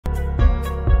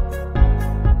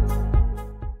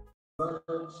blood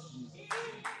of Jesus.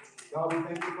 God, we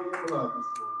thank you for your blood this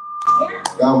morning.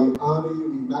 God, we honor you.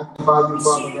 We magnify you,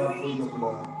 Father God, for your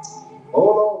blood. Oh,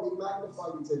 Lord, we magnify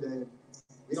you today.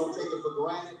 We don't take it for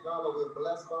granted, God, Lord. We're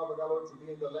blessed, Father God, Lord, to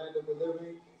be in the land of the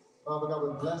living. Father God,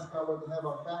 we're blessed, God, Lord, to have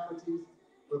our faculties.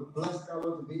 We're blessed, God,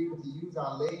 Lord, to be able to use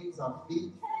our legs, our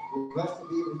feet. We're blessed to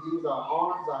be able to use our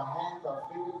arms, our hands, our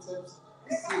fingertips.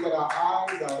 To see with our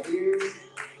eyes, our ears.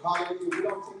 Hallelujah. We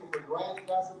don't take it for granted,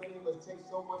 God. So many of us take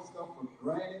so much stuff for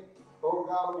granted. Oh,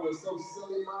 God, Lord, we're so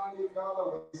silly-minded, God,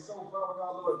 Lord. We're so, Father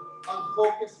God, Lord,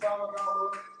 unfocused, Father God,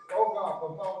 Lord. Oh, God,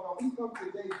 but Father God, we come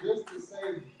today just to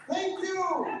say thank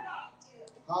you.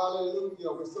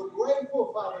 Hallelujah. We're so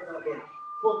grateful, Father God, Lord,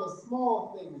 for the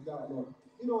small things, God, Lord.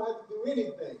 You don't have to do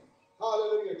anything.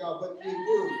 Hallelujah, God, but you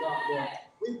do, God, Lord.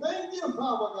 We thank you,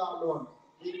 Father God, Lord.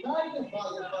 We magnify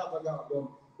you, Father God, Lord.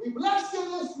 We bless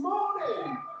you this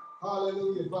morning.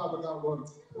 Hallelujah, Father God, Lord.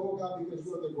 Oh, God, because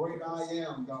you're the great I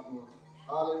am, God, Lord.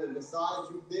 Hallelujah.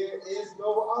 Besides you, there is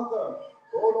no other.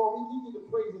 Oh, Lord, we give you the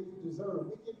praise that you deserve.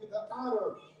 We give you the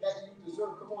honor that you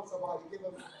deserve. Come on, somebody. Give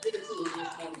it to him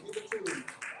this morning. Give it to him.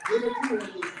 Give it to him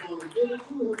this morning. Give it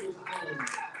to him this morning.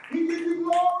 We give you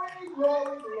glory,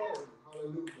 glory, glory.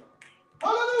 Hallelujah.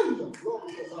 Hallelujah.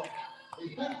 Glory to God.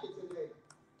 We thank you today.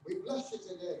 We bless you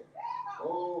today.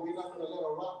 Oh, we're not going to let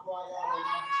a rock cry out and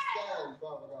not stand,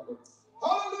 Father God.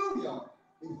 Hallelujah.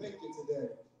 We thank you today.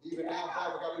 Even now,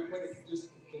 Father God, we pray that you just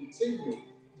continue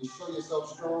to show yourself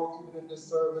strong even in this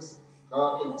service.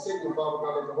 God, continue, Father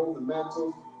God, to hold the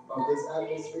mantle of this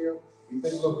atmosphere. We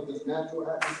thank you, Lord, for this natural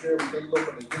atmosphere. We thank you, Lord,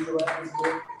 for the digital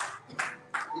atmosphere.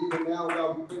 Even now,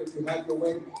 God, we pray that you have your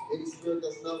way. Any spirit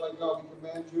that's not like God, we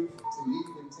command you to leave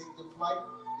and take your flight.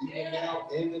 Even now,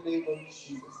 in the name of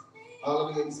Jesus.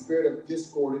 Hallelujah. Any spirit of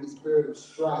discord, any spirit of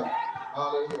strife.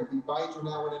 Hallelujah. We bind you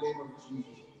now in the name of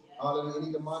Jesus. Hallelujah.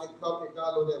 Any demonic covenant,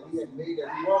 God, Lord, that we had made,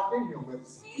 that we walked in here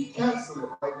with, we cancel it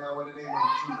right now in the name of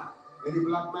Jesus. Any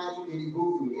black magic, any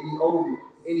voodoo, any odu,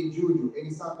 any juju, any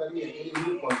santeria, any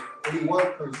rupa, any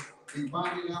word curse, we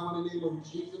bind it now in the name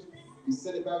of Jesus. We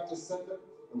send it back to sender,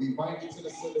 and we bind it to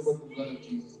the sender with the blood of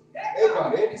Jesus. Hey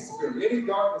God, any spirit, any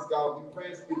darkness, God, we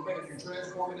pray that you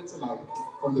transform it into light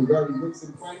from the very nooks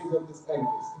and crannies of this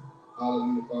edifice.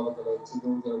 Hallelujah, Father God, to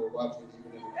those that are watching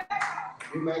even in the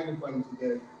we magnify you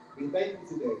today. We thank you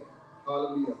today.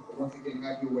 Hallelujah. But once again,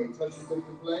 have your way. Touch the click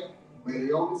and play. May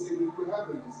they only say what you have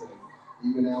them to say.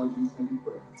 Even now in Jesus' name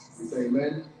we pray. We say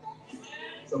amen.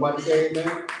 Somebody say amen.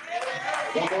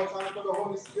 One more time for the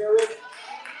Holy Spirit.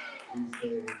 We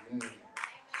say amen.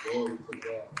 Glory to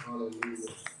God.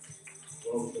 Hallelujah.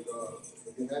 Glory to God.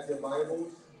 If you have your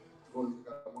Bibles, glory to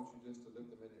God. I want you just to lift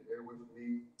them in the air with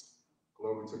me.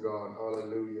 Glory to God.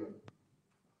 Hallelujah.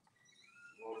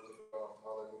 Glory to God.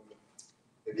 Hallelujah.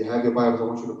 If you have your Bibles, I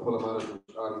want you to pull them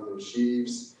out of their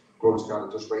sheaves. Glory to God.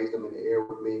 And just raise them in the air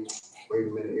with me. Wave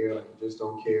them in the air like you just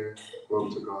don't care.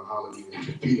 Glory to God. Hallelujah.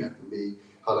 Repeat after me.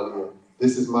 Hallelujah.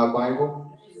 This is my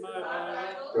Bible.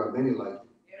 There are many like it.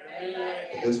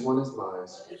 But this one is mine.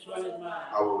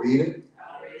 I will read it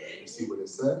and see what it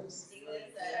says.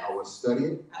 I will study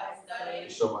it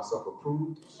and show myself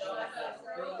approved.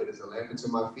 It is a lamp unto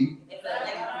my feet.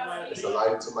 It's a light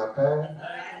unto my path.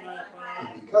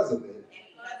 And because of it,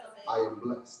 I am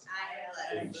blessed.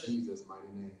 In Jesus' mighty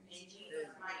name.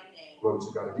 Glory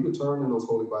to God. If you would turn in those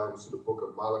holy Bibles to the book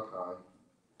of Malachi.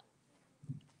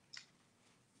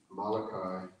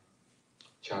 Malachi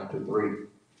chapter 3.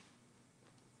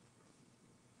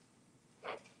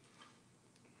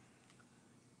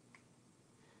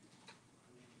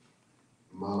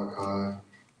 Malachi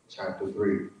chapter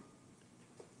 3.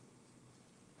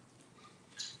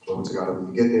 Glory to God.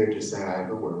 When you get there, just say, I have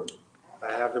the word.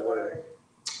 I have the word.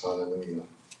 Hallelujah.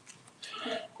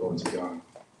 Glory to God.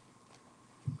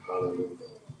 Hallelujah.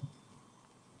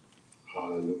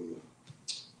 Hallelujah.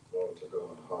 Glory to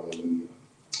God. Hallelujah.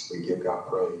 We give God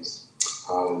praise.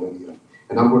 Hallelujah.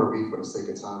 And I'm going to read for the sake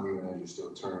of time, even as you're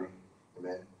still turning.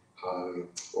 Amen. Hallelujah.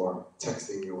 Or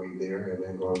texting your way there.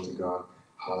 Amen. Glory to God.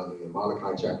 Hallelujah.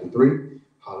 Malachi chapter 3.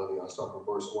 Hallelujah. I'll start from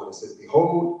verse 1. It says,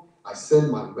 Behold, I send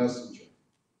my messenger,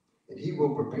 and he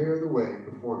will prepare the way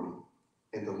before me.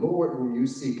 And the Lord whom you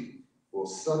seek will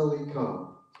suddenly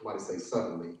come. Somebody say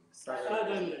suddenly.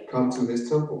 Suddenly. Come to his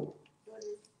temple.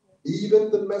 Even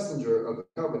the messenger of the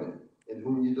covenant in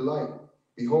whom you delight.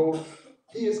 Behold,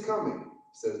 he is coming,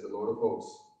 says the Lord of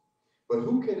hosts. But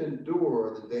who can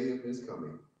endure the day of his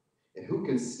coming? And who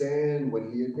can stand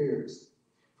when he appears?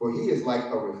 For he is like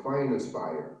a refiner's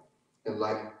fire and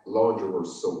like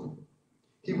launderer's soap.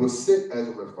 He will sit as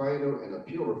a refiner and a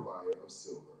purifier of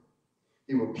silver.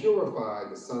 He will purify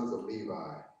the sons of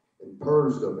Levi and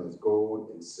purge them as gold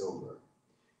and silver,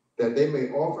 that they may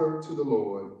offer to the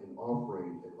Lord an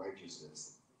offering in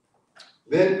righteousness.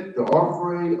 Then the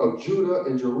offering of Judah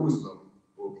and Jerusalem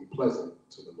will be pleasant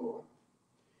to the Lord,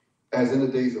 as in the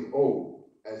days of old,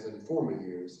 as in former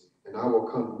years, and I will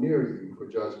come near you for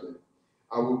judgment.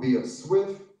 I will be a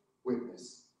swift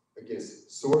witness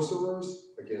against sorcerers,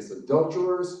 against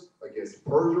adulterers, against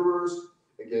perjurers,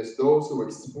 against those who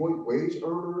exploit wage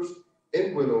earners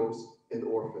and widows and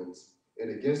orphans,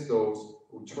 and against those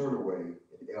who turn away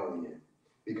and alienate,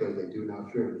 because they do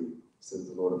not fear me, says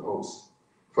the Lord of hosts.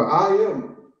 For I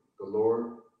am the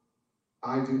Lord,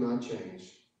 I do not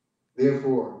change.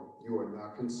 Therefore you are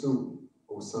not consumed,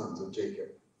 O sons of Jacob.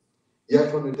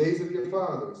 Yet from the days of your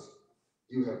fathers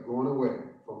you have gone away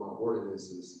from my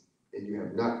ordinances, and you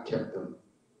have not kept them.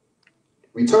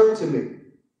 Return to me,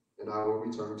 and I will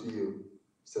return to you,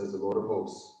 says the Lord of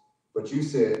hosts. But you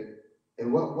said,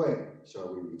 in what way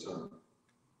shall we return?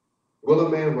 Will a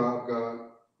man rob God?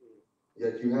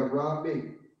 Yet you have robbed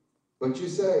me. But you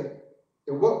say,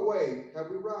 in what way have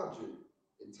we robbed you?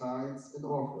 In tithes and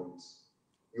offerings.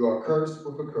 You are cursed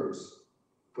with a curse,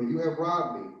 for you have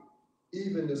robbed me,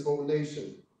 even this whole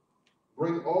nation.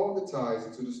 Bring all the tithes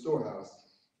into the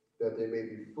storehouse, that there may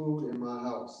be food in my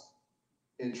house.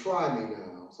 And try me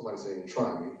now. Somebody say, and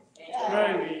try me.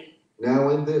 Try me. Now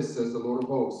in this, says the Lord of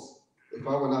hosts, if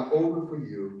I will not open for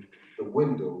you the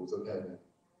windows of heaven,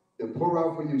 and pour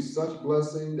out for you such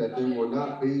blessing that there will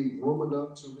not be room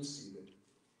enough to receive it.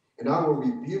 And I will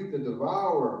rebuke the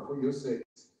devourer for your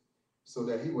sakes, so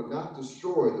that he will not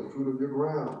destroy the fruit of your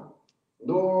ground,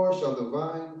 nor shall the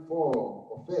vine fall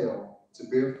or fail to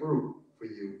bear fruit for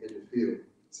you in the field,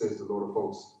 says the Lord of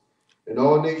hosts. And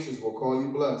all nations will call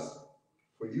you blessed,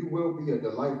 for you will be a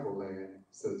delightful land,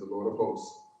 says the Lord of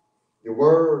hosts. Your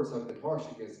words have been harsh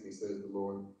against me, says the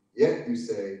Lord. Yet you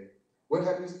say, what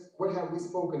have we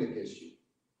spoken against you?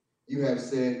 You have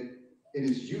said, it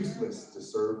is useless to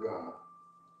serve God.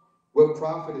 What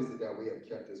profit is it that we have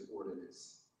kept his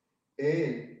ordinance,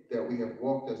 and that we have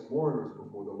walked as mourners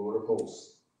before the Lord of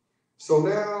hosts? So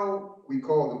now we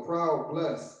call the proud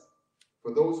blessed,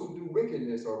 for those who do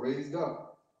wickedness are raised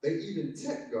up. They even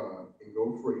tempt God and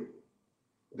go free.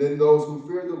 Then those who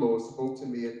feared the Lord spoke to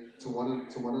me to one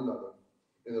another,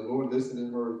 and the Lord listened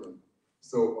and heard them.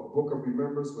 So a book of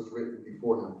remembrance was written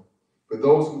before him for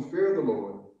those who fear the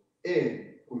Lord and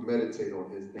who meditate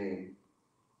on his name.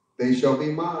 They shall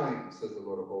be mine, says the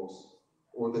Lord of hosts,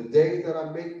 on the day that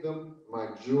I make them my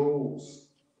jewels,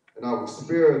 and I will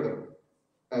spare them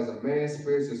as a man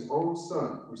spares his own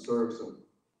son who serves him.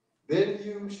 Then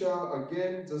you shall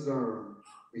again discern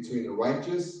between the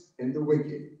righteous and the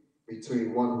wicked,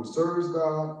 between one who serves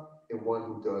God and one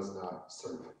who does not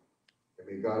serve him. And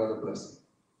may God add a blessing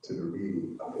to the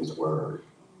reading of his word.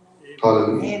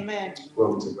 Hallelujah. Amen.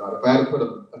 Glory to God. If I had to put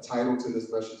a title to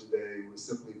this message today, it would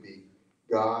simply be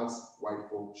God's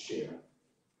rightful share.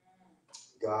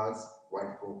 God's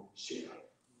rightful share.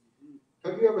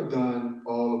 Have you ever done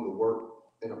all of the work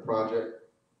in a project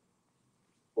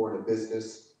or in a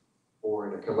business or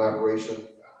in a collaboration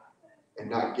and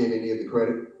not get any of the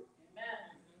credit?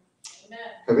 Amen.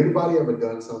 Have anybody ever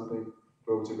done something?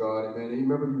 Glory to God. Amen. And you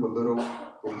remember you were little,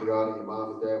 glory to God, and your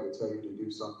mom and dad would tell you to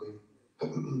do something.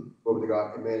 Glory to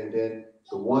God. Amen. And then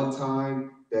the one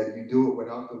time that you do it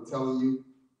without them telling you,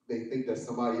 they think that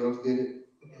somebody else did it.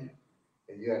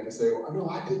 And you have to say, oh, no,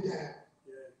 I did that.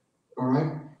 All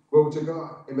right? Glory to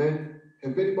God. Amen.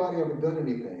 Have anybody ever done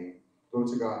anything, glory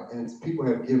to God, and people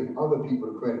have given other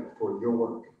people the credit for your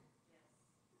work?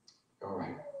 All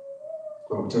right.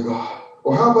 Glory to God.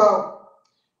 Or how about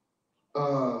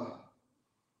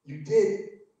you did,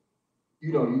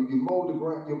 you mowed the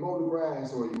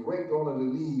grass, or you raked all of the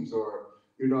leaves, or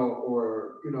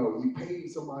you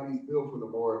paid somebody's bill for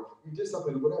them, or you did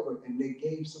something, whatever, and they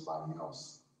gave somebody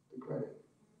else the credit.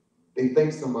 They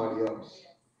thanked somebody else.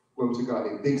 Glory to God.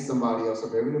 They big somebody else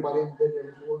up. Have anybody ever been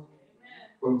there before?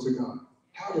 Glory to God.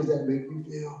 How does that make you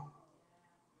feel?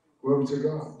 Glory to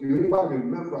God. Do anybody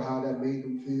remember how that made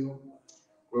them feel?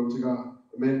 Glory to God.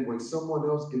 Amen. When someone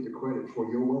else get the credit for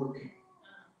your work,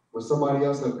 when somebody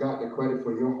else has gotten the credit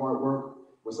for your hard work,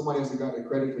 when somebody else has gotten the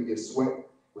credit for your sweat,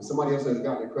 when somebody else has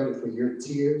gotten the credit for your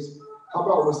tears, how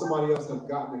about when somebody else has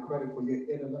gotten the credit for your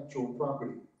intellectual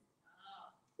property?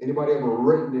 Anybody ever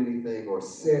written anything or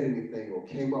said anything or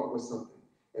came up with something,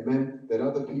 amen, that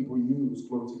other people use,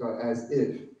 glory to God, as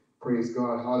if, praise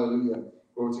God, hallelujah,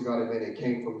 glory to God, amen, it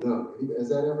came from them? Has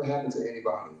that ever happened to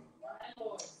anybody?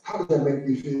 How does that make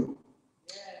you feel?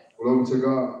 Glory to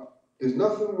God. There's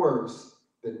nothing worse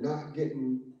than not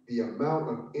getting the amount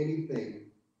of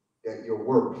anything that you're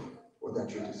worth or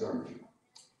that you deserve.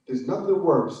 There's nothing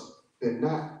worse than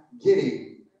not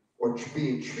getting or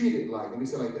being treated like, let me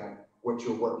say it like that, what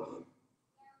you're worth.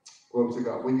 Glory to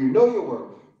God. When you know your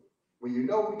worth, when you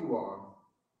know who you are,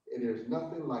 and there's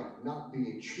nothing like not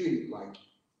being treated like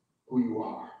who you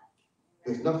are.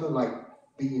 There's nothing like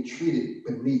being treated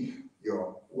beneath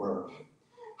your worth.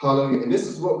 Hallelujah. And this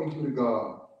is what we do to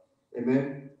God.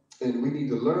 Amen. And we need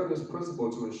to learn this principle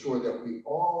to ensure that we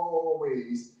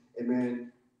always,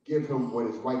 amen, give him what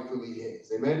is rightfully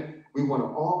his. Amen. We want to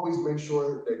always make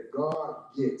sure that God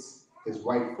gets his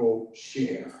rightful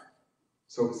share,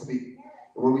 so to speak.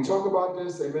 And when we talk about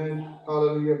this, amen,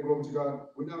 hallelujah, glory to God,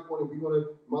 we want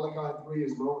to, Malachi 3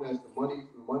 is known as the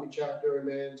money chapter,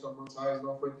 amen, talking about tithes and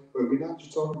offering, but we're not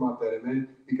just talking about that, amen,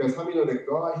 because how many know that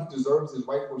God, he deserves his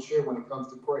rightful share when it comes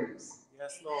to praise?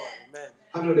 Yes, Lord. Amen.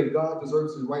 How many know that God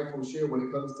deserves his rightful share when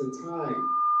it comes to time?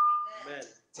 Amen.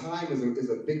 Time is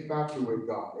a big factor with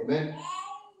God, amen.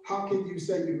 How can you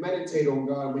say you meditate on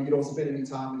God when you don't spend any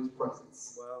time in his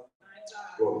presence? Well,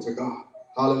 glory to God.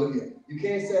 Hallelujah. You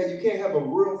can't have a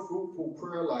real fruitful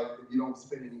prayer life if you don't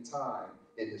spend any time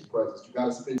in his presence. You got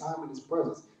to spend time in his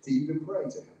presence to even pray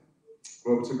to him.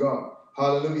 Glory to God.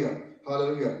 Hallelujah.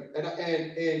 Hallelujah. And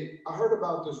I heard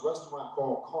about this restaurant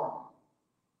called Karma.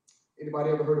 Anybody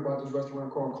ever heard about this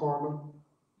restaurant called Karma?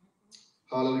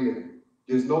 Hallelujah.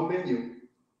 There's no menu.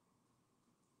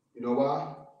 You know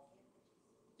why?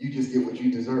 You just get what you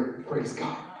deserve. Praise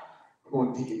God. I'm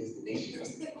going to take it as the nation.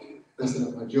 That's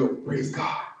not my joke. Praise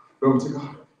God. Glory to God.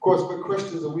 Of course, we're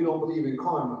Christians and we don't believe in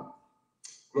karma.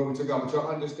 Glory to God. But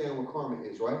y'all understand what karma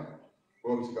is, right?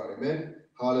 Glory to God. Amen.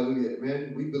 Hallelujah.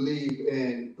 Amen. We believe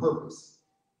in purpose.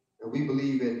 And we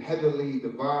believe in heavenly,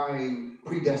 divine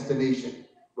predestination.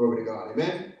 Glory to God.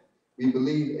 Amen. We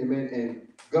believe, amen, in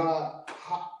God,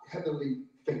 heavenly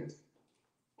fate.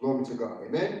 Glory to God.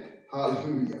 Amen.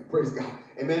 Hallelujah. Praise God.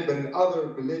 Amen. But in other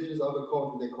religions, other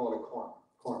cultures, they call it karma.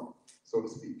 Karma, so to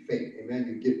speak. Fate. Amen.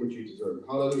 You get what you deserve.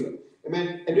 Hallelujah.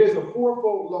 Amen. And there's a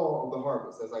fourfold law of the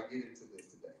harvest as I get into this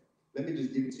today. Let me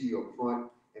just give it to you up front.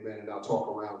 Amen. And I'll talk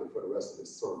around it for the rest of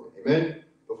this sermon. Amen.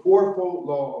 The fourfold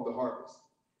law of the harvest.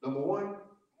 Number one,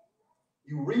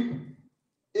 you reap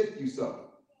if you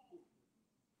sow.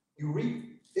 You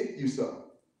reap if you sow.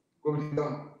 Glory to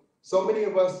God. So many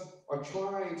of us are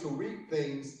trying to reap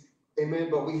things, amen,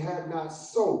 but we have not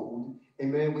sowed,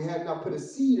 amen. We have not put a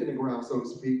seed in the ground, so to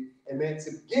speak, amen,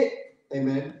 to get,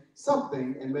 amen,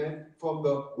 something, amen, from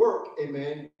the work,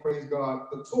 amen, praise God,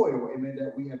 the toil, amen,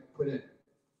 that we have put in.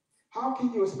 How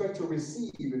can you expect to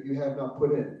receive if you have not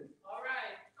put in? All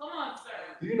right. Come on, sir.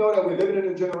 Do you know that we're living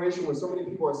in a generation where so many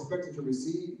people are expected to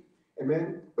receive,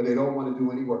 amen, but they don't want to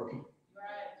do any work? Right.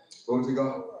 Glory to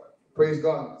God. Praise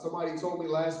God. Somebody told me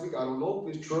last week, I don't know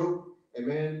if it's true,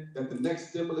 amen, that the next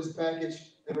stimulus package,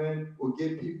 amen, will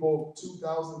give people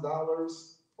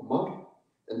 $2,000 a month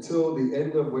until the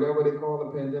end of whatever they call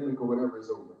the pandemic or whatever is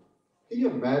over. Can you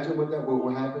imagine what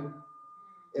will happen?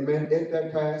 Amen. If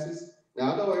that passes.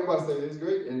 Now, I know everybody says it's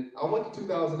great, and I want the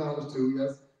 $2,000 too,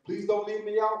 yes. Please don't leave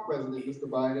me out, President Mr.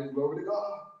 Biden. Glory to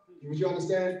God. But you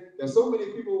understand? There's so many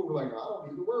people who are like, I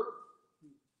don't need to work.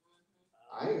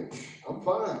 I'm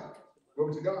fine.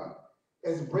 Glory to God.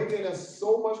 It's bringing us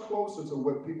so much closer to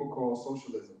what people call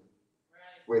socialism,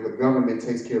 where the government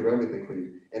takes care of everything for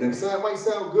you. And it might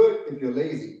sound good if you're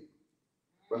lazy,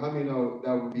 but how many know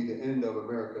that would be the end of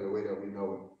America the way that we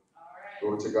know it?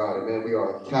 Glory to God. Amen. We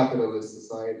are a capitalist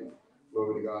society.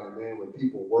 Glory to God. Amen. When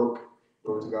people work,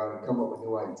 glory to God, and come up with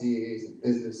new ideas and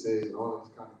businesses and all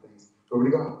these kind of things.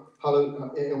 Glory to God.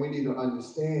 Hallelujah. And we need to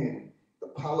understand the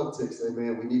politics.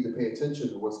 Amen. We need to pay attention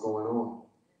to what's going on.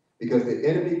 Because the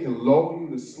enemy can lull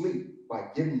you to sleep by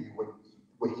giving you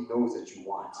what he knows that you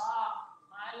want.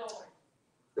 My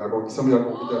Lord. Some of y'all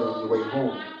going to get that on your way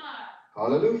home.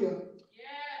 Hallelujah.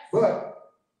 Yes.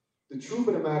 But the truth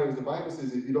of the matter is the Bible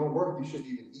says if you don't work, you shouldn't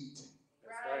even eat.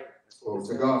 Right. Glory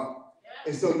to God.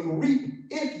 And so you reap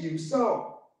if you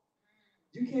sow.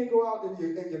 You can't go out in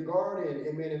your garden,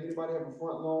 amen, if anybody have a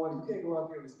front lawn, you can't go out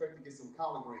there and expect to get some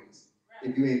collard greens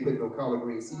if you ain't putting no collard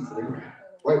green seeds in the ground.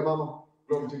 Right, Mama?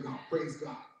 Glory to God. Praise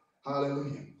God.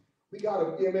 Hallelujah. We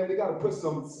gotta put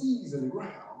some seeds in the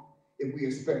ground if we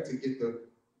expect to get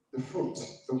the fruit,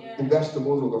 the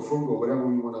vegetables or the fruit or whatever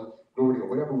we want to, glory to God,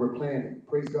 whatever we're planting.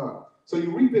 Praise God. So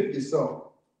you reap if you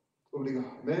sow. Glory to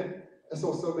God. Amen. That's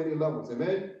on so many levels.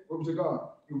 Amen. Glory to God.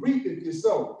 You reap if you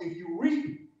sow. If you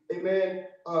reap, amen,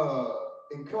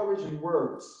 encouraging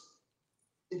words.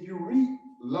 If you reap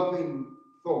loving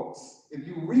thoughts. If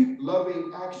you reap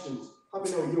loving actions, how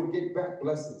many know you'll get back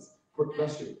blessings?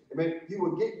 Bless you. Amen. You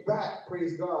will get back,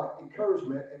 praise God,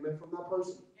 encouragement, amen, from that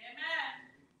person. Amen.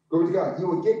 Glory to God. You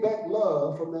will get back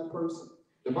love from that person.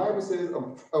 The Bible says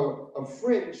a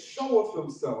friend showeth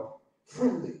himself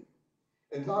friendly.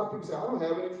 And a lot of people say, I don't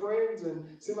have any friends, and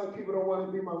it seems like people don't want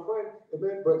to be my friend.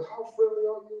 Amen. But how friendly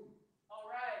are you? All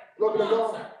right. Glory to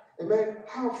God. Amen.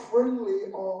 How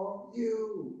friendly are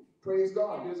you? Praise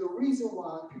God. There's a reason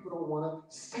why people don't want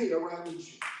to stay around you.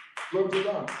 Glory to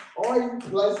God. Are you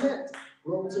pleasant?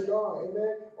 Glory to God.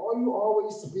 Amen. Are you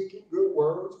always speaking good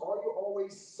words? Are you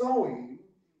always sowing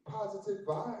positive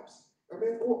vibes?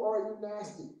 Amen. Or are you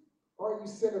nasty? Are you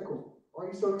cynical? Are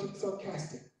you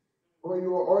sarcastic? Are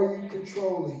you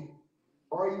controlling?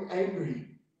 Are you angry?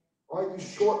 Are you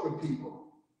short with people?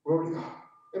 Glory to God.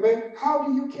 Amen. How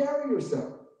do you carry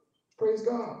yourself? Praise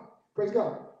God. Praise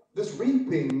God. This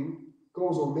reaping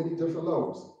goes on many different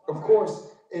levels. Of course,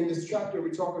 in this chapter,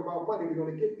 we're talking about money. We're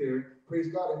going to get there.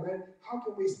 Praise God. Amen. How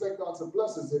can we expect God to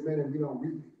bless us? Amen. And we don't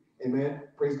reap it. Amen.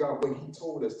 Praise God. When He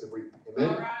told us to reap. Amen.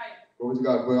 All right. Glory to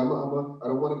God. But I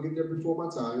don't want to get there before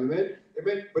my time. Amen.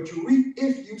 Amen. But you reap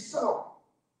if you sow.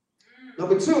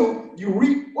 Number two, you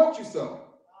reap what you sow.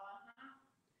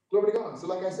 Glory to God. So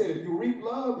like I said, if you reap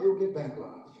love, you'll get back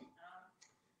love.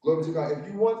 Glory to God. If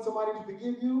you want somebody to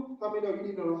forgive you, how many know you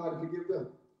need to know how to forgive them?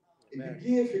 Amen. If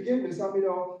you give forgiveness, how many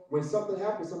know when something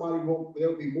happens,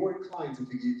 they'll be more inclined to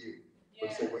forgive you.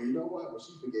 But say, well, you know what? Well,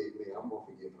 she forgave me. I'm going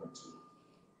to forgive her too.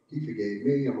 He forgave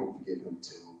me. I'm going to forgive him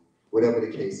too. Whatever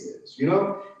the case is. You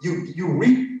know, you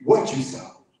reap what you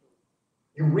sow.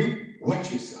 You reap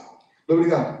what you sow. Glory to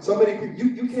God. So many people,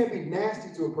 you can't be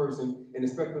nasty to a person and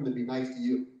expect them to be nice to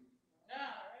you.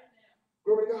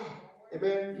 Glory to God.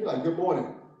 Amen. You're like, good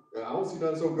morning. I don't see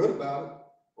nothing so good about it.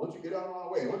 Why don't you get out of my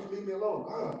way? Why don't you leave me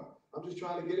alone? I'm just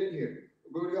trying to get in here.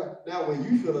 Glory to God. Now, when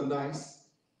you feeling nice,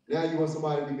 now you want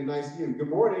somebody to be nice to you. Good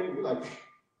morning. You're like,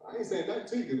 I ain't saying nothing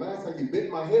to you because last time you bit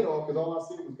my head off because all I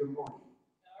said was good morning.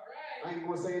 All right. I ain't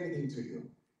going to say anything to you.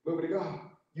 Glory to God.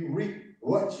 You reap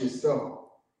what you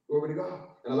sow. Glory to God.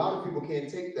 And a lot of people can't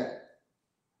take that.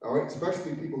 All right.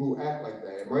 Especially people who act like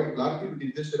that. Right. A lot of people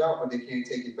can dish it out, but they can't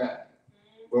take it back.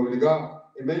 Glory to God.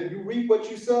 Amen. You reap what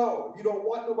you sow. If you don't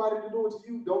want nobody to do it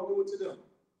to you, don't do it to them.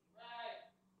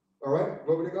 Right. All right.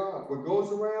 Glory to God. What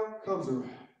goes around comes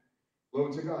around.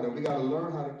 Glory to God. And we got to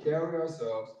learn how to carry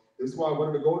ourselves. This is why one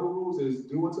of the golden rules is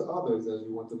do unto others as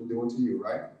you want them to do unto you,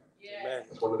 right? Yes.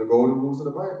 That's one of the golden rules of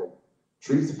the Bible.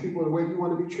 Treat the people the way you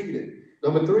want to be treated.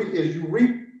 Number three is you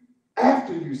reap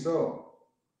after you sow.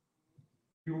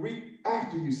 You reap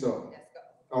after you sow.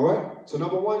 All right? So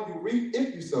number one, you reap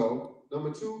if you sow.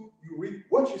 Number two, you reap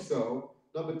what you sow.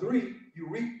 Number three, you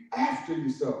reap after you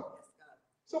sow.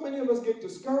 So many of us get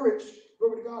discouraged,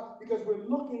 glory to God, because we're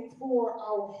looking for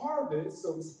our harvest,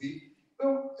 so to speak,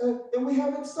 and we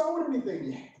haven't sown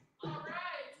anything yet. All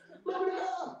right. Glory to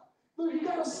God. But you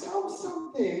got to sow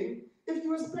something if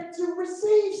you expect to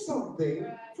receive something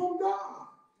from God.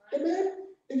 Amen?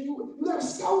 If you got to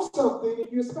sow something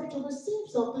if you expect to receive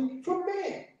something from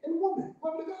man and woman.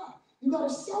 Glory to God. You got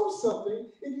to sow something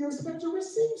if you expect to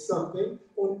receive something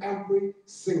on every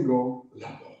single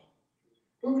level.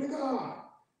 Glory to God.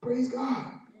 Praise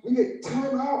God. We get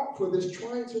time out for this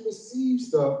trying to receive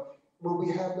stuff when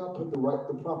we have not put the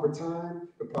proper time,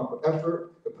 the proper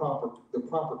effort, the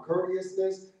proper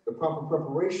courteousness, the proper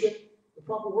preparation, the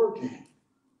proper work in.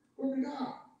 Glory to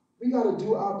God. We got to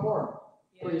do our part.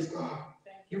 Praise God.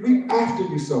 You reap after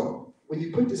you sow. When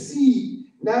you put the seed,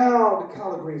 now the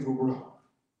collard greens will grow.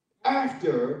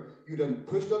 After you done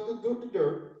pushed up the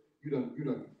dirt, you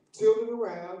done tilled it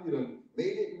around, you done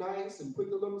made it nice and put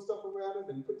the little stuff around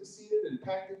it and put the seed in and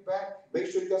packed it back. Make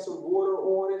sure you got some water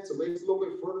on it, so maybe it's a little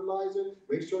bit of fertilizer.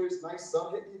 Make sure it's nice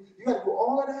sun hitting you. You got to do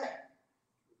all of that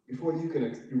before you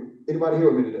can. Anybody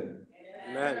here with me today?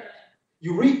 Amen.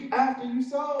 You reap after you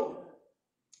sow.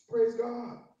 Praise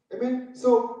God. Amen.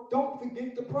 So don't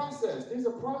forget the process. There's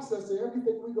a process to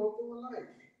everything we go through in life.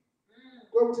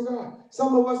 Glory to God.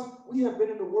 Some of us, we have been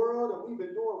in the world and we've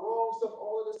been doing wrong stuff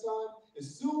all of this time.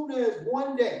 As soon as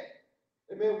one day,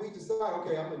 amen, we decide,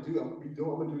 okay, I'm gonna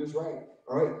do this right.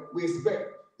 All right.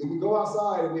 If we go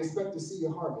outside and we expect to see a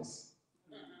harvest.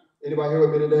 Anybody here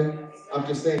with me today? I'm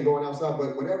just saying going outside,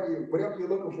 but whatever you're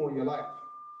looking for in your life,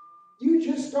 you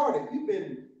just started. You've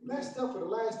been messed up for the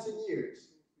last 10 years.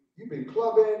 You've been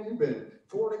clubbing, you've been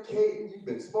fornicating, you've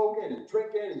been smoking and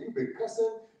drinking, and you've been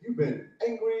cussing, you've been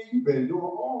angry, you've been doing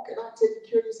all not taking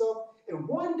care of yourself. And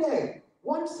one day,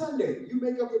 one Sunday, you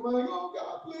make up your mind, oh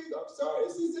God, please, I'm sorry,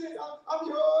 this is it. I'm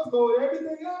yours, Lord.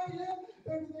 Everything I am,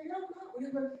 everything I'm not,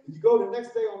 whatever. And you go the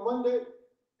next day on Monday,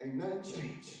 ain't nothing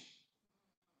changed.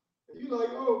 And you're like,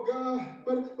 oh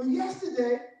God, but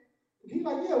yesterday, he's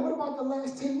like, yeah, what about the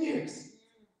last 10 years?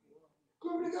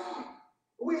 Glory to God.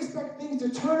 We expect things to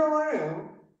turn around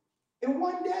in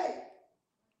one day.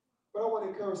 But I want to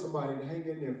encourage somebody to hang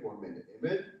in there for a minute.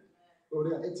 Amen?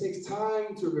 It takes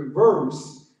time to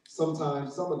reverse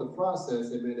sometimes some of the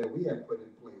process, amen, that we have put in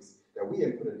place, that we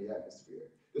have put in the atmosphere.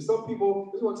 There's some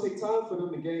people, it's going to take time for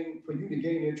them to gain, for you to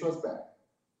gain their trust back.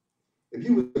 If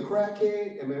you was a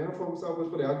crackhead, and man, I'm from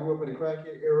Southwest Philly. I grew up in the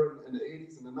crackhead era in the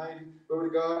 80s and the 90s, glory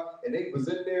to God, and they was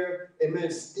in there, and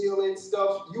man, stealing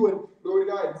stuff. You and, glory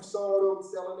to God, you saw them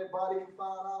selling their body for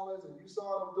 $5, and you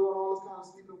saw them doing all this kind of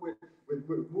sleeping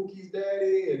with Mookie's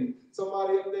daddy and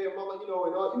somebody up there, mama, you know,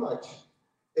 and all, you like,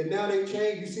 and now they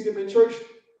change. You see them in church,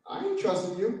 I ain't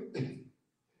trusting you.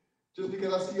 Just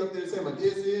because I see you up there saying, like,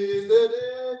 this is the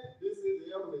day, this is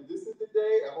the element, this is the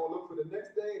day, I'm going to look for the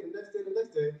next day, the next day, the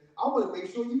next day. I want to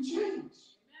make sure you change.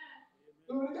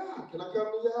 Glory to God. Can I come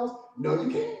to your house? No, you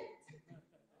can't.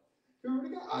 Glory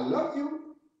to God. I love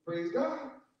you. Praise God.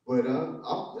 But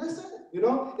listen, you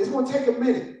know, it's going to take a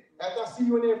minute. After I see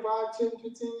you in there 5, 10,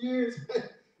 15 years,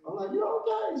 I'm like, you're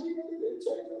okay. She really didn't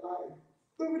change her life.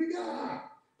 Glory to God.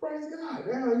 Praise God.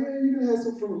 Yeah, you can have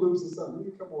some Fruit Loops or something.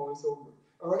 You can come on, it's over.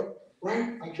 All right?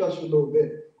 Right? I trust you a little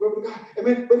bit. Glory to God.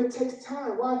 Amen. But it takes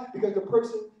time. Why? Because the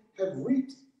person have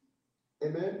reaped,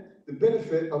 amen, the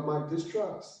benefit of my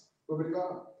distrust. Glory to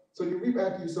God. So you reap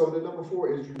after you sow. And then number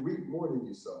 4 is you reap more than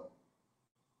you sow.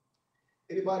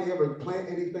 Anybody ever plant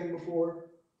anything before?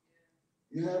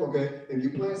 You have? Okay. If you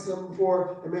plant something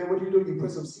before, amen, what do? You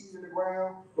put some seeds in the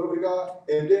ground, glory to God,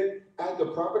 and then at the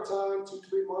proper time,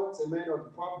 2-3 months, amen, or the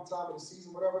proper time of the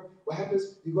season, whatever, what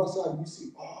happens? You go outside and you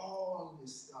see all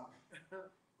this stuff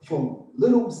from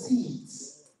little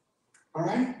seeds. All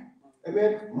right?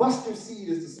 Amen. Mustard seed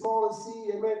is the smallest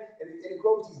seed, amen, and it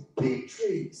grows these big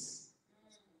trees.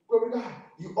 Glory to God.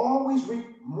 You always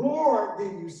reap more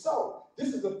than you sow.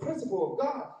 This is the principle of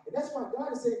God. And that's why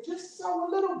God is saying, just sow a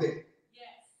little bit.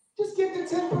 Just give the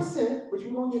 10%, which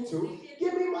we're going to get to.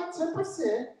 Give me my 10%.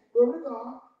 Glory to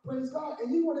God. Praise God.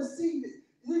 And you want to see this.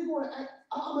 You're going to act,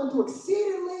 I'm going to do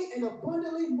exceedingly and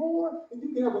abundantly more than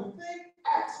you can ever think,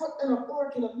 ask for,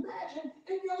 or can imagine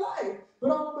in your life.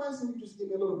 But I'm asking you just give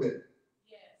me a little bit.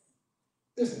 Yes.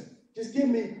 Listen, just give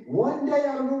me one day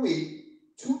out of the week,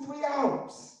 2-3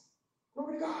 hours.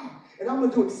 Glory to God. And I'm going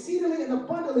to do exceedingly and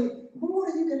abundantly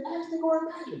more than you can ask, think, or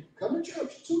imagine. Come to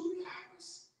church 2-3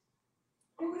 hours.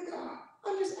 Glory to God.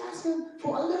 I'm just asking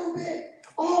for a little bit.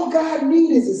 All God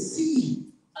needs is a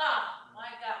seed. Oh, my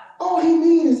God. All he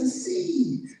needs is a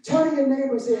seed. Turn to your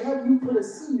neighbor and say, have you put a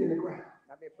seed in the ground?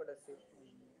 Have you put a seed?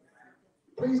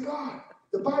 Praise God.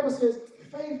 The Bible says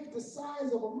faith the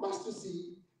size of a mustard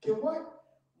seed can what?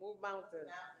 Move mountains.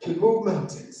 Can move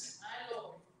mountains.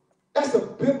 That's a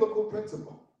biblical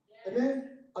principle.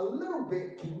 Amen? A little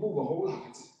bit can move a whole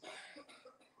lot.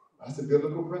 That's a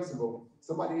biblical principle.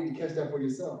 Somebody need to catch that for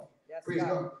yourself. Yes, praise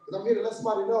God. Because I'm here to let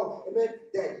somebody know, amen,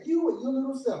 that you and your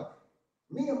little self,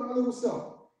 me and my little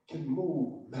self, can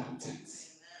move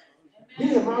mountains. Amen.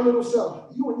 Me and my little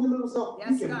self, you and your little self,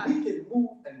 yes, we can move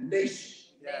a nation.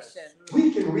 Yes.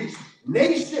 We can reach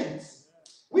nations.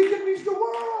 We can reach the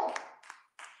world.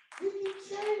 We can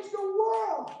change the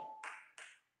world.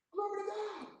 Glory to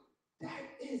God.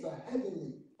 That is a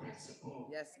heavenly principle.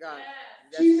 Yes, God.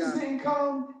 Yes, Jesus didn't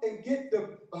come and get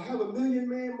have a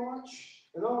 1,000,000-man march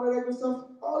and all that other stuff.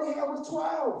 All he had was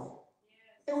 12.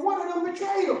 Yes. And one of them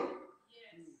betrayed him.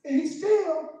 Yes. And he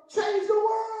still changed the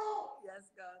world.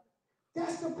 Yes, God.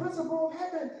 That's the principle of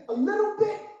heaven. A little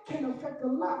bit can affect a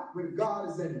lot when God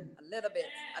is in it. A little bit.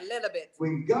 A little bit.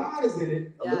 When God is in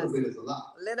it, a little bit is a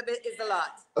lot. A little bit is a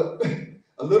lot.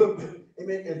 A little bit,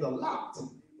 amen, is a lot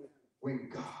when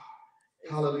God.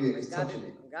 Hallelujah. It's touching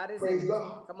it. Praise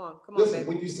God. Come on, listen, baby.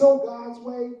 When you sow God's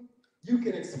way, you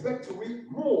can expect to reap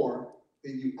more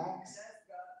than you ask,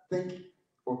 think,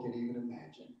 or can even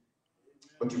imagine.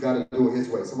 But you got to do it his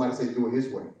way. Somebody say, do it his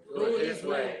way. Do it his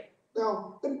way.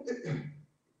 Now,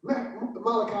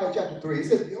 Malachi chapter 3, it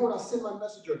says, behold, I send my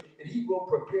messenger, and he will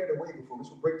prepare the way before me.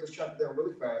 So break this chapter down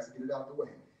really fast and get it out the way.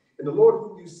 And the Lord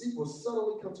whom you seek will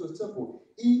suddenly come to his temple,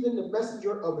 even the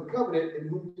messenger of the covenant in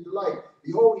whom you delight.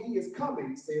 Behold, he is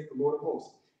coming, saith the Lord of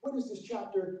hosts. What is this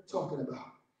chapter talking about?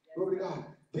 Glory to God.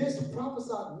 This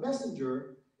prophesied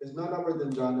messenger is none other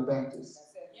than John the Baptist.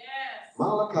 Yes.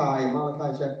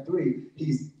 Malachi chapter 3,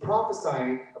 he's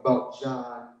prophesying about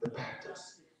John the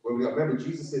Baptist. Well, remember,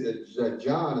 Jesus said that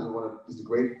John is the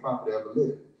greatest prophet that ever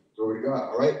lived. Glory to God.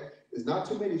 All right? There's not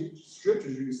too many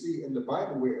scriptures you can see in the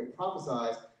Bible where it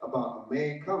prophesies about a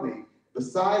man coming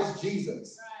besides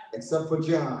Jesus, except for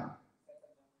John.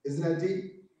 Isn't that deep?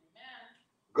 Amen.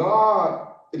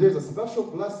 God, there's a special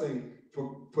blessing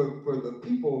for the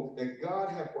people that God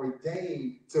have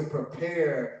ordained to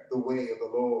prepare the way of the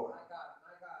Lord.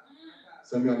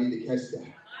 Some of y'all need to catch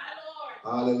that.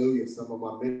 Hallelujah. Some of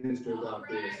my ministers out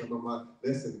there, some of my,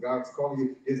 listen, God's calling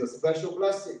you. Is a special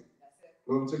blessing.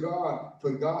 Glory to God.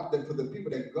 For the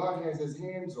people that God has his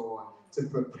hands on to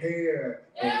prepare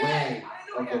the way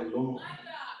of the Lord.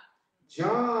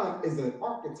 John is an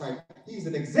archetype. He's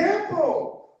an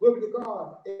example, glory to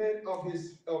God, amen, of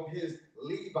his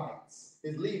Levites,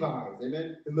 his Levites,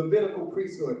 amen, the Levitical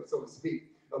priesthood, so to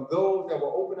speak, of those that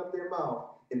will open up their mouth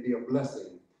and be a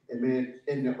blessing, amen,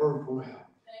 in the earth realm.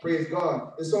 Praise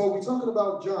God. And so we're talking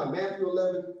about John, Matthew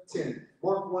 11:10,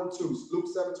 Mark 1:2, Luke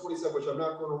 7:27, which I'm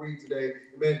not going to read today.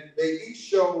 Amen. They each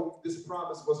show this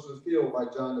promise was fulfilled by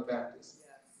John the Baptist.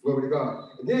 Glory to God.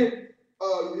 And then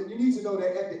you need to know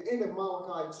that at the end of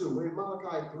Malachi 2, we're in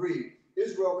Malachi 3,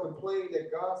 Israel complained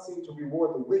that God seemed to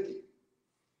reward the wicked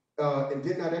and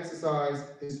did not exercise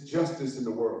his justice in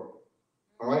the world.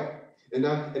 All right? And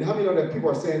how many know that people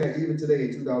are saying that even today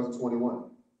in 2021?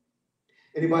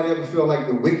 Anybody ever feel like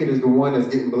the wicked is the one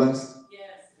that's getting blessed?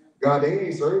 Yes. God, they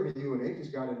ain't serving you and they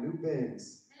just got a new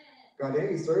Benz. God, they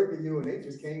ain't serving you and they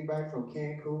just came back from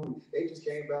Cancun. They just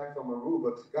came back from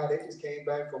Aruba. God, they just came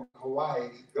back from Hawaii.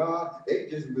 God, they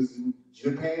just was in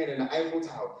Japan and the Eiffel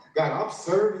Tower. God, I'm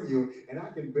serving you and I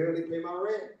can barely pay my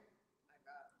rent.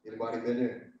 Anybody been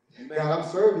there? Amen. God,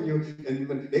 I'm serving you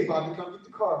and they about to come get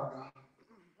the car. God.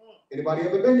 Anybody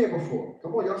ever been there before?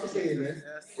 Come on, y'all can say amen.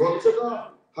 Yes. Glory to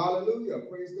God. Hallelujah.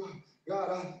 Praise God. God,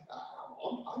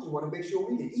 I just want to make sure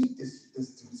we can eat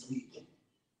this week.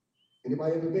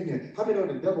 Anybody ever been there? How many know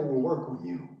the devil will work on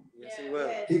you? Yes, he will.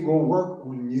 He will work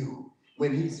on you.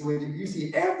 When you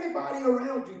see everybody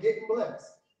around you getting blessed,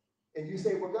 and you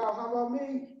say, well, God, how about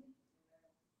me?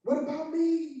 What about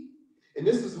me? And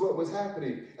this is what was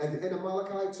happening. At the end of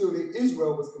Malachi 2, that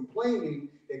Israel was complaining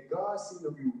that God seemed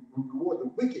to reward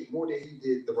the wicked more than he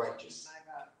did the righteous.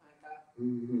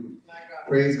 Mm-hmm.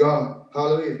 Praise God.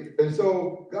 Hallelujah. And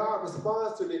so God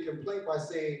responds to their complaint by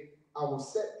saying, I will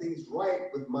set things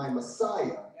right with my Messiah.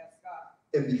 Yes,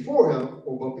 God. And before him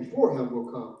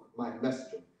will come my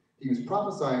messenger. He was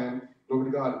prophesying,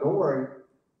 glory to God, don't worry,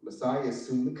 Messiah is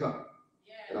soon to come.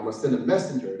 Yes. And I'm going to send a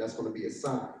messenger that's going to be a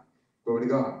sign. Glory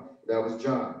to God. That was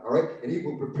John. All right. And he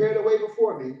will prepare the way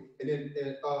before me. And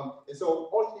so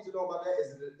all you need to know about that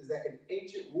is that in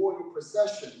ancient royal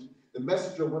procession, the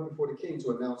messenger went before the king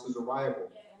to announce his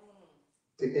arrival,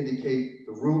 to indicate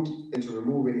the route and to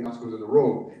remove any obstacles in the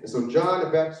road. And so John the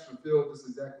Baptist fulfilled this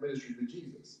exact ministry for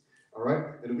Jesus. All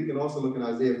right? And we can also look in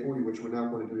Isaiah 40, which we're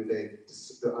not going to do today,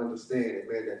 to understand,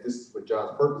 amen, that this is what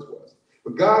John's purpose was.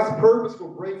 But God's purpose for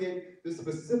bringing this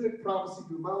specific prophecy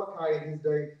through Malachi in his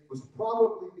day was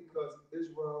probably because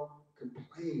Israel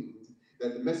complained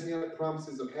that the messianic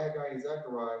promises of Haggai and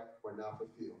Zechariah were not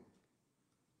fulfilled.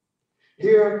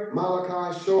 Here,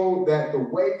 Malachi showed that the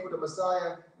way for the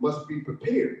Messiah must be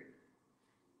prepared,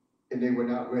 and they were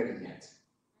not ready yet.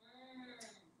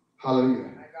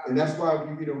 Hallelujah. And that's why when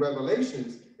you read in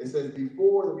Revelations, it says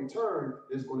before the return,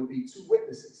 there's going to be 2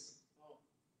 witnesses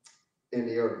in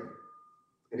the earth.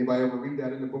 Anybody ever read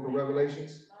that in the book of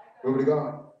Revelations? Glory to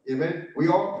God. Amen. We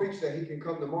all preach that he can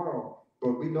come tomorrow,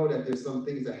 but we know that there's some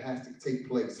things that has to take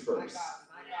place first.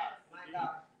 My God.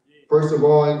 First of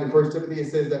all, in 1 Timothy,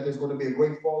 it says that there's going to be a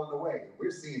great falling away. We're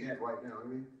seeing that right now. I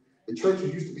mean, the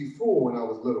churches used to be full when I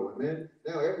was little, amen.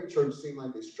 Now every church seems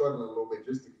like they're struggling a little bit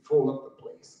just to fill up the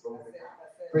place.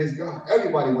 Praise God.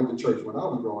 Everybody went to church when I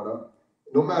was growing up.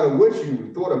 No matter what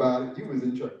you thought about it, you was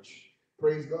in church.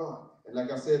 Praise God. And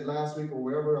like I said last week or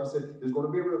wherever, I said there's going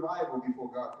to be a revival before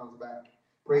God comes back.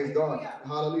 Praise God.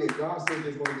 Hallelujah. God said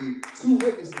there's going to be 2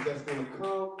 witnesses that's going to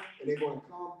come, and they're going to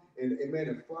come, and amen,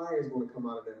 and fire is going to come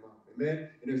out of their mouth. Amen.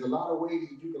 And there's a lot of ways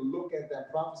that you can look at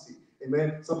that prophecy.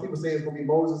 Amen. Some people say it's going to be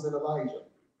Moses and Elijah.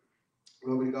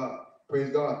 Glory to God. Praise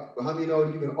God. But how many know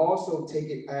you can also take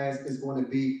it as it's going to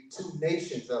be 2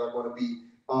 nations that are going to be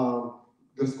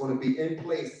that's going to be in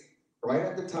place right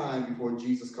at the time before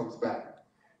Jesus comes back.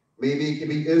 Maybe it can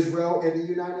be Israel and the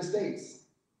United States.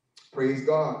 Praise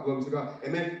God. Glory to God.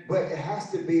 Amen. But it has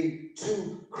to be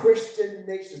 2 Christian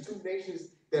nations, 2 nations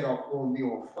that are going to be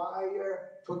on fire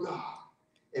for God.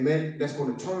 Amen. That's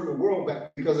going to turn the world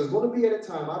back, because it's going to be at a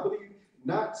time, I believe,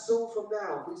 not soon from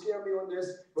now. Please hear me on this.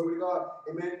 Glory to God.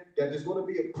 Amen. That there's going to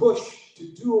be a push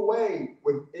to do away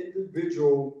with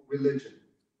individual religion.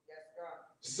 Yes, God.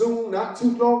 Soon, not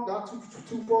too long, not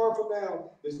too far from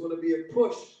now, there's going to be a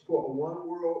push for a one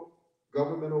world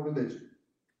governmental religion.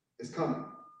 It's coming.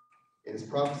 And it's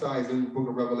prophesied in the book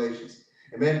of Revelations.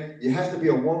 Amen. It has to be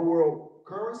a one world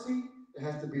currency. It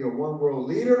has to be a one world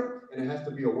leader. and it has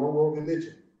to be a one-world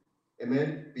religion.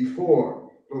 Amen.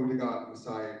 Before, glory to God, the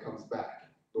Messiah comes back.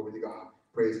 Glory to God.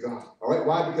 Praise God. All right.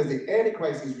 Why? Because the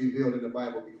Antichrist is revealed in the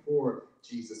Bible before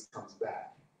Jesus comes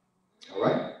back. All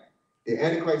right. The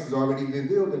Antichrist is already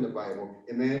revealed in the Bible.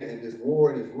 Amen. And there's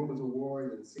war, there's rumors of war,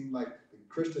 and it seems like the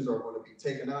Christians are going to be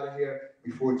taken out of here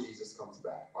before Jesus comes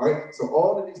back. All right. So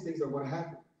all of these things are going to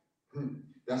happen.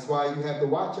 That's why you have to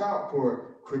watch out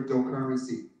for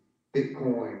cryptocurrency,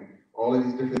 Bitcoin, all of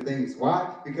these different things.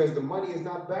 Why? Because the money is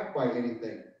not backed by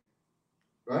anything.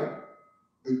 Right?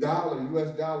 The dollar,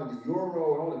 US dollar, the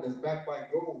euro, and all of that's backed by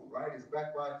gold, right? It's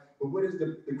backed by, but what is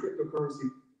the cryptocurrency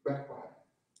backed by?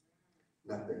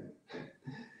 Nothing.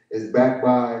 It's backed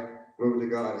by, glory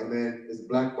to God, amen. It's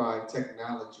backed by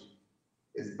technology.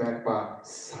 It's backed by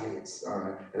science, all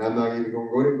right? And I'm not even going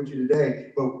to go there with you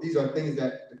today, but these are things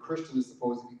that the Christian is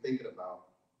supposed to be thinking about.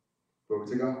 Glory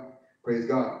to God. Praise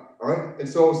God. All right? And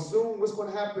so soon, what's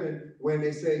going to happen when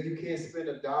they say you can't spend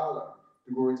 $1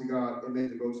 to glory to God, amen,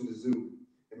 to go to the zoo?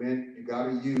 Amen. You got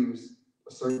to use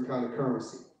a certain kind of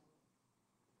currency.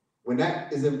 When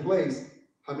that is in place,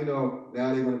 how many know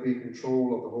now they're going to be in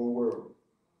control of the whole world?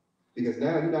 Because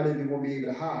now you're not even going to be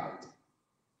able to hide.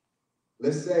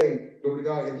 Let's say, glory to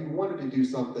God, if you wanted to do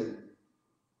something,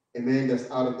 amen,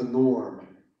 that's out of the norm,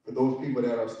 for those people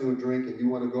that are still drinking, you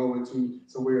want to go into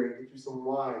somewhere and get you some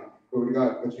wine, glory to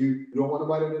God, but you don't want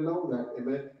nobody to know that,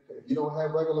 amen. If you don't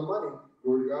have regular money,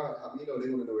 glory to God, how many know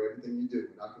they're going to know everything you do?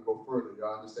 And I can go further,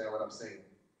 y'all understand what I'm saying,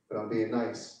 but I'm being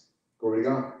nice. Glory to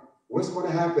God. What's going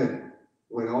to happen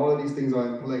when all of these things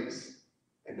are in place,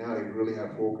 and now they really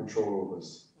have full control over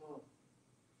us?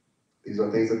 These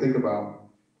are things to think about.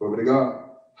 Glory to God.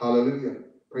 Hallelujah.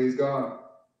 Praise God.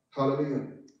 Hallelujah.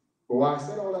 But why I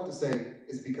said all that to say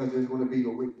is because there's going to be a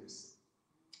witness.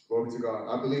 Glory to God.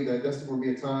 I believe that that's going to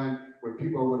be a time when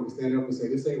people are going to be standing up and say,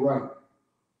 this ain't right.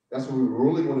 That's when we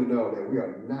really want to know that we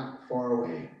are not far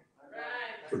away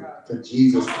for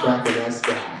Jesus back in that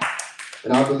sky.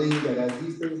 And I believe that as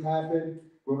these things happen,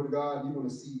 glory to God, you're going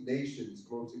to see nations,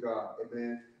 glory to God,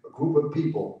 amen, a group of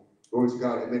people, glory to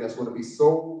God, amen, that's going to be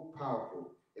so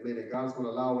powerful, amen, that God's going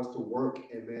to allow us to work,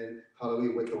 amen,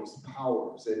 hallelujah, with those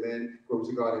powers, amen, glory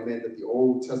to God, amen, that the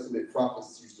Old Testament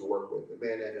prophets used to work with,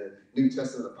 amen, and the New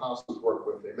Testament apostles work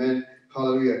with, amen,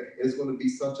 hallelujah. It's going to be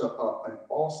such an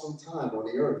awesome time on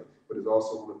the earth, but it's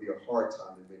also going to be a hard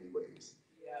time in many ways.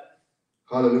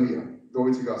 Hallelujah.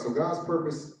 Glory to God. So God's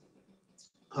purpose,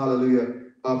 hallelujah,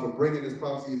 for bringing this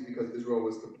prophecy is because Israel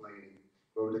was complaining.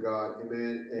 Glory to God.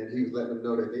 Amen. And he was letting them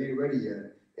know that they ain't ready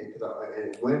yet.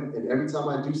 And every time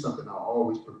I do something, I'll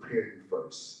always prepare you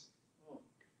first.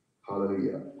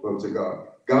 Hallelujah. Glory to God.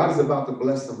 God is about to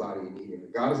bless somebody in here.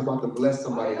 God is about to bless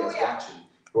somebody that's watching.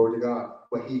 Glory to God.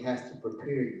 But he has to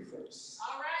prepare you first.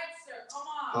 All right, sir. Come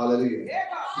on. Hallelujah.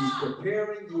 He's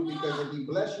preparing you because if he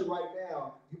bless you right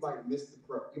now, you might miss the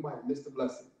prayer. You might miss the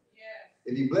blessing.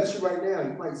 If he bless you right now,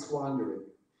 you might squander it.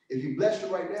 If he bless you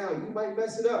right now, you might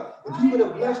mess it up. If he would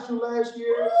have blessed you last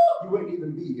year, you wouldn't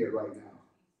even be here right now.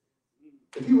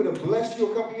 If he would have blessed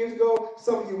you a couple years ago,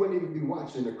 some of you wouldn't even be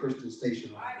watching the Christian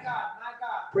station right now. My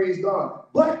God. Praise God.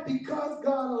 But because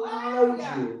God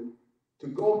allowed you to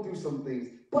go through some things,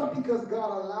 but because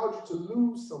God allowed you to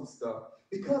lose some stuff,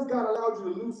 because God allowed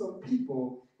you to lose some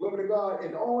people, glory to God,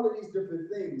 and all of these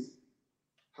different things,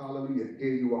 hallelujah,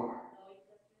 here you are.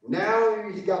 Now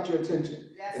he got your attention.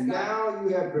 Yes, and now you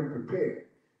have been prepared.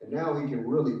 And now he can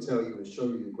really tell you and show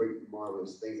you the great and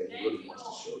marvelous things that he really wants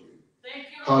to show you. Thank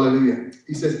you. Hallelujah.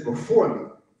 He says, before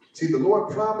me. See, the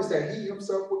Lord promised that he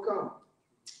himself would come.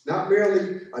 Not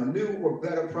merely a new or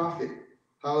better prophet.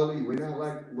 Hallelujah. We're not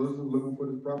like Muslims looking for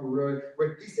this prophet. But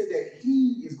he said that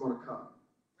he is going to come.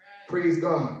 Right. Praise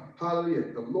God.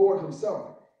 Hallelujah. The Lord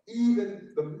himself.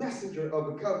 Even the messenger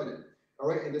of the covenant. All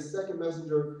right, and the second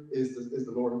messenger is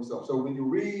the Lord himself. So when you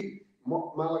read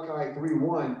Malachi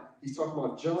 3:1, he's talking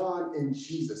about John and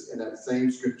Jesus in that same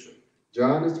scripture.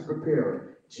 John is the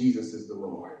preparer. Jesus is the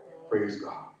Lord. Praise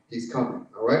God. He's coming.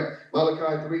 All right.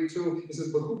 Malachi 3:2, it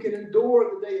says, but who can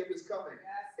endure the day of his coming?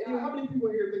 And you know, how many people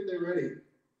here think they're ready?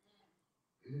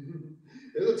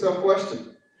 It's a tough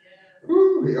question.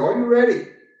 Woo, are you ready?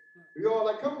 You all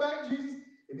like, come back, Jesus.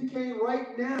 If he came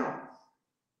right now,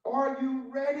 are you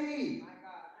ready?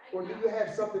 Or do you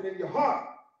have something in your heart?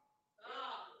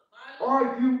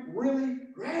 Are you really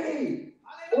ready?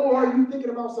 Or are you thinking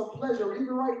about some pleasure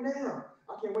even right now?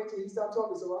 I can't wait till he stops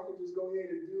talking so I can just go ahead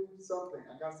and do something.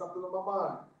 I got something on my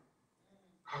mind.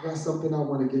 I got something I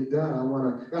want to get done.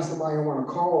 I got somebody I want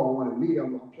to call. I want to meet.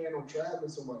 I'm planning on traveling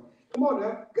somewhere. Come on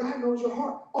now. God knows your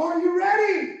heart. Are you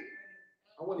ready?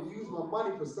 I want to use my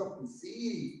money for something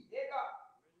seedy.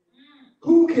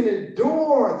 Who can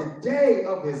endure the day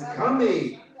of his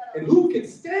coming? And who can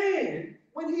stand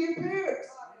when he appears?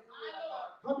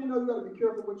 How many know you got to be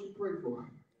careful what you pray for?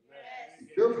 Be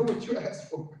careful what you ask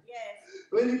for.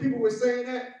 Many people were saying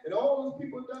that, and all those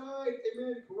people died.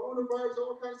 Amen. Coronavirus,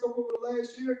 all kinds of stuff over the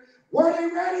last year. Were they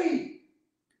ready?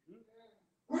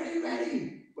 Were they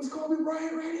ready? Was Kobe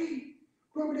Bryant ready?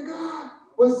 Glory to God.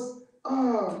 Was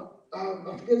I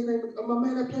forget his name, my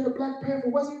man that played the Black Panther,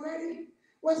 was he ready?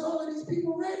 Was all of these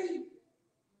people ready?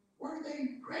 Were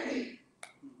they ready?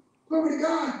 Glory to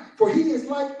God. For he is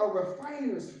like a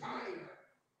refiner's fire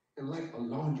and like a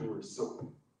launderer's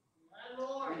soap.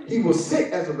 He will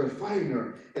sit as a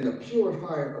refiner and a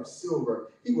purifier of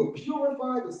silver. He will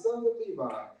purify the sons of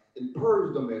Levi and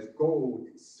purge them as gold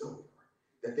and silver,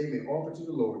 that they may offer to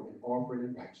the Lord an offering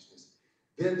in righteousness.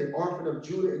 Then the offering of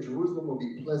Judah and Jerusalem will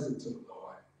be pleasant to the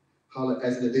Lord,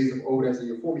 as in the days of old, as in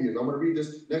your former years. I'm going to read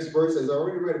this next verse as I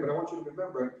already read it, but I want you to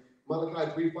remember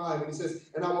Malachi 3:5, and he says,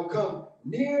 and I will come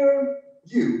near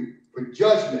you for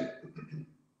judgment.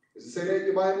 Does it say that in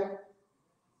your Bible?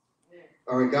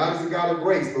 All right, God is a God of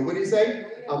grace, but what did he say?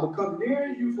 I will come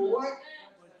near you for what?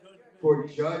 For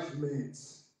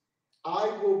judgments.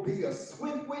 I will be a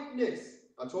swift witness.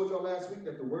 I told y'all last week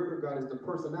that the word of God is the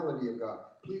personality of God.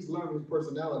 Please learn his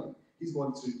personality. He's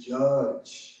going to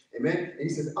judge. Amen. And he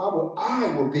says, I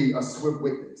will be a swift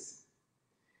witness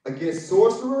against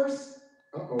sorcerers.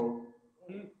 Uh-oh.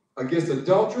 Against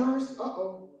adulterers.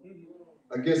 Uh-oh.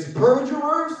 Against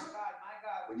perjurers.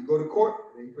 When you go to court,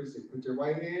 and you put your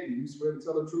right hand and you swear to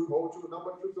tell the truth, whole truth, not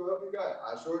much truth, so help you God.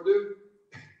 I sure do.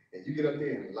 And you get up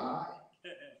there and lie.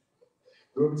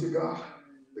 Glory to God.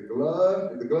 If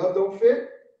the glove don't fit,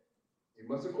 you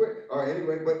must have quit. All right,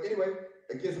 anyway,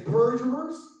 against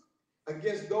perjurers,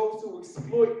 against those who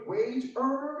exploit wage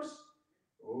earners.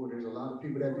 Oh, there's a lot of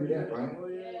people that do that, right?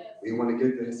 We want to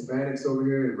get the Hispanics over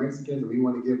here and Mexicans, and we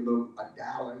want to give them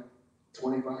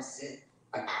 $1.25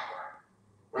 an hour,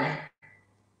 right?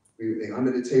 They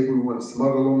under the table, we want to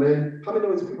smuggle them in. How many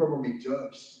of those people are going to be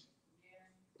judged?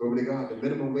 Glory to God. The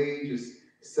minimum wage is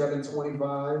 $7.25.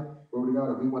 Glory to God,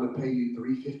 and we want to pay you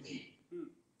 $3.50.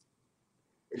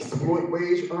 Exploit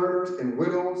wage earners and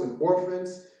widows and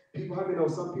orphans. People, how many know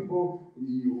some people,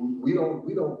 we don't,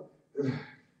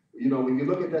 when you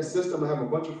look at that system, I have a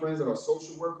bunch of friends that are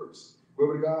social workers.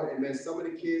 Glory to God. And man, some of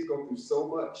the kids go through so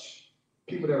much.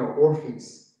 People that are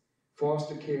orphans,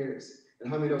 foster cares. And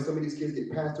how many know some of these kids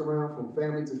get passed around from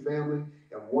family to family,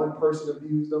 and one person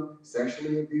abused them,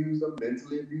 sexually abused them,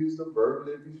 mentally abused them,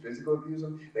 verbally abused, physically abused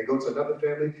them. They go to another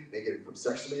family, they get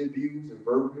sexually abused and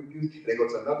verbally abused, and they go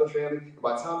to another family. And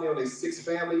by the time they're on their sixth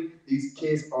family, these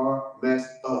kids are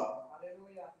messed up.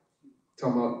 Hallelujah.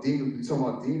 Talking about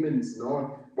demons and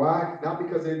all. Why? Not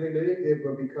because of anything they did,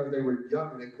 but because they were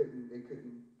young and they couldn't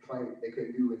fight, they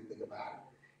couldn't do anything about it.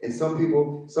 And some of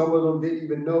them didn't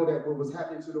even know that what was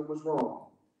happening to them was wrong,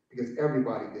 because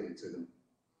everybody did it to them.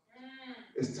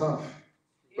 It's tough.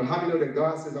 But how do you know that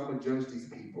God says, I'm going to judge these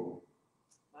people?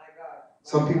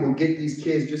 Some people get these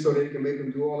kids just so they can make them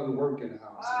do all of the work in the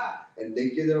house. And they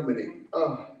get them and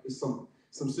there's some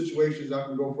situations I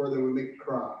can go further and make you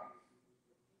cry.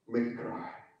 Make you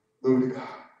cry. Glory to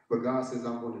God. But God says,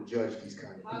 I'm going to judge these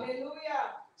kind of people.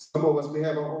 Hallelujah. Some of us may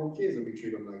have our own kids and we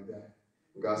treat them like that.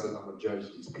 And God says, I'm going to judge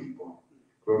these people.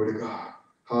 Glory to God.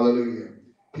 Hallelujah.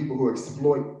 People who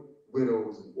exploit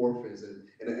widows and orphans.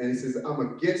 And he says,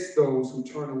 I'm against those who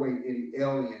turn away any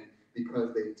alien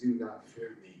because they do not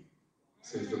fear me,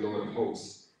 says the Lord of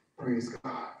hosts. Praise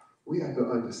God. We have to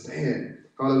understand,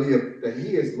 hallelujah, that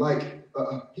he is like,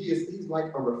 he's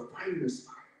like a refiner's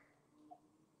fire,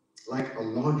 like a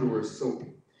launderer's soap.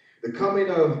 The coming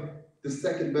of the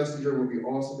second messenger will be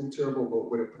awesome and terrible, but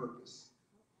with a purpose.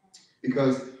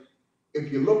 Because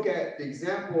if you look at the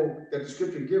example that the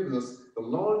scripture gives us, the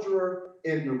launderer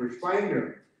and the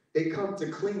refiner, they come to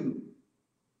clean.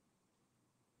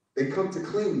 They come to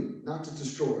clean, not to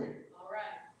destroy. All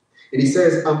right. And he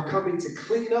says, I'm coming to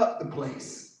clean up the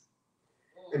place.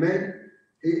 Amen?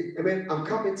 Amen. I'm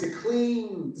coming to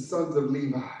clean the sons of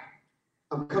Levi.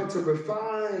 I'm come to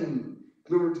refine,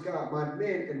 glory to God, my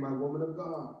men and my woman of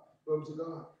God. Glory to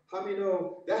God. How many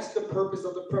know that's the purpose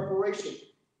of the preparation?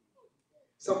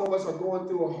 Some of us are going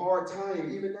through a hard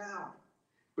time even now.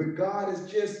 But God is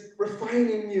just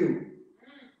refining you.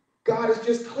 God is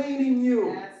just cleaning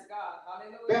you. Yes, God.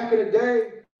 Hallelujah. Back in the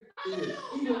day,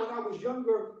 even when I was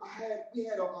younger, we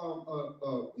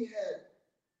had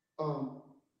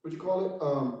what you call it?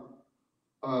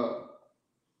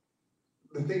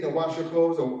 The thing that wash your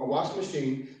clothes, a washing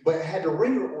machine, but it had the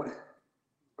wringer on it.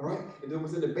 All right? And it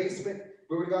was in the basement.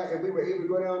 Glory to God. And we were able to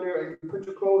go down there and you put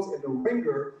your clothes, and the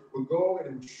wringer would go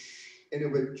and it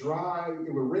would dry,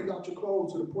 it would wring out your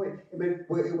clothes to the point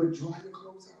where it would dry your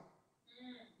clothes out.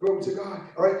 Glory to God.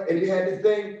 All right. And you had the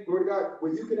thing, glory to God,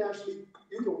 where you can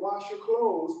wash your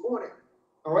clothes on it.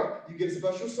 All right. You get a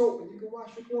special soap and you can wash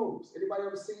your clothes. Anybody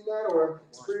ever seen that or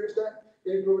experienced that?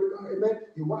 Yeah, glory to God. Amen.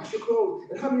 You wash your clothes.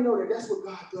 And how many know that that's what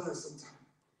God does sometimes?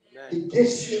 Amen. He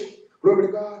gets you. Glory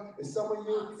to God. And some of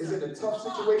you is in a tough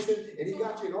situation and he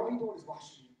got you and all he's doing is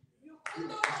washing you.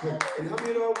 And how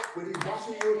many know when he's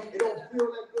washing you, it don't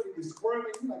feel that good and you're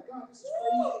squirming. You're like, God, this is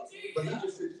crazy. But he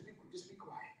just said, just be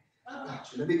quiet. I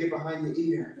got you. Let me get behind your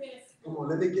ear. Come on,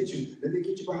 let me get you. Let me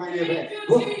get you behind your back.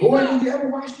 Boy, did you ever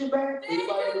wash your back?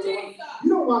 Anybody ever do it? You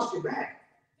don't wash your back.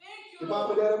 Your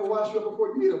mom and dad ever wash you up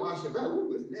before? You need to wash your back.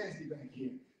 Ooh, it's nasty back here.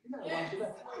 You gotta wash your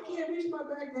back. I can't reach my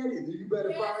back, Daddy. You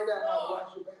better find out how to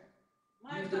wash your back.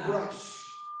 Use the brush.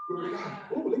 Glory to God.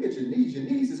 Oh, look at your knees. Your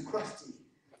knees is crusty.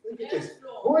 Look at this.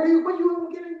 Boy, what you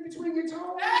ever get in between your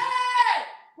toes?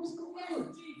 What's going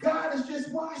on? God is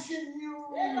just washing you.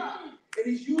 And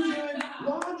he's using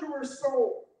launderer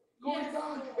soap. Glory to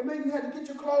God. And maybe you had to get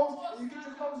your clothes, and you get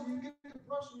your clothes, and you get the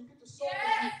brush, and you get the soap.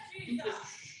 And you just,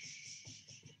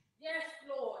 yes,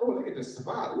 Lord. oh, look at the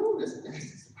spot. Ooh, that's a nasty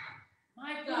spot.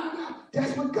 My God.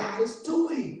 That's what God is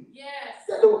doing. Yes.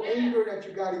 That little anger that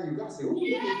you got in you. God said, ooh, let me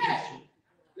get you.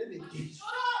 Let me get you.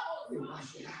 Let me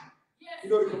wash it out. Yes. You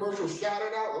know the commercial, shout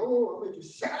it out? Oh, I'll make you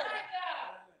shout it out.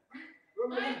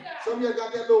 Some of y'all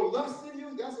got that little lust in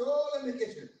you. God said, oh, let me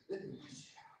get you. Let me wash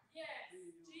it out. Yes,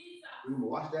 Jesus. We will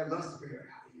wash that lust spirit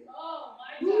out here. Oh,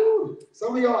 my God.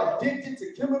 Some of y'all are addicted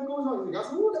to chemicals. God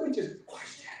said, oh, let me just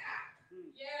wash that out.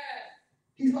 Yes.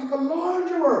 He's like a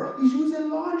launderer. He's using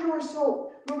launderer soap.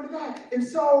 Glory to God. And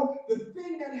so the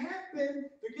thing that happened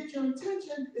to get your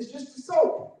attention is just the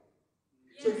soap.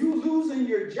 So you losing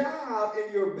your job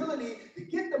and your ability to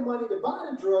get the money to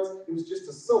buy the drugs, it was just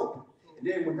a soap. And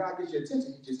then when God gets your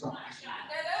attention, he just talks.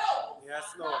 Yes,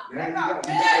 Lord. Now you got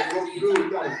to go through.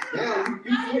 Now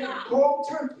you take cold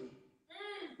turkey.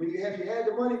 When you had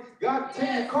the money, God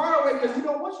take your car away because he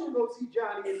don't want you to go see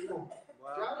Johnny anymore.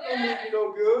 Wow. Johnny don't make you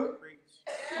no good.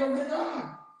 Glory to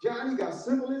God. Johnny got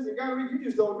syphilis and you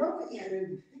just don't know it yet.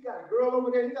 And he got a girl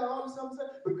over there. He got all this stuff.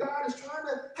 But God is trying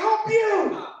to help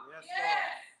you.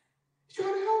 He's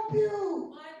trying to help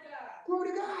you. My God. Glory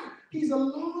to God. He's a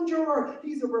launderer.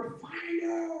 He's a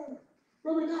refiner.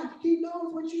 Glory to God. He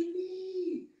knows what you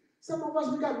need. Some of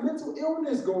us, we got mental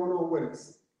illness going on with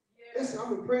us. Listen, I've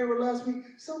been praying for last week.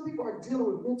 Some people are dealing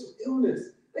with mental illness.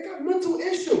 They got mental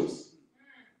issues.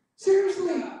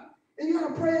 Seriously. And you got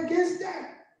to pray against that.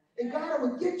 And God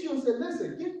will get you and say,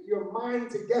 listen, get your mind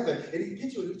together. And he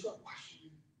gets you and he tries to wash you.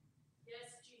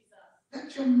 Yes, Jesus.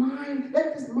 Let your mind,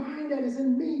 let this mind that is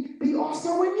in me be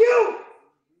also in you.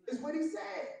 Is what he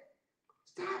said.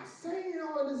 Stop saying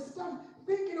all of this stuff,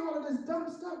 thinking all of this dumb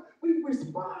stuff. We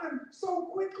respond so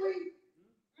quickly.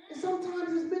 And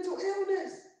sometimes it's mental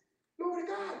illness. Glory to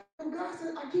God. And God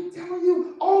said, I keep telling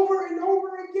you over and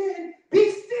over again,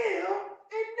 be still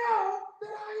and know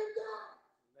that I am God.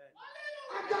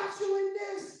 I got you in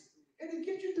this. And he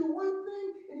gets you through one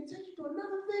thing, and he takes you to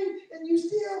another thing, and you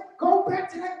still go back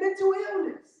to that mental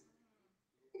illness.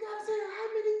 You got to say, how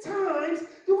many times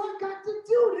do I got to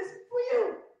do this for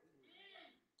you?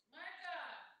 My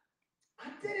God. I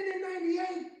did it in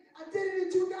 98. I did it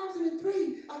in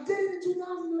 2003. I did it in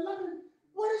 2011.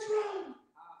 What is wrong?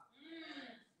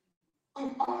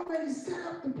 I've already set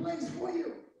up the place for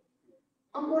you.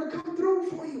 I'm going to come through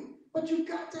for you. But you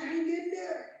got to hang in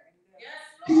there.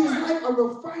 Yes, He is like a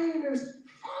refiner's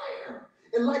fire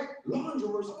and like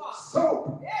launderer's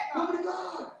soap. Glory to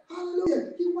God.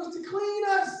 Hallelujah. He wants to clean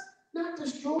us, not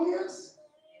destroy us.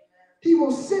 He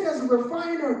will sit as a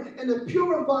refiner and a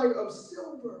purifier of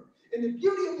silver. And the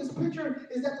beauty of this picture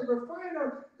is that the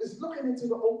refiner is looking into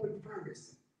the open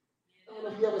furnace. I don't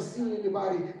know if you ever seen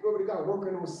anybody, glory to God,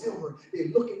 working on silver. They're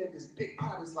looking at this big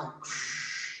pot. It's like,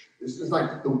 it's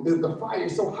like the fire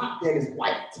is so hot that it's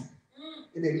white.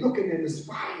 And they're looking at this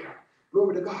fire.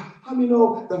 Glory to God. How many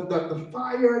know the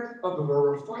fire of the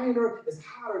refiner is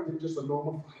hotter than just a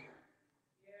normal fire?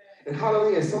 And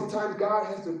hallelujah, sometimes God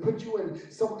has to put you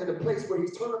in a place where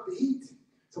he's turning up the heat.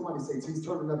 Somebody say, he's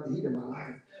turning up the heat in my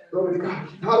life. Glory to God.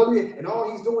 Hallelujah. And all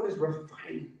he's doing is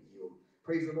refining you.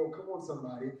 Praise the Lord. Come on,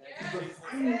 somebody. He's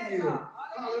refining you.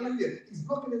 Hallelujah. He's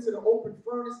looking into the open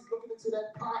furnace. He's looking into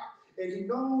that pot. And he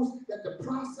knows that the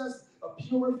process of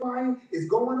purifying is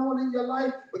going on in your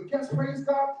life. But guess, praise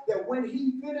God, that when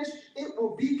he finished, it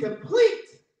will be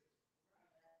complete.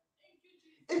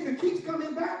 If it keeps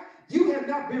coming back, you have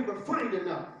not been refined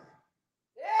enough.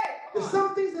 There's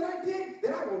some things that I did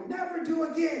that I will never do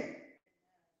again.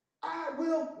 I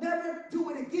will never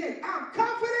do it again. I'm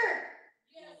confident.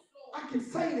 Yes, Lord. I can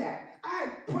say that. I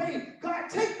pray, God,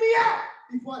 take me out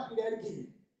before I do that again.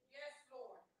 Yes,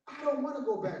 Lord. I don't want to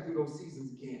go back through those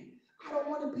seasons again. I don't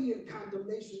want to be in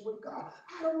condemnation with God.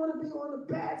 I don't want to be on the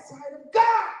bad side of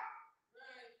God.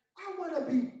 I want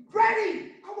to be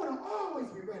ready. I want to always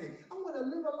be ready. I want to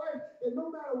live a life that no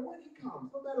matter when he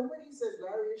comes, no matter when he says,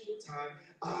 Larry, it's your time,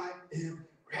 I am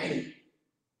ready.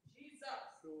 Jesus.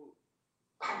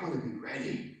 I want to be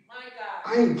ready. My God.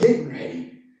 I ain't getting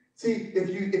ready. See, if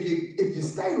you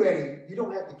stay ready, you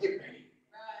don't have to get ready.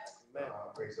 Right.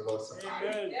 Praise the Lord.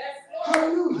 Somebody. Yes, Lord.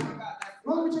 Hallelujah.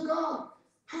 Glory to God.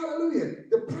 Hallelujah.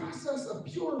 The process of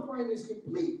purifying is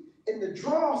complete, and the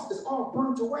dross is all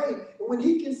burnt away. And when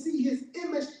he can see his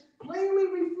image plainly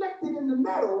reflected in the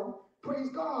metal, praise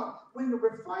God, when the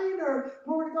refiner,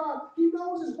 glory to God, he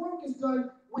knows his work is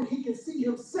done when he can see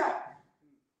himself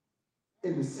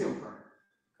in the silver.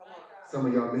 Some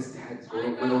of y'all missed that. It's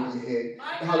went over your head.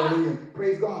 Hallelujah.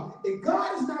 Praise God. And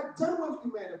God is not done with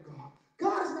you, man of God.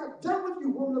 God is not done with you,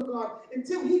 woman of God,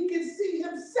 until he can see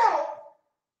himself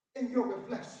in your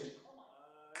reflection.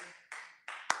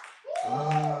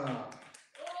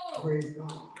 Praise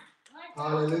God.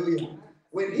 Hallelujah.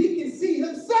 When he can see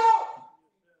himself,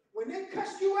 when they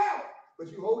cuss you out, but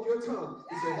you hold your tongue,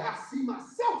 he says, I see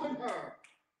myself in her.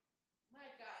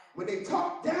 When they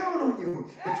talk down on you,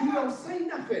 but you don't say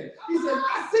nothing, he says,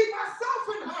 I see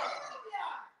myself in her.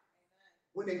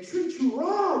 When they treat you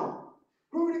wrong,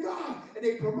 glory to God, and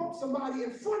they promote somebody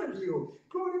in front of you,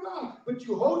 glory to God, but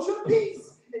you hold your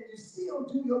peace and you still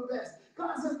do your best.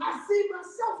 God says, I see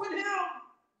myself in him.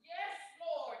 Yes,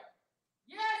 Lord.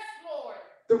 Yes, Lord.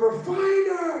 The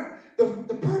refiner,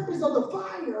 the purpose of the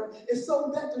fire is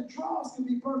so that the dross can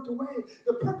be burnt away.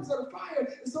 The purpose of the fire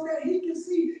is so that he can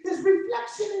see his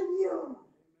reflection in you.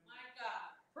 My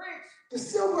God. Preach. The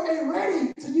silver ain't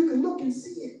ready so you can look and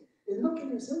see it. And look at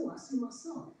it and say, oh, I see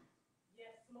myself. Yes,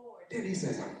 Lord. Then he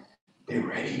says, they're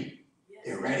ready. Yes.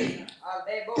 They're ready.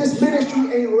 This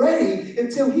ministry ain't ready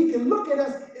until he can look at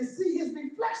us and see his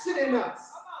reflection in us.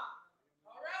 Come on.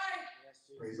 All right.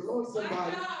 Praise the Lord,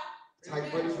 somebody. My God.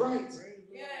 Type what is right.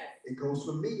 Yes. It goes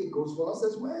for me. It goes for us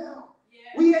as well.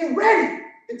 Yes. We ain't ready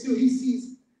until he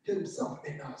sees himself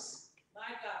in us. My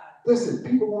God. Listen,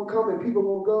 people won't come and people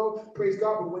won't go. Praise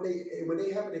God. But when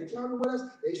they have an encounter with us,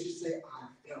 they should say, I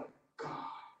felt God.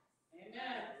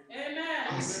 Amen. Amen.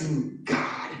 I seen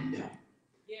God in them.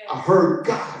 Yes. I heard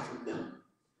God from them.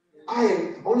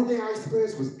 Only thing I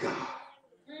experienced was God.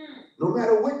 No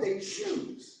matter what they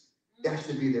choose, that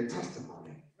should be their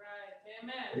testimony. Right.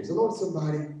 Amen. Praise the Lord,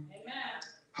 somebody. Amen.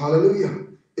 Hallelujah.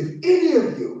 If any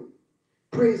of you,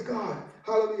 praise God,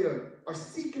 hallelujah, are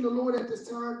seeking the Lord at this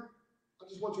time, I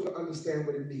just want you to understand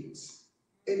what it means.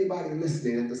 Anybody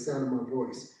listening at the sound of my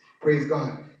voice, praise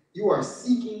God, you are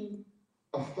seeking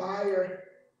a fire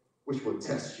which will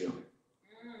test you.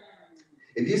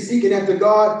 If you're seeking after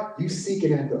God, you're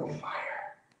seeking after a fire.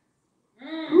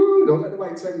 Ooh, don't let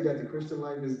nobody tell you that the Christian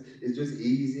life is just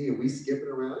easy and we skipping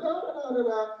around.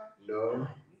 No,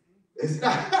 it's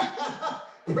not.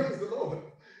 Praise the Lord.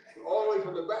 All the way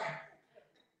from the back.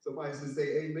 Somebody should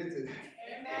say amen to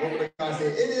that. Woman of God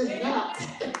said, it is not.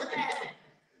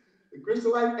 The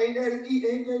Christian life ain't that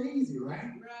easy, right?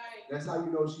 Right. That's how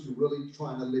you know she's really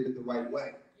trying to live it the right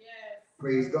way. Yes.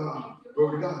 Praise God.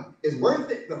 Glory to God. It's worth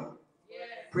it though. Yes.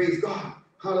 Praise God.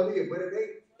 Hallelujah. But it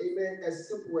ain't, amen, as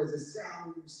simple as it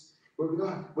sounds. Glory to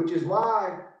God. Which is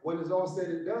why, when it's all said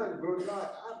and done, glory to God,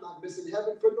 I'm not missing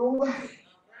heaven for nobody. Right.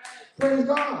 Praise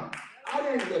God. I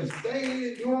didn't stay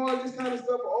and do all this kind of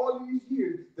stuff for all these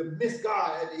years to miss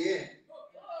God at the end.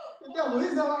 The devil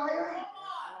is a liar.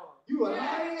 You a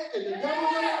liar, and the devil's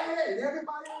a liar, and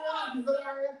everybody around you is a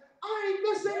liar. I ain't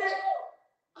missing it.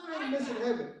 I ain't missing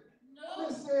heaven. No.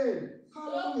 Listen,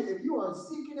 hallelujah. If you are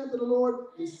seeking after the Lord,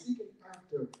 you're seeking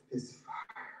after his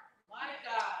fire. My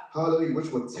God. Hallelujah,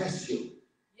 which will test you.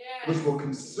 Yes. Which will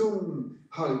consume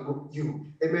you.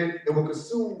 Amen. It will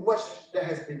consume much that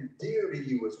has been dear to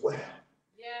you as well.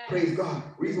 Yes. Praise God.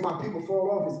 Reason why people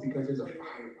fall off is because there's a fire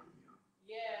on you.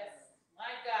 Yes. My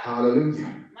God. Hallelujah.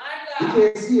 My You God.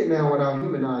 can't see it now with our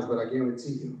human eyes, but I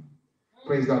guarantee you.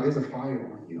 Praise God. There's a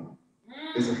fire on you.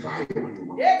 There's a fire on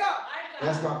you. There you go.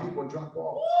 That's why people drop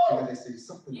off. Because they say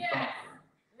something Yes. about her.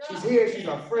 She's here, she's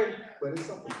our friend, but there's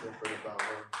something different about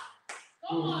her.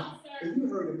 Come on, sir. And you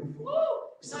heard it before. Woo.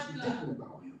 There's something My God. different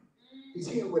about him. He's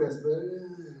here with us,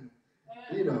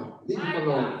 but you know, leave him My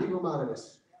alone. God. Leave him out of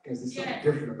this. Because there's something Yes.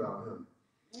 different about him.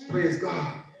 Praise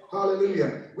God.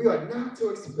 Hallelujah. We are not to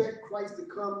expect Christ to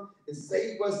come and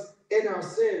save us in our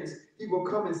sins. He will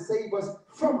come and save us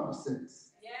from our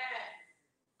sins. Yeah.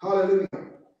 Hallelujah.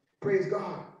 Praise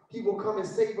God. He will come and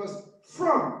save us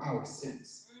from our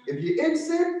sins. If you're in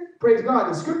sin, praise God.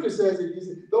 The scripture says,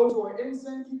 those who are in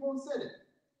sin, keep on sinning.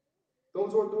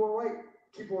 Those who are doing right,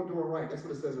 keep on doing right. That's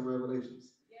what it says in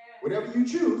Revelations. Yes. Whatever you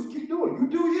choose, keep doing. You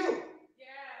do you. Yes.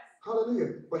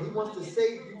 Hallelujah. But he wants to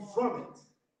save you from it.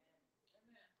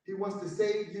 He wants to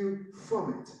save you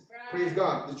from it. Right. Praise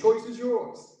God. The choice is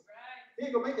yours. Right. He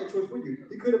ain't going to make that choice for you.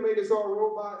 He could have made us all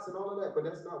robots and all of that, but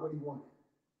that's not what he wanted.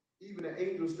 Even the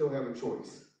angels still have a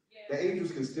choice. Yes. The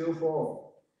angels can still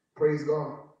fall. Praise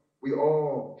God. We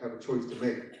all have a choice to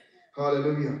make.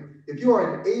 Hallelujah. If you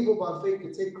are enabled by faith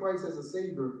to take Christ as a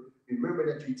Savior, remember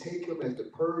that you take him as the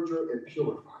purger and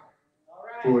purifier.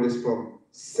 Right. For it is from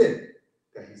sin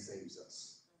that he saves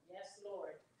us. Yes, Lord.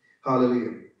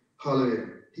 Hallelujah. Hallelujah.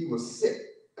 He will sit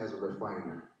as a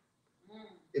refiner.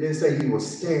 It didn't say he will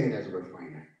stand as a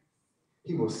refiner.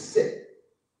 He will sit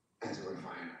as a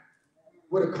refiner.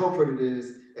 What a comfort it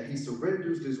is that he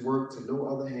surrenders this work to no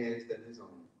other hands than his own.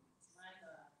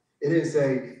 It didn't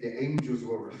say the angels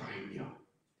will refine you.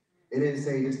 It didn't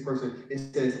say this person. It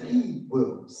says he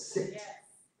will sit. Yes.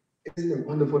 Isn't it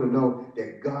wonderful to know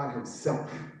that God himself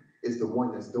is the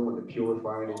one that's doing the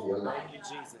purifying in your life? Thank you,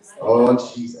 Jesus.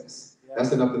 Oh, Jesus. Yes.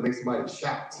 That's enough to make somebody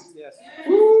shout. Yes.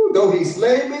 Woo, though he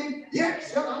slay me, yet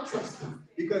shall I trust him.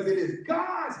 Because it is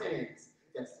God's hands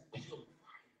that's purifying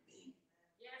me.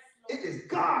 Yes, it is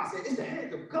God's hands. It's the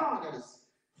hands of God that is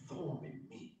forming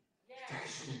me,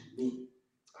 fashioning me.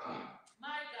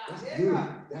 That's beautiful.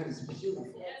 That is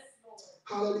beautiful. Yes,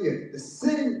 hallelujah. The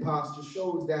sitting posture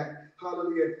shows that,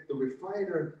 hallelujah, the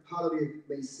refiner, hallelujah,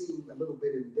 may seem a little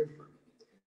bit indifferent.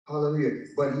 Hallelujah.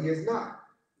 But he is not.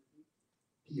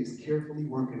 He is carefully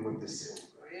working with the silver.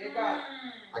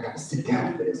 I got to sit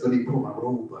down for this. Let me pull my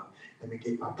robe up. Let me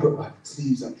put my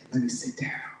sleeves up. Let me sit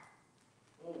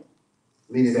down.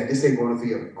 Meaning that this ain't going to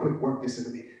be a quick work. This is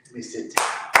let me sit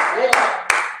down.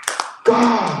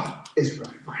 God is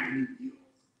refining you.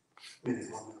 Men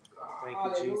and women of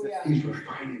God. Thank you, Jesus. He's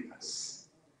refining us.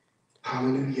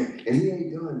 Hallelujah. And he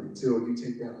ain't done until you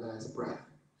take that last breath.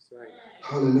 Right.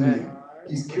 Hallelujah.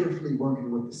 He's carefully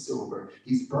working with the silver.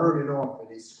 He's burning off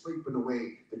and he's scraping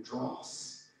away the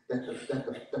dross that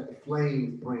the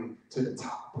flames bring to the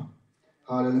top.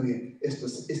 Hallelujah. It's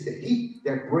the heat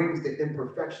that brings the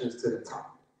imperfections to the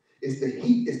top. It's the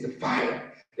heat, it's the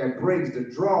fire that brings the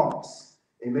dross.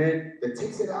 Amen. That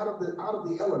takes it out of the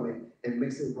element and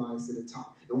makes it rise to the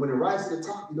top. And when it rises to the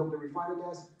top, you know what the refiner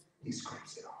does? He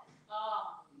scrapes it off.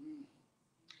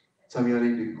 Some of y'all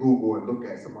need to Google and look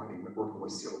at somebody working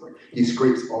with silver. He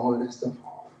scrapes all of that stuff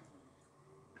off.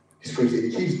 He scrapes it.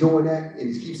 He keeps doing that,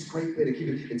 and he keeps scraping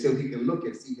it until he can look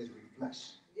and see his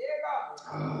reflection.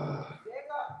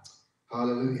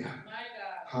 Hallelujah.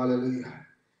 Hallelujah.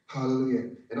 Hallelujah.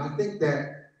 And I think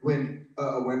that when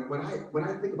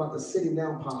I think about the sitting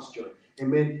down posture,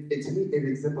 amen, to me it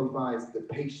exemplifies the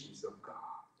patience of God.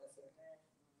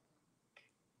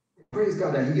 Praise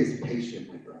God that he is patient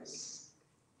with us.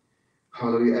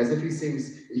 Hallelujah. As if he's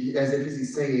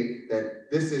saying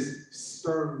that this is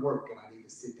stern work and I need to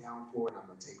sit down for it and I'm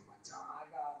going to take my time.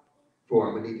 For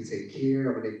I'm going to need to take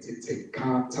care, I'm going to need to take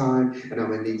time, and I'm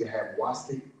going to need to have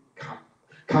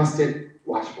constant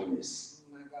watchfulness.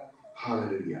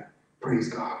 Hallelujah. Praise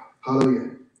God.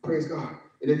 Hallelujah. Praise God.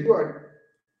 And if you are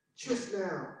just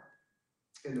now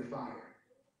in the fire,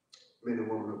 men and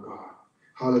women of God,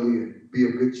 hallelujah, be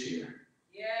of good cheer.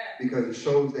 Yeah. Because it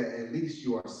shows that at least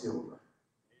you are silver.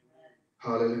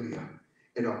 Hallelujah.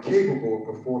 And are capable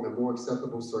of performing more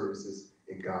acceptable services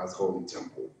in God's holy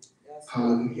temple. Yes,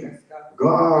 hallelujah.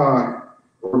 God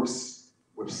works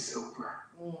with silver.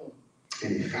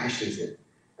 And he fashions it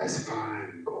as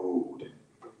fine gold.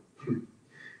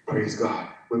 Praise God.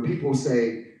 When people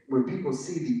see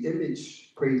the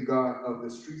image, praise God, of the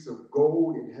streets of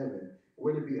gold in heaven,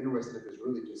 wouldn't it be interesting if it's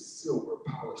really just silver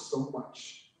polished so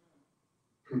much?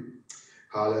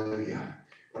 Hallelujah.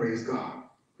 Praise God.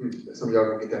 Some of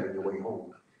y'all gonna get that on your way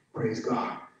home. Praise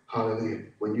God. Hallelujah.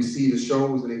 When you see the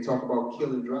shows and they talk about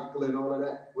killing Dracula and all of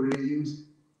that, what do they use?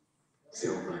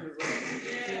 Silver.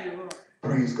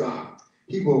 Praise God.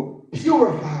 He will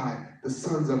purify the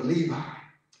sons of Levi.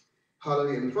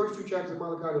 Hallelujah. In the first two chapters of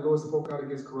Malachi, the Lord spoke out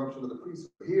against corruption of the priests.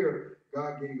 Here,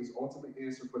 God gave his ultimate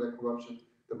answer for that corruption.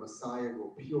 The Messiah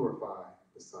will purify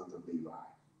the sons of Levi.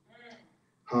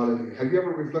 Hallelujah. Have you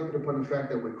ever reflected upon the fact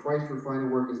that when Christ's refining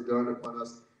work is done upon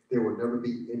us, there will never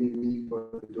be any need for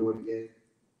him to do it again?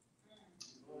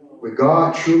 When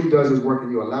God truly does his work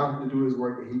and you allow him to do his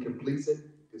work and he completes it,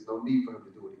 there's no need for him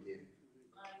to do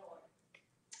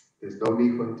There's no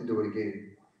need for him to do it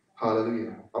again.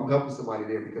 Hallelujah. I'm helping somebody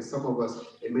there because some of us,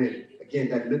 amen, again,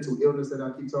 that mental illness that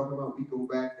I keep talking about, we go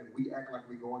back and we act like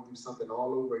we're going through something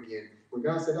all over again. When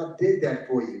God said, I did that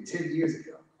for you 10 years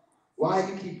ago. Why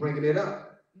do you keep bringing it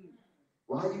up?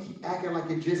 Why do you keep acting like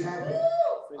it just happened?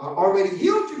 I already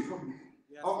healed you from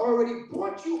that. I already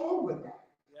brought you over that.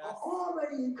 I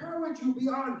already encouraged you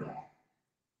beyond that.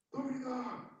 Glory to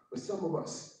God. But some of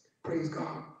us, praise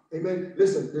God. Amen.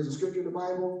 Listen, there's a scripture in the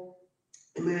Bible,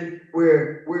 amen,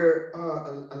 where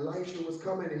Elisha was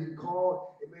coming and he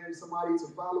called, amen, somebody to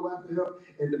follow after him.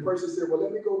 And the person said, well,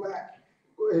 let me go back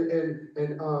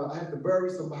and I have to bury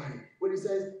somebody. What he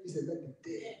says, he said, let the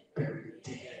dead bury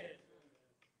the dead.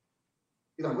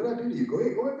 He's like, what did I do to you? Go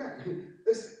ahead back.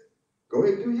 Listen, go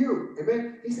ahead, do you.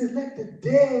 Amen. He says, let the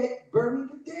dead bury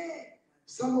the dead.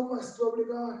 Some of us, glory to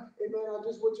God, amen. I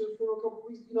just went to a funeral a couple of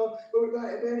weeks, glory to God,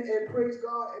 amen, and praise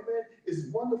God, amen.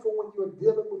 It's wonderful when you're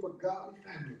dealing with a godly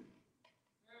family.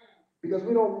 Because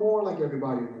we don't mourn like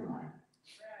everybody mourns.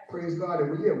 Praise God.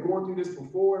 And when you have gone through this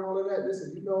before and all of that,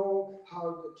 listen, you know how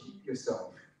to keep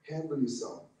yourself, handle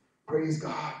yourself. Praise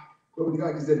God. Glory to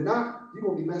God. Because if not, you're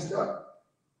going to be messed up.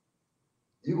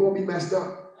 You're going to be messed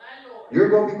up. You're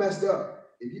going to be messed up.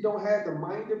 If you don't have the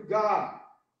mind of God,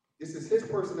 this is his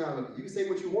personality. You can say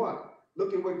what you want.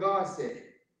 Look at what God said.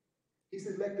 He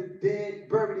said, let the dead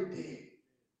bury the dead.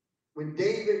 When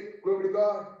David, glory to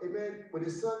God, amen, when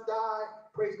his son died,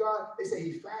 praise God, they say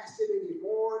he fasted and he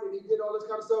mourned and he did all this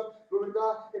kind of stuff, glory to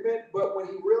God, amen. But when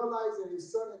he realized that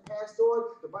his son had passed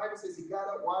on, the Bible says he got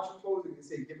up, washed his clothes, and he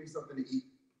said, give me something to eat.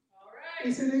 All right.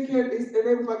 He said, they can't, and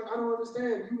they was like, I don't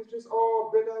understand. You was just all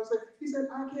bent down. He said,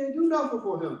 I can't do nothing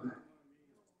for him now.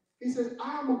 He says,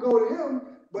 I'm going to go to him,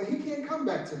 but he can't come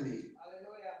back to me.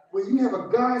 Hallelujah. When you have a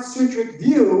God-centric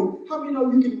view, how many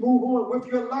know you can move on with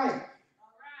your life?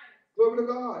 All right. Glory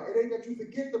to God. It ain't that you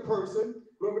forget the person.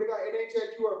 Glory to God. It ain't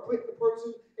that you are quit the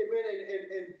person, amen,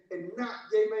 and not,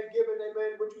 amen, giving,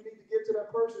 amen, what you need to give to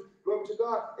that person. Glory to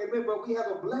God. Amen. But we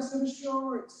have a blessed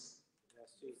assurance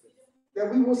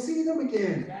that we will see them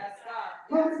again. Yes, God.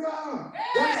 Glory to God.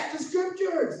 Yes. That's the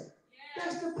scriptures. Yes.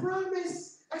 That's the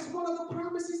promise. That's one of the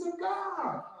promises of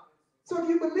God. So if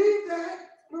you believe that,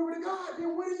 glory to God,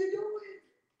 then what are you doing?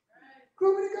 Right.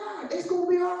 Glory to God. It's going to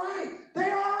be all right.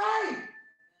 They're all right.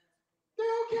 They're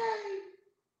okay.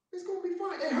 It's going to be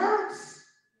fine. It hurts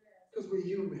because we're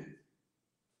human.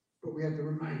 But we have to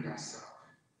remind ourselves.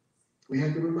 We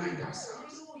have to remind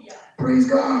ourselves. Hallelujah. Praise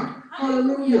God.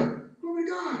 Hallelujah. Glory to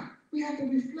God. We have to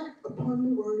reflect upon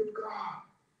the word of God.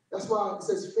 That's why it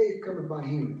says faith cometh by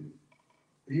hearing.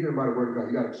 Hearing by the word of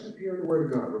God. You got to keep hearing the word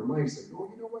of God. Remind yourself,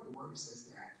 oh, you know what? The word says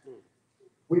that.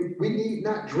 We need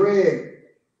not dread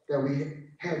that we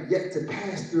have yet to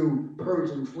pass through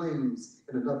purging flames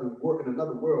in another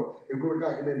world. And glory to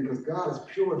God, amen, because God is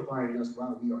purifying us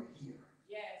while we are here.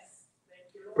 Yes.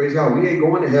 Thank you. Praise God. We ain't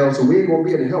going to hell, so we ain't going to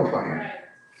be in the hellfire. Right.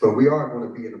 But we are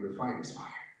going to be in the refiner's fire.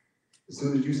 As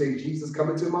soon as you say, Jesus, come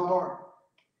into my heart,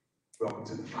 welcome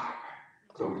to the fire.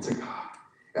 Glory to God.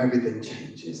 Everything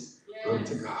changes. Yes. Glory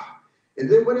to God. And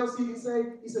then what else he can say?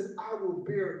 He says, I will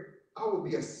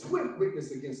be a swift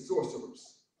witness against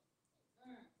sorcerers.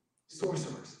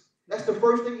 Sorcerers. That's the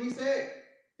first thing he said.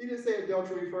 He didn't say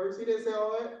adultery first. He didn't say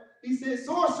all that. He said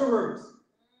sorcerers.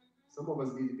 Some of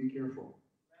us need to be careful.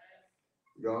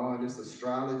 Y'all, this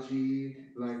astrology,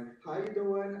 like, how you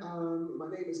doing? My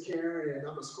name is Karen, and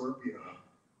I'm a Scorpio.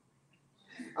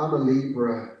 I'm a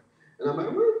Libra. And I'm like,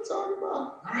 what are you talking about?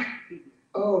 All right.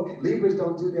 Oh, Libras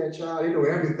don't do that, child. They know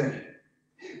everything.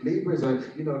 Libras are,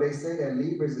 they say that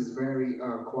Libras is very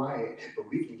quiet, but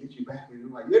we can get you back.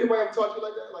 Like, anybody ever talk to you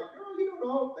like that? Like, girl, you don't know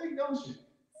the whole thing, don't you?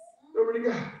 Glory to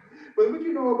God. But what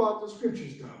you know about the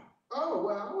scriptures, though? Oh,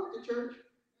 well, I went to church.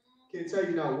 Can't tell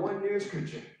you not one near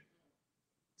scripture,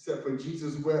 except for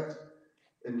Jesus wept,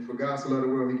 and for God so loved the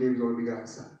world, he gave his only begotten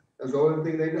son. That's the only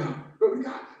thing they know. Glory to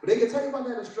God. But they can tell you about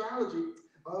that astrology.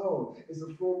 Oh, it's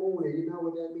a full moon, and you know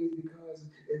what that means because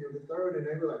it's the third, and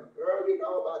they were like, girl, you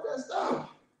know about that stuff.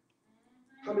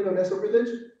 How many know that's a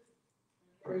religion?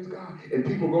 Praise God. And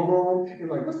people go home and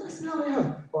like, what's that smell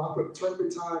there? Oh, I put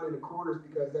turpentine in the corners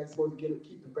because that's supposed to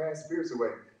keep the bad spirits away.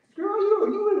 Girl,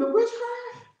 you in the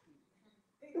witchcraft?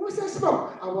 What's that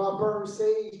smoke? I want to burn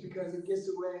sage because it gets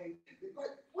away. Like,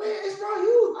 where is my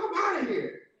youth? I'm out of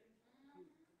here.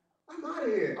 I'm out of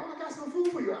here. Oh, I got some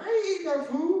food for you. I ain't eating that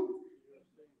food.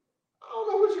 I don't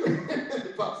know what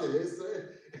you Pop said this.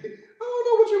 I don't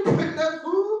know what you put in that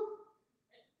food.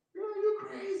 Girl, you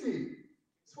crazy.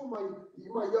 It's for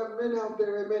my young men out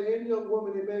there, amen, and young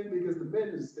women, amen, because the men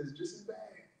is just as bad.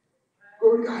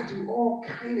 Glory to God, do all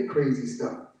kind of crazy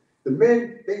stuff. The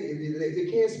men, if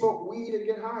they can't smoke weed and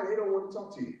get high, they don't want to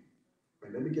talk to you.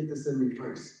 Right, let me get this in me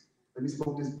first. Let me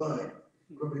smoke this bud.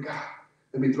 Glory to God.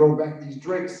 Let me throw back these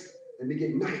drinks. Let me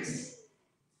get nice.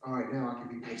 All right, now I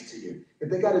can be nice to you. If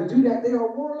they got to do that, they are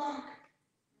a warlock.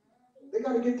 They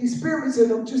got to get these spirits in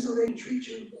them just so they can treat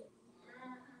you.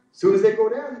 As soon as they go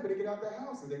down, you better get out the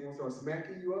house, and they're going to start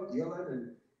smacking you up, yelling,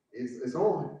 and it's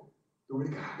on. Glory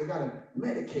to God. They got to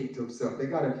medicate themselves. They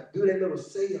got to do that little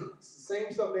seance.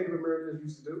 Same stuff Native Americans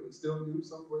used to do. They still do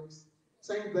some ways.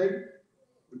 Same thing.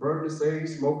 The burning the sage,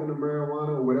 smoking the marijuana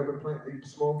or whatever plant they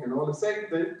smoke, and all the same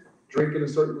thing. Drinking a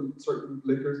certain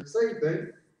liquors, same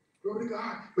thing. Glory to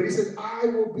God. But he says, I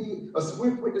will be a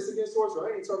swift witness against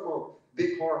sorcery. I ain't talking about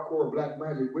big, hardcore black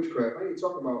magic witchcraft. I ain't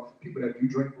talking about people that do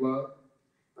drink blood.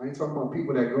 I ain't talking about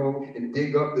people that go and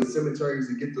dig up the cemeteries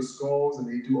and get the skulls and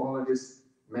they do all of this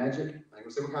magic. I ain't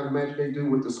gonna say what kind of magic they do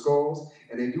with the skulls.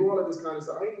 And they do all of this kind of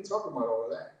stuff. I ain't talking about all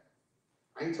of that.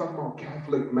 I ain't talking about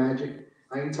Catholic magic.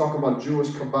 I ain't talking about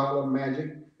Jewish Kabbalah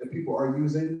magic that people are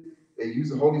using. They use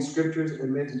the Holy Scriptures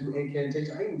and meant to do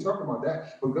incantation. I ain't even talking about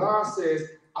that. But God says,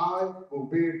 I will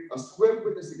be a swift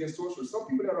witness against sorcery. Some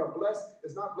people that are blessed,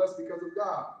 it's not blessed because of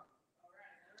God.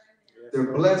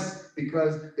 They're blessed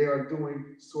because they are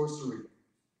doing sorcery.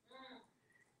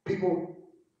 People,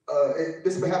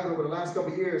 this has been happening over the last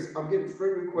couple of years. I'm getting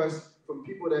friend requests from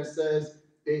people that says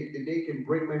they can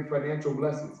bring me financial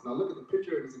blessings. And I look at the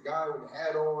picture, there's a guy with a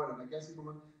hat on, and I guess I'm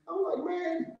like,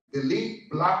 man,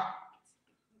 delete, block.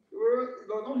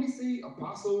 Don't he see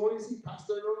apostle? Don't he see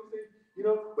pastor? You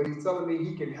know, but he's telling me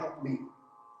he can help me.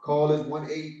 Call his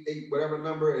 188 whatever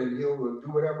number, and he'll do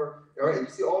whatever. All right, you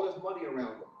see all this money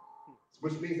around him.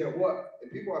 Which means that what?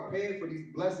 If people are paying for these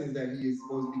blessings that he is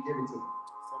supposed to be giving to them.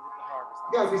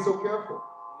 You gotta be so careful.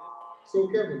 So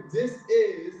careful. This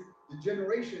is the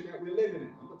generation that we're living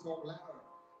in. I'm gonna talk louder.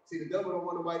 See, the devil don't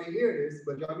want nobody to hear this,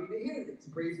 but y'all need to hear this.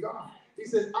 Praise God. He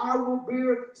says, I will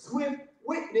bear swift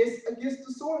witness against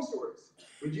the sorcerers.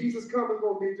 When Jesus comes, it's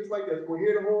gonna be just like that. We'll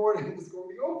hear the horn and it's gonna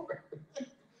be over.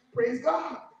 Praise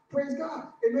God. Praise God.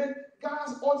 Amen.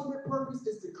 God's ultimate purpose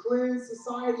is to cleanse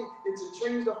society and to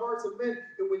change the hearts of men.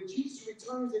 And when Jesus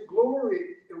returns in glory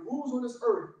and rules on this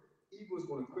earth, evil is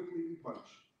going to quickly be punished.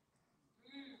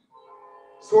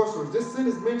 Sorcerers. This sin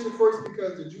is mentioned first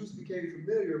because the Jews became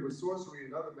familiar with sorcery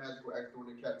and other magical acts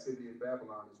during their captivity in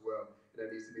Babylon as well. And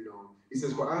that needs to be known. He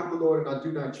says, for I am the Lord and I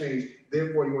do not change.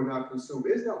 Therefore you are not consumed.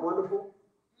 Isn't that wonderful?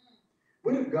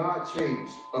 What if God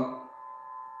changed up?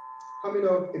 How many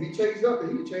know if he changed up, then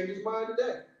he can change his mind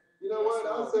today? You know what?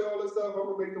 I'll say all this stuff. I'm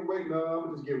going to make them wait. No, I'm going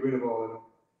to just get rid of all of them.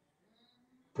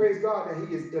 Praise God that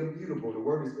he is immutable. The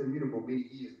word is immutable, meaning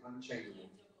he is unchangeable.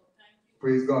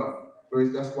 Praise God.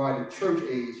 That's why the church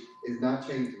age is not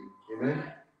changing. Amen.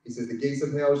 He says the gates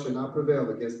of hell shall not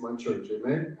prevail against my church.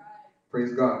 Amen.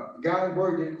 Praise God. God's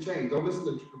word didn't change. Don't listen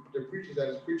to the preachers that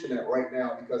is preaching that right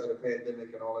now because of the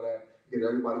pandemic and all of that. You know,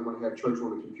 everybody want to have church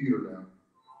on the computer now.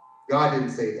 God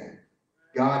didn't say that.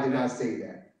 God did not say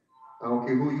that. I don't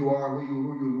care who you are, who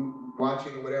you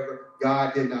watching or whatever.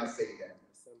 God did not say that.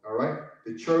 All right?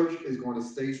 The church is going to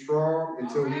stay strong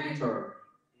until he returns.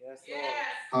 Yes, Lord.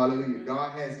 Hallelujah.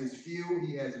 God has his few,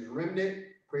 he has his remnant,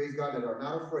 praise God, that are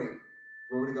not afraid.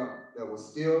 Glory to God. That will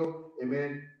still,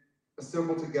 amen,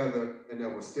 assemble together and that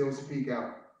will still speak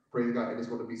out. Praise God. And it's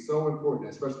going to be so important,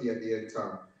 especially at the end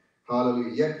time.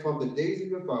 Hallelujah. Yet from the days of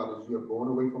your fathers, you have gone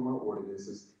away from my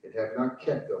ordinances and have not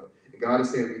kept them. And God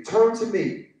is saying, return to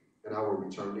me, and I will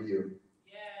return to you.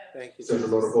 Yeah. Thank you, says the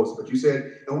Lord of hosts. But you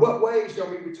said, in what way shall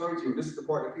we return to you? This is the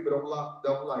part that people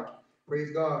don't like.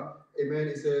 Praise God. Amen.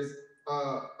 It says,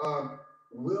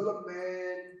 will a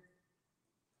man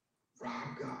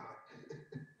rob God?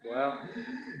 Well,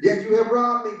 Yet you have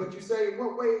robbed me, but you say, in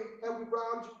what way have we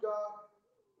robbed you, God?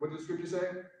 What does the scripture say?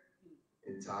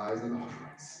 In tithes and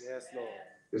offerings. yes, Lord.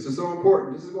 This is so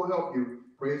important. This is going to help you.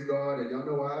 Praise God. And y'all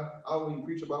know I don't even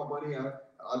preach about money.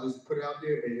 I'll just put it out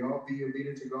there and y'all be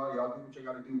obedient to God. Y'all do what you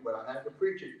got to do. But I have to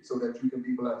preach it so that you can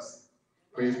be blessed.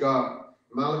 Praise God.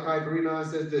 Malachi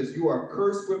 3:9 says this, you are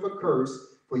cursed with a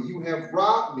curse, for you have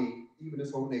robbed me, even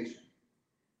this whole nation.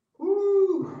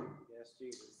 Woo! Yes,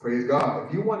 Jesus. Praise God.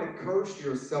 If you want to curse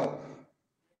yourself,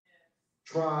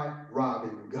 try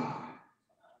robbing God.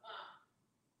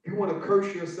 If you want to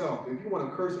curse yourself, if you want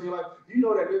to curse in your life, you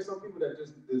know that there's some people that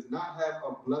just does not have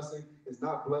a blessing, is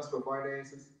not blessed with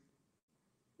finances.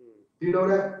 Do you know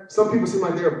that? Some people seem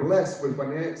like they're blessed with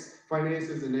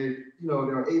finances and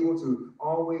they're able to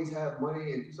always have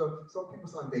money. And so some people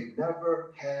seem like they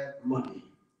never had money.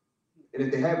 And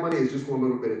if they have money, it's just for a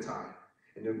little bit of time.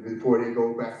 And then before they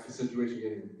go back to the situation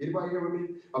again. Anybody hear with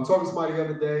me? I'm talking to somebody the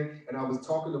other day, and I was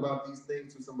talking about these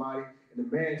things to somebody, and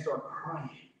the man started crying.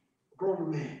 A grown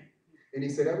man. And he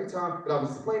said every time, and I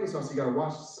was explaining to him, so you gotta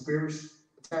watch spirits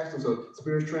attach, so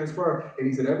spirits transfer. And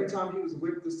he said every time he was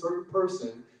with this certain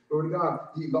person, glory to God,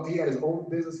 he had his own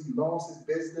business, he lost his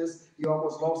business, he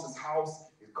almost lost his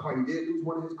house, his car, he did lose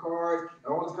one of his cars,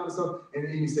 and all this kind of stuff. And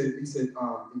then he said, he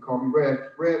called me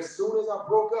Rev, as soon as I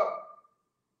broke up,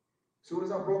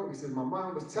 he said, my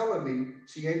mom was telling me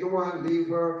she ain't the one, leave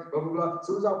her, blah, blah, blah. As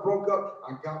soon as I broke up,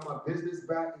 I got my business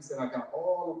back. He said, I got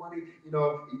all the money,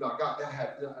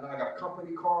 I got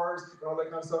company cars and all that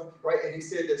kind of stuff, right? And he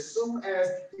said, as soon as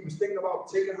he was thinking about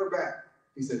taking her back,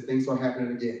 he said, things are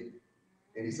happening again.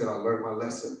 And he said, I learned my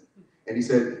lesson. And he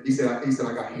said,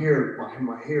 I got hair,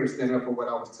 my hair standing up for what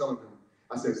I was telling him.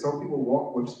 I said, some people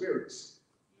walk with spirits.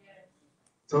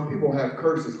 Some people have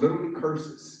curses, literally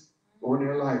curses on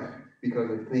their life,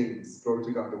 because of things, glory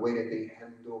to God, the way that they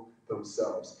handle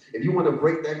themselves. If you want to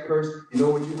break that curse, you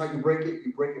know how you break it?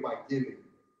 You break it by giving.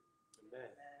 Amen.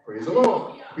 Praise the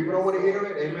Lord. People don't want to hear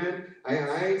it. Amen.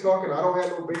 I ain't talking. I don't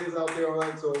have no bands out there, all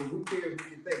right? So who cares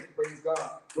what you think? Praise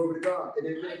God. Glory to God. And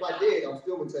if I did, I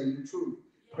still would tell you the truth.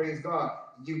 Praise God.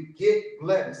 You get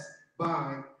blessed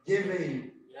by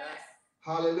giving. Yes.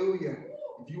 Hallelujah.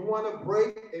 If you want to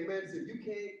break, amen, so if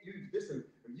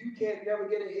you can't never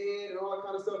get ahead and all that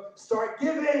kind of stuff, start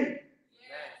giving. Yes.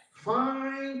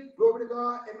 Find, glory to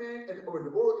God, amen, or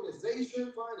an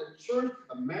organization, find a church,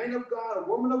 a man of God, a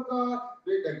woman of God,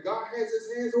 that God has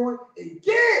his hands on, and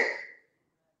give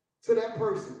to that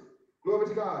person. Glory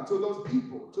to God, to those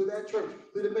people, to that church,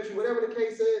 to the mission, whatever the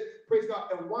case is, praise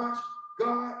God, and watch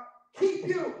God keep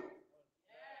you.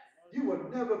 You will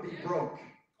never be broke.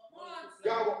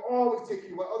 God will always take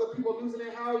you. While other people are losing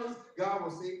their houses, God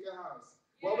will save your house.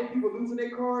 While other people are losing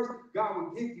their cars, God will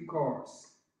give you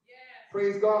cars.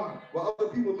 Praise God. While other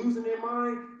people are losing their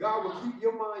mind, God will keep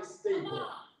your mind stable.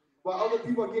 While other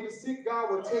people are getting sick, God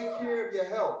will take care of your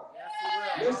health.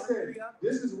 Listen,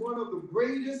 this is one of the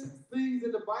greatest things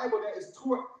in the Bible that is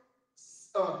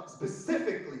taught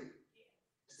specifically.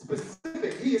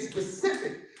 Specific. He is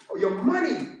specific. Your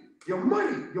money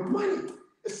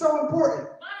is so important.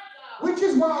 Which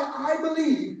is why I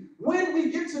believe when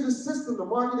we get to the system, the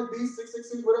mark of the beast,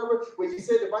 666, whatever, where you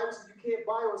say the Bible says you can't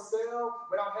buy or sell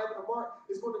without having a mark,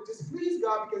 it's going to displease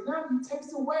God, because now he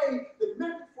takes away the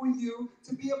method for you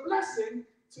to be a blessing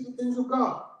to the things of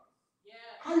God. Yeah.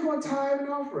 How are you going to tithe an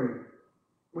offering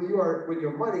when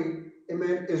your money,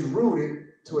 amen, is rooted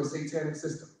to a satanic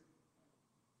system?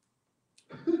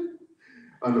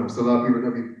 I know, so a lot of people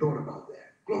never even thought about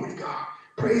that. Glory to God.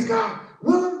 Praise God.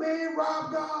 Will a man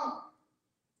rob God?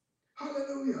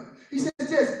 Hallelujah. He says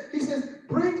this. He says,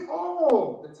 bring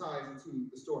all the tithes into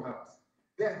the storehouse,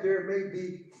 that there may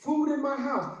be food in my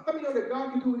house. How many know that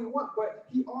God can do what he wants, but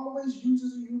he always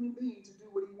uses a human being to do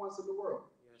what he wants in the world?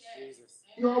 Yes, Jesus.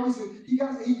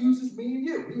 He uses me and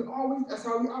you. That's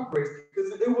how he operates.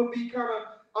 Because it would be kind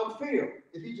of unfair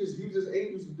if he just uses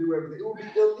angels to do everything. It would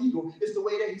be illegal. It's the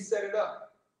way that he set it up.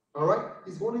 All right?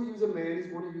 He's going to use a man, he's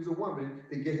going to use a woman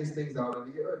to get his things out of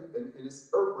the earth, in this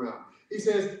earth realm. He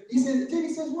says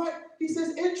what? He says,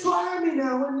 and try me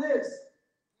now in this.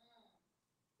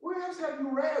 Where else have you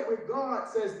read where God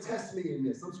says, test me in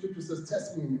this? Some scripture says,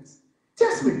 test me in this.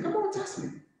 Test me. Come on, test me.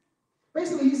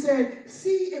 Basically, he said,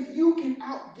 see if you can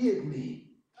outgive me.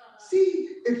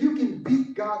 See if you can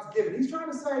beat God's giving. He's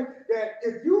trying to say that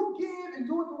if you give and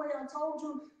do it the way I told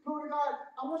you, glory to God,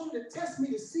 I want you to test me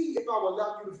to see if I will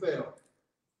allow you to fail.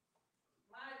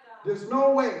 There's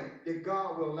no way that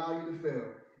God will allow you to fail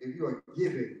if you are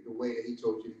giving the way that he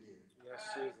told you to give. Yes,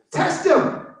 Jesus. Test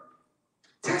him.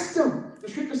 Test him. The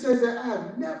scripture says that I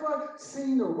have never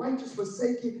seen the righteous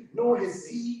forsaken, nor his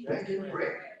seed begging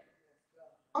bread.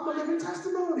 I'm a living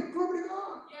testimony. Glory to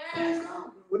God. Yes. Praise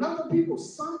God. When other people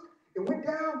sunk and went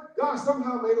down, God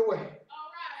somehow made a way.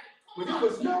 All right. When there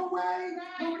was no way,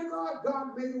 glory to God,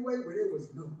 God made a way when there was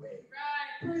no way.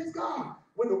 Right. Praise God.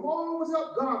 When the wall was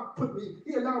up,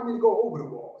 he allowed me to go over the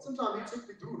wall. Sometimes he took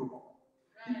me through the wall.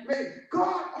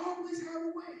 God always had a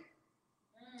way.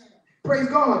 Praise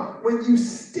God. When you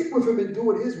stick with him and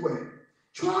do it his way,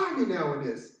 try me now in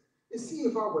this and see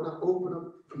if I will not open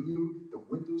up for you the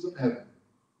windows of heaven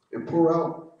and pour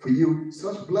out for you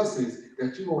such blessings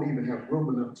that you won't even have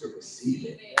room enough to receive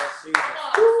it. Yes,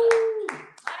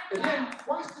 and then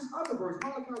watch this other verse,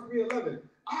 Malachi 3:11.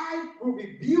 I will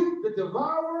rebuke the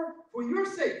devourer for your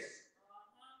sakes,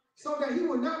 so that he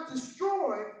will not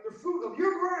destroy the fruit of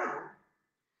your ground,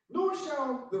 nor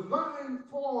shall the vine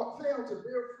fail to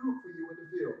bear fruit for you in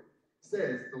the field,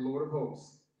 says the Lord of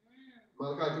hosts.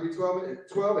 Malachi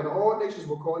 3:12 and all nations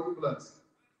will call you blessed,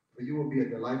 for you will be a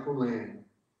delightful land,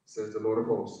 says the Lord of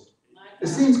hosts. It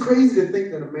seems crazy to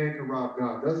think that a man can rob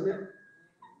God, doesn't it?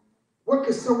 What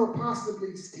could someone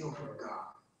possibly steal from God?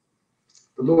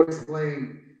 The Lord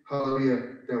explained,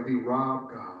 hallelujah, that we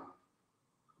rob God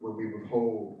when we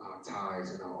withhold our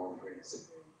tithes and our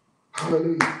offerings.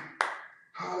 Hallelujah.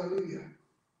 Hallelujah.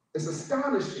 It's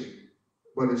astonishing,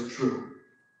 but it's true.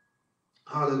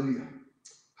 Hallelujah.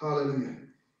 Hallelujah.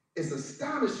 It's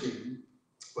astonishing,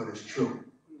 but it's true.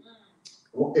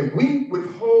 If we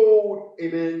withhold,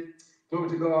 amen, glory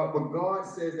to God, what God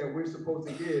says that we're supposed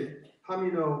to give, how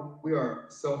many know we are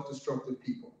self-destructive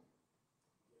people?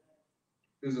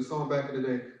 There's a song back in the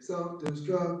day,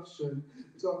 self-destruction.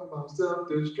 We're talking about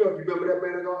self-destruction. You remember that,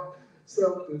 man of God?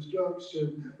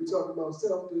 Self-destruction. We're talking about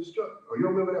self-destruction. Oh, you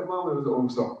don't remember that, mama? It was an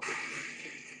old song.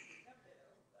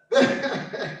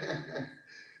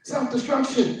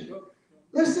 Self-destruction.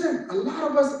 Listen, a lot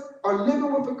of us are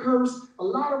living with a curse. A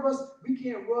lot of us, we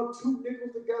can't rub two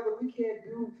nickels together. We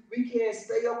can't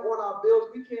stay up on our bills.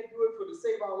 We can't do it for to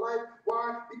save our life.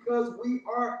 Why? Because we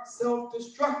are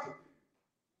self-destructive.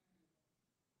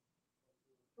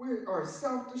 We are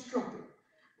self-destructive.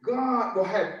 God will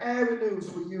have avenues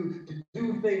for you to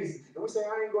do things. And we say,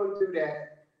 I ain't going to do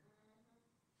that.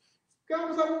 God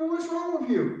was like, well, what's wrong with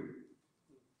you?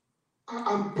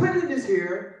 I'm putting this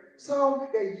here so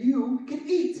that you can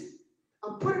eat.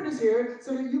 I'm putting this here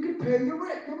so that you can pay your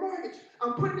rent, your mortgage.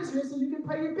 I'm putting this here so you can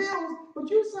pay your bills.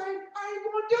 But you say, I ain't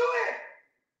going to do it.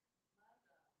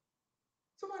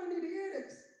 Somebody need to hear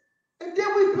this. And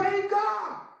then we blame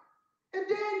God. And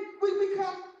then we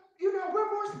become,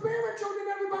 we're more spiritual than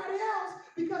everybody else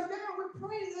because now we're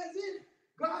praying as if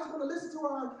God's going to listen to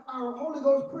our Holy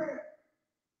Ghost prayer.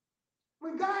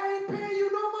 When God ain't paying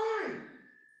you no mind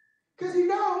because he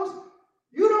knows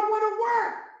you don't want to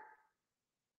work.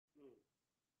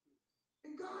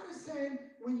 And God is saying,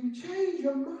 when you change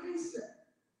your mindset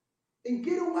and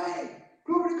get away,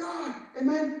 glory to God,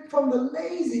 amen, from the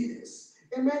laziness,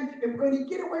 amen, and when you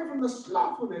get away from the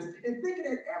slothfulness and thinking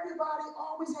that everybody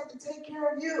always has to take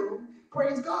care of you,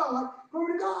 praise God,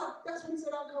 glory to God, that's what he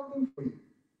said, I'll come through for you.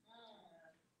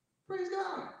 Praise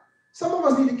God. Some of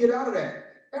us need to get out of that.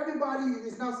 Everybody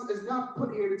is not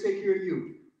put here to take care of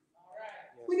you.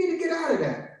 We need to get out of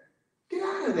that. Get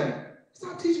out of that.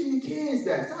 Stop teaching your kids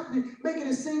that. Stop making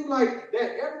it seem like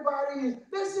that everybody is.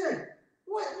 Listen,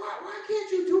 why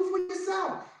can't you do for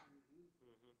yourself?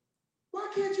 Why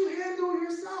can't you handle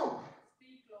yourself?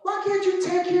 Why can't you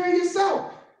take care of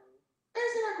yourself?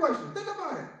 Answer that question. Think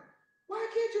about it. Why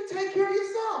can't you take care of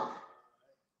yourself?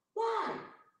 Why?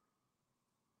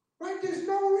 Right? There's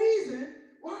no reason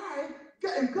why.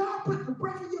 If God put the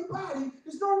breath in your body,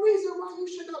 there's no reason why you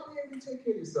should not be able to take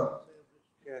care of yourself.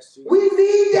 Yes, we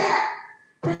need that.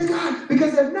 Praise God.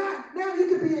 Because if not, now you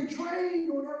could be a drain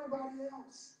on everybody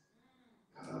else.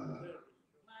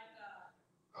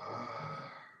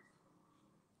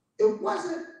 It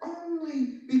wasn't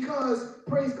only because,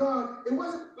 praise God, it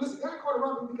wasn't, listen, God called a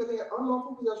robbery because they had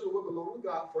unlawful possession of what belonged to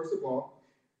God, first of all.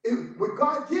 What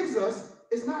God gives us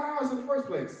is not ours in the first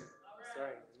place. That's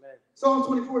right. Amen. Psalm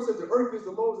 24 says the earth is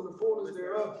the Lord's and the fullness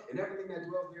thereof, and everything that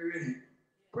dwells therein.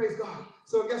 Praise God.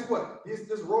 So guess what?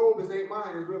 This robe is ain't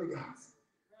mine, it's really God's.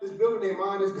 This building ain't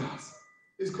mine, it's God's.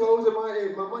 This clothes are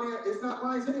mine, my money, it's not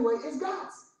mine anyway, it's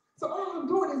God's. So all I'm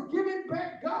doing is giving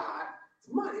back God's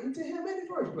money to him in the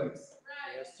first place.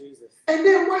 Yes, Jesus. And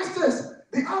then watch this.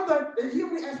 The other, he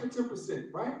only asked for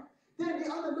 10%, right? Then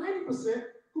the other 90%,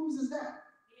 whose is that?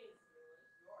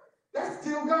 That's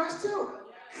still God's too.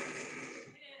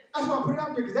 That's why I put it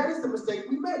out there, because that is the mistake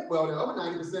we make. Well, the other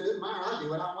 90% is mine. I do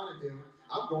what I want to do.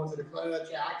 I'm going to the club.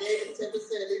 I gave it 10%.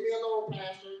 Leave me alone,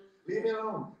 Pastor. Leave me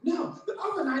alone. No, the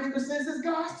other 90% is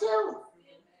God's too.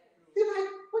 He's like,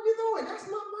 what you doing? That's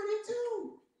my money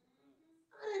too.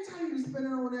 I didn't tell you to spend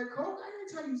it on that coke. I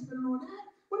didn't tell you to spend it on that.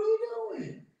 What are you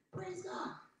doing? Praise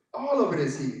God. All of it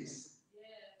is his.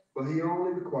 But he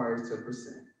only requires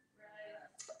 10%.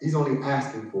 He's only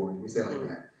asking for it. We say like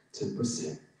that.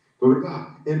 10%. Glory to God.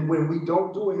 And when we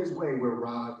don't do it his way, we're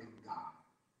robbing God.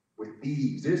 We're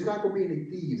thieves. There's not going to be any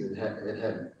thieves in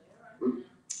heaven.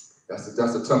 That's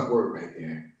a tough word right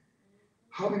there.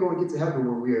 How are we going to get to heaven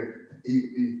when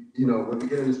when we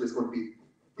get in this, it's going to be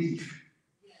thief.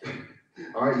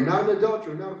 All right, you're not an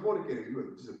adulterer, you're not a fornicator,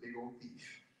 you're just a big old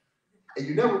thief. And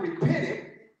you never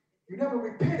repented. You never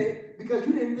repented because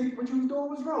you didn't think what you were doing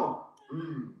was wrong.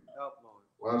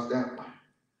 Watch that one.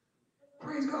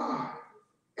 Praise God.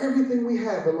 Everything we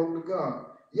have belongs to God.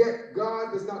 Yet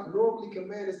God does not normally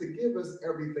command us to give us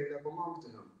everything that belongs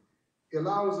to him. He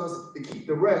allows us to keep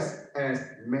the rest as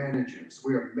managers.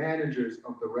 We are managers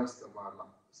of the rest of our life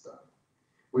stuff.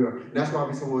 We are. And that's why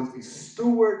we're supposed to be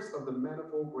stewards of the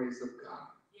manifold grace of God.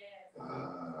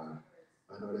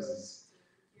 I know this is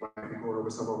might be going over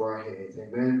some of our heads.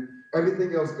 Amen.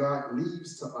 Everything else God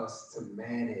leaves to us to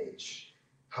manage.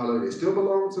 Hallelujah. It still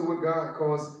belongs to what God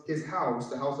calls his house,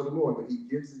 the house of the Lord, but he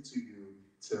gives it to you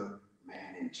to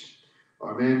manage.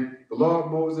 Amen. The law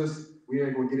of Moses, we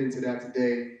ain't going to get into that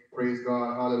today. Praise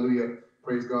God. Hallelujah.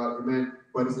 Praise God. Amen.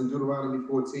 But it's in Deuteronomy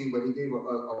 14, but he gave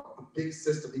a big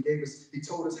system. He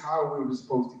told us how we were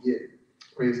supposed to get it.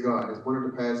 Praise God. It's one of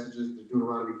the passages,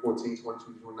 Deuteronomy 14,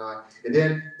 22 to 29. And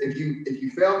then if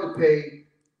you failed to pay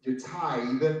your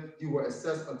tithe, you were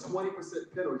assessed a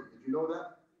 20% penalty. Did you know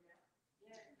that?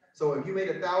 So if you made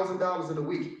 $1,000 in a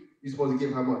week, you're supposed to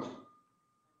give how much?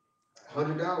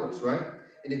 $100, right?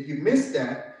 And if you missed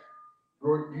that,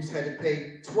 you just had to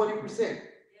pay 20%,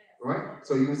 right?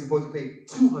 So you were supposed to pay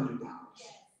 $200.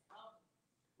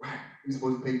 Right? You're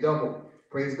supposed to pay double.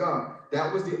 Praise God.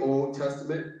 That was the Old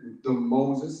Testament, the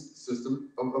Moses system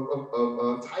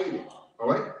of tithing. All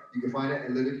right? You can find that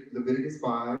in Leviticus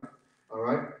 5, all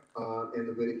right? In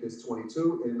Leviticus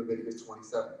 22, and Leviticus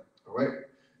 27. All right?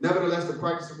 Nevertheless, the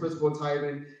practice and principle of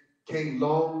tithing came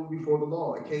long before the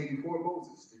law. It came before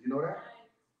Moses. Did you know that?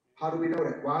 How do we know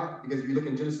that? Why? Because if you look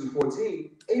in Genesis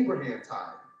 14, Abraham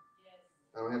tithed.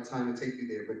 I don't have time to take you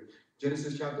there, but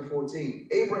Genesis chapter 14,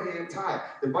 Abraham tithed.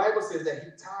 The Bible says that he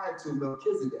tithed to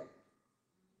Melchizedek.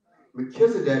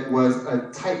 Melchizedek was a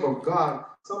type of God.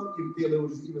 Some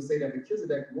theologians even say that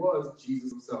Melchizedek was Jesus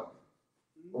himself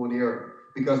on the earth.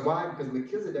 Because why? Because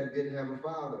Melchizedek didn't have a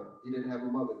father. He didn't have a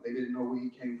mother. They didn't know where he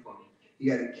came from. He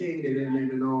had a king. They didn't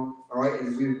even know. All right,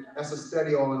 and that's a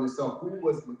study all in itself. Who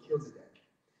was Melchizedek?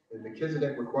 And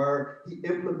Melchizedek he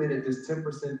implemented this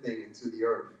 10% thing into the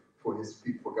earth for his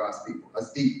people, for God's people.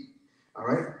 That's deep. All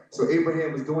right? So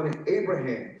Abraham was doing it.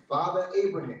 Abraham, Father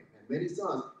Abraham, and many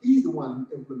sons, he's the one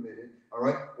who implemented, all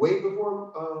right, way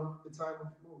before the time of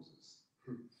Moses.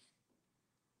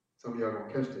 Some of y'all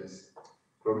gonna catch this.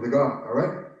 Glory to God, all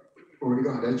right? Glory to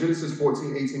God. That's Genesis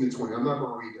 14, 18 to 20. I'm not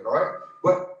gonna read that, all right?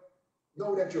 But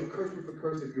know that you're cursed with a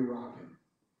curse if you rob him.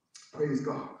 Praise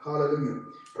God. Hallelujah.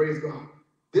 Praise God.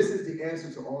 This is the answer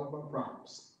to all of our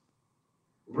problems.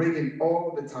 Bringing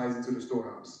all the tithes into the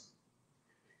storehouse.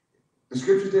 The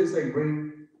scripture didn't say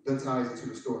bring the tithes into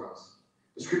the storehouse.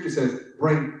 The scripture says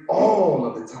bring all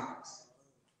of the tithes.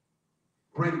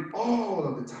 Bring all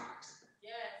of the tithes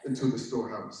into the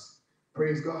storehouse.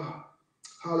 Praise God.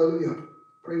 Hallelujah.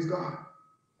 Praise God.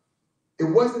 It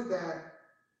wasn't that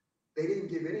they didn't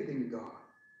give anything to God.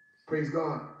 Praise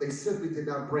God. They simply did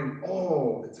not bring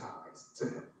all the tithes to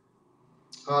him.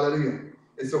 Hallelujah.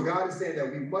 And so God is saying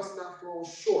that we must not fall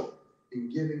short in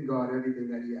giving God everything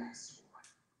that he asks for.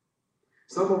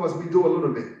 Some of us, we do a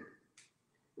little bit.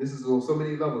 This is on so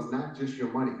many levels, not just your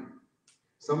money.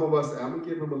 Some of us, I'm going to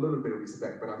give him a little bit of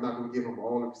respect, but I'm not going to give him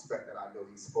all the respect that I know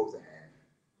he's supposed to have.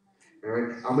 All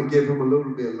right? I'm going to give him a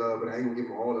little bit of love, but I ain't going to give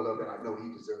him all the love that I know he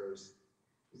deserves.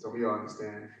 Some of y'all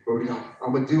understand. But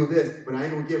I'm going to do this, but I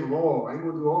ain't going to give him all. I ain't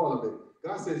going to do all of it.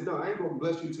 God says, no, I ain't going to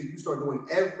bless you until you start doing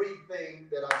everything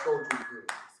that I told you to do.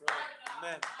 That's right.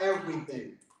 Amen.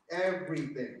 Everything.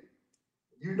 Everything.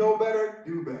 You know better,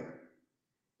 do better.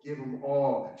 Give them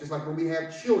all. Just like when we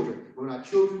have children. When our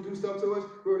children do stuff to us,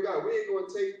 glory to God, we ain't going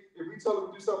to take, if we tell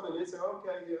them to do something, they say,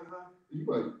 okay, yeah, you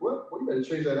like, what? Well, you better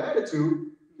change that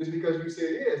attitude just because you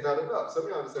say, yeah, it's not enough. Some of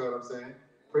y'all understand what I'm saying.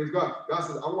 Praise God. God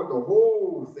says, I want the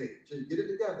whole thing. Just get it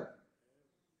together.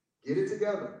 Get it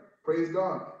together. Praise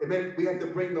God. And then we have to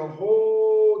bring the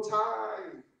whole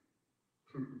tithe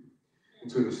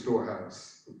into the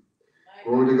storehouse.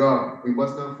 Glory to God. We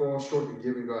must not fall short in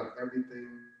giving God everything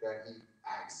that he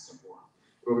asks for.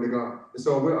 Glory to God. And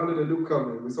so we're under the new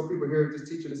covenant. When some people hear this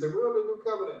teaching and say, we're under the new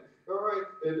covenant. All right.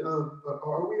 And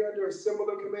are we under a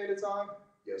similar command of time?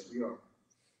 Yes, we are.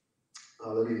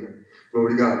 Hallelujah.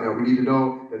 Glory to God. Now we need to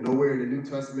know that nowhere in the New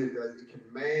Testament does it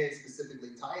command specifically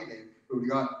tithing. Glory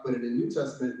to God. But in the New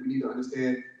Testament, we need to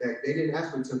understand that they didn't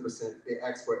ask for 10%, they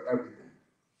asked for everything.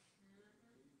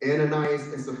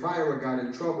 Ananias and Sapphira got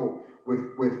in trouble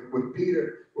with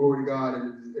Peter, glory to God,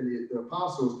 and the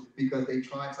apostles because they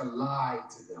tried to lie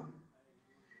to them.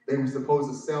 They were supposed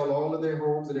to sell all of their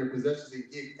homes and their possessions and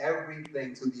give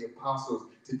everything to the apostles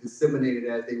to disseminate it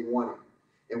as they wanted.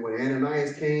 And when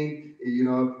Ananias came,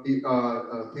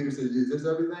 Peter said, is this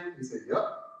everything? He said, yep.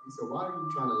 He said, why are you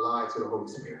trying to lie to the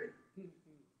Holy Spirit?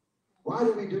 Why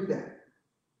do we do that?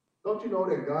 Don't you know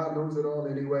that God knows it all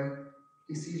anyway?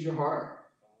 He sees your heart.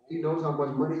 He knows how much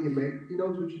money you make. He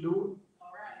knows what you're doing.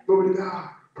 Glory to God.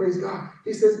 Praise God.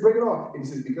 He says, bring it on. And he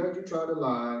says, because you tried to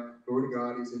lie, glory to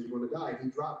God, he says, you're going to die. He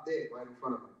dropped dead right in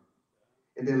front of him.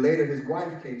 And then later his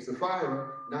wife came,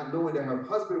 Sapphira, not knowing that her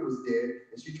husband was dead,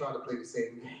 and she tried to play the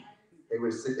same game. They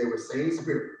were same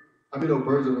spirit. I mean, no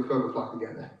birds of a feather flock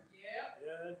together.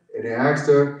 Yeah. And they asked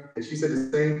her, and she said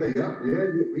the same thing. Yeah,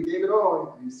 we gave it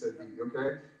all. He said,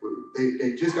 okay. Well,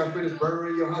 they just got finished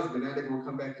burning your husband. Now they're going to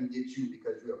come back and get you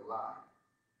because you have lied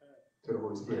to the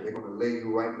Holy Spirit. They're going to lay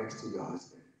you right next to your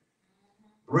husband.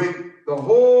 Bring the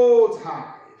whole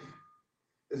tithe.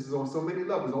 This is on so many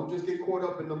levels. Don't just get caught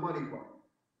up in the money part.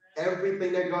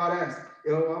 Everything that God asks.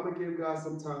 I'm going to give God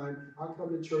some time. I'll come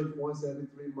to church once every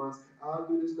 3 months. I'll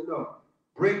do this. No.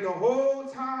 Bring the whole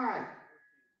tithe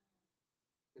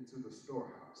into the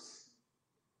storehouse,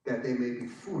 that there may be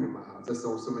food in my house. That's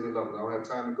on so many levels. I don't have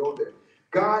time to go there.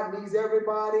 God needs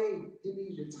everybody. He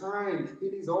needs your time. He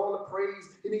needs all the praise.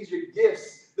 He needs your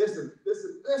gifts. Listen.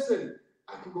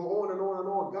 I can go on and on and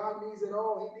on. God needs it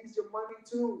all. He needs your money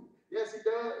too. Yes, he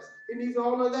does. He needs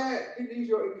all of that. He needs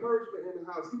your encouragement in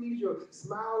the house. He needs your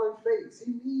smiling face.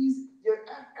 He needs your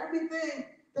everything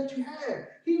that you have.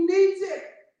 He needs it.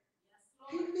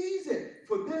 He needs it.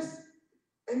 For this,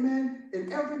 amen,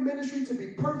 in every ministry to be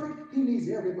perfect, he needs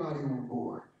everybody on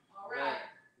board. All right.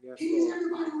 Yes, He needs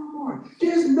everybody on board.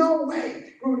 There's no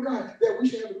way, glory to God, that we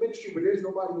should have a ministry where there's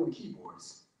nobody on the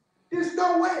keyboards. There's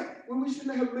no way when we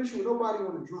shouldn't have a ministry with nobody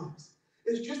on the drums.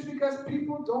 It's just because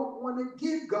people don't want to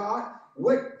give God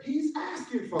what he's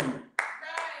asking from them.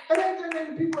 Right. And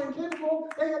then the people in capable,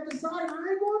 they have decided, I ain't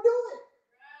going to do it.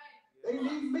 Right. They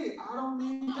need me. I don't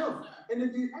need them. And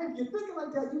if you're thinking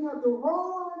like that, you have the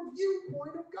wrong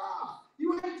viewpoint of God.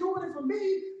 You ain't doing it for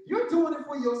me. You're doing it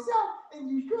for yourself. And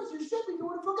you should be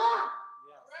doing it for God.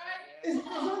 Yes. Right. It's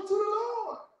as unto the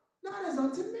Lord, not as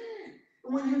unto man.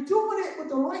 And when you're doing it with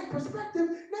the right perspective,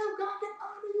 now God can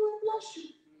honor you and bless you.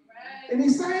 Right. And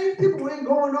these same people ain't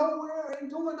going nowhere, ain't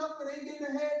doing nothing, ain't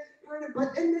getting ahead.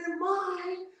 But in their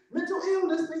mind, mental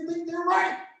illness, they think they're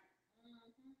right.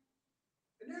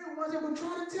 And they're the ones that will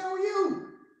try to tell you.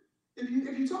 If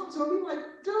you talk to them, you're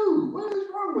like, dude, what is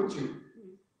wrong with you?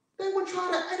 They will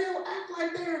try to, and they'll act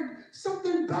like they're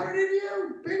something better than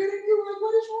you, bigger than you. Like,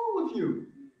 what is wrong with you?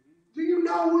 Do you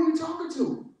know who you're talking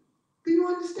to? Do you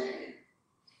understand?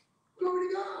 Glory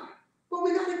to God. But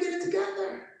we got to get it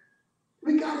together.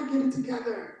 We got to get it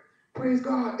together. Praise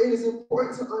God. It is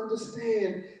important to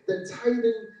understand that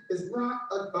tithing is not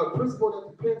a principle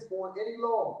that depends on any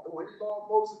law or any law of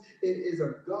Moses. It is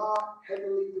a God,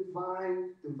 heavenly,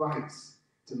 divine device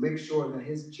to make sure that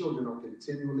his children are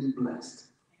continually blessed.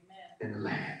 Amen. In the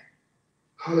land.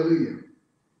 Hallelujah.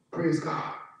 Praise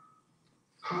God.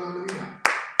 Hallelujah.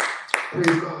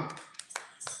 Praise God.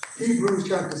 Hebrews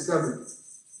chapter 7.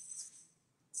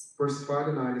 Verses 5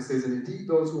 to 9, it says, and indeed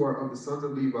those who are of the sons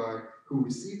of Levi, who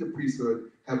receive the priesthood,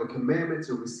 have a commandment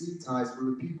to receive tithes from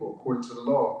the people, according to the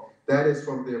law. That is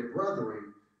from their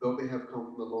brethren, though they have come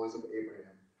from the loins of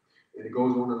Abraham. And it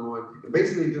goes on and on. And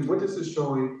basically, what this is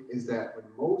showing is that when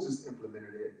Moses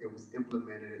implemented it, it was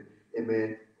implemented,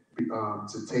 amen,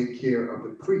 to take care of the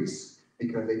priests,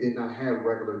 because they did not have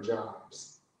regular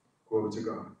jobs. Glory to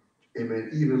God. Amen.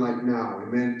 Even like now,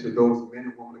 amen, to those men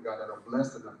and women of God that are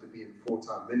blessed enough to be in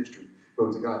full-time ministry,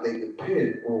 glory to God, they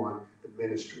depend on the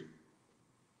ministry.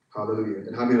 Hallelujah.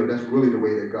 And how many know that's really the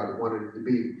way that God wanted it to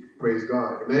be? Praise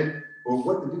God. Amen. Well,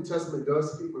 what the New Testament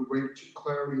does speak with great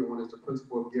clarity on is the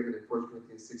principle of giving in 1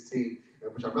 Corinthians 16,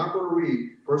 which I'm not going to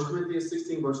read. 1 Corinthians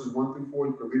 16, verses 1 through 4,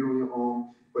 you can read it on your own.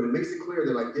 But it makes it clear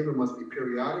that like giving must be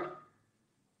periodic,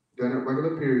 done at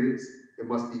regular periods. It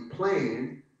must be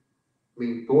planned,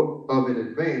 thought of in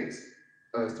advance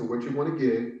as to what you want to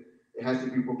give. It has to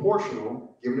be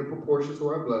proportional, given in proportion to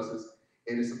our blessings,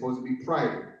 and it's supposed to be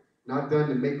private, not done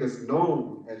to make us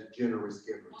known as generous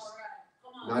givers.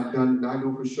 Not done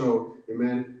for show.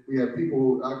 Amen. We have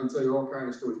people, I can tell you all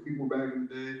kinds of stories. People back in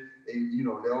the day,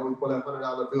 they always pull that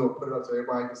 $100 bill, put it up so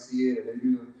everybody can see it, and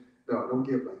then no, don't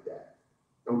give like that.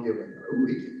 Don't give like that. Ooh,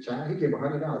 he gave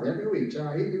 $100 every week,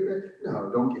 child. He do that.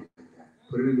 No, don't give like that.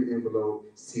 Put it in the envelope,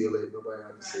 seal it. Nobody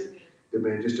has to see it.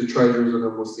 Amen. Just the treasurers of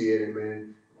them will see it.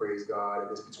 Amen. Praise God.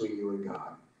 And it's between you and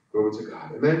God. Glory to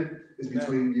God. Amen. It's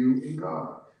between you and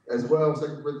God. As well,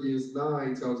 2 Corinthians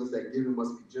 9 tells us that giving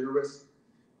must be generous,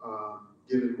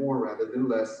 giving more rather than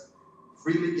less,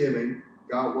 freely giving.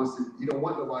 God wants to, you don't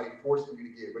want nobody forcing you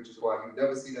to give, which is why you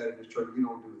never see that in this church. We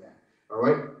don't do that. All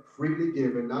right? Freely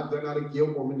giving, not done out of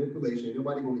guilt or manipulation. Ain't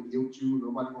nobody going to guilt you.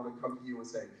 Nobody going to come to you and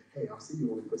say, hey, I see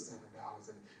you only put $7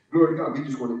 in. Glory to God. We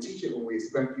just want to teach it when we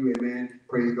expect you, amen.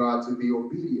 Praise God, to be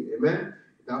obedient. Amen.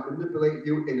 not manipulate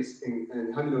you,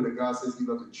 and how do you know that God says he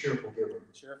loves a cheerful giver?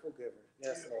 Cheerful giver.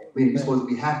 Yes, Lord. Meaning you're supposed to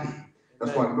be happy.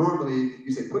 That's Amen. why normally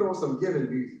you say, put on some giving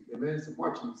music. Amen. Some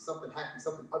marching, something happy,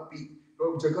 something upbeat.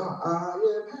 Glory to God. I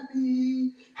am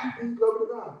happy. Happy. Glory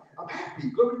to God. I'm happy.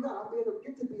 Glory to God. I'm able to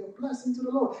get to be a blessing to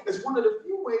the Lord. It's one of the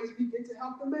few ways we get to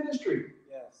help the ministry.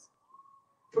 Yes.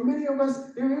 For many of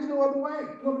us, there is no other way.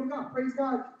 Glory to God. Praise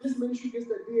God. This ministry gets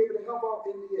to be able to help out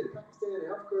India, Pakistan, and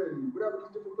Africa, and whatever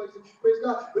these different places. Praise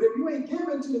God. But if you ain't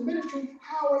giving to the ministry,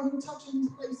 how are you touching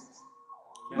these places?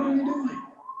 What are you doing?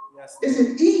 Yes. It's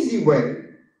an easy way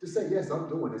to say, yes, I'm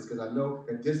doing this because I know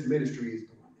that this ministry is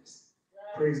doing this.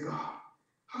 Praise God.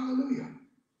 Hallelujah.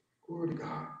 Glory to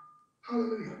God.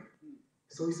 Hallelujah.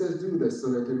 So he says, do this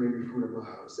so that there may be fruit in my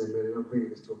house. Amen. And I'm bringing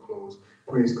this to a close.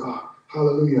 Praise God.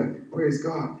 Hallelujah. Praise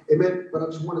God. Amen. But I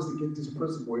just want us to get this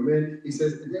principle. Amen. He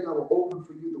says, and then I will open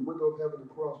for you the window of heaven and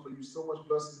pour out for you so much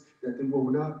blessings that there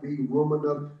will not be room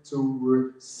enough to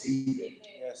receive it.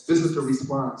 Yes. This is the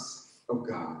response of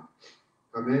God.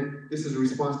 Amen. This is a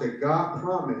response that God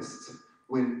promised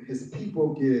when his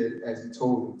people did as he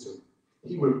told them to.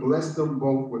 He would bless them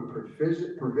both with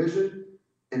provision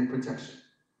and protection.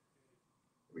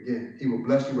 Again, he will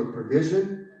bless you with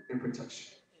provision and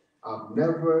protection. I've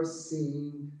never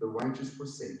seen the righteous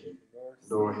forsaken,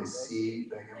 nor his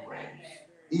seed begging bread.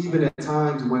 Even at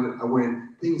times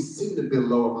when things seem to be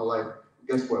low in my life,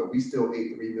 guess what? We still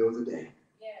ate 3 meals a day.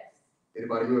 Yes.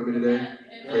 Anybody here with me today?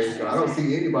 Praise God. I don't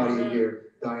see anybody in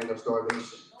here dying of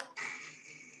starvation.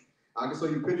 I can show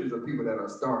you pictures of people that are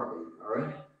starving, all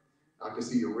right? I can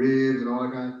see your ribs and all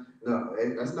that kind of, no,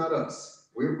 that's not us.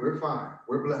 We're fine.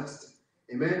 We're blessed.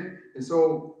 Amen? And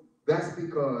so that's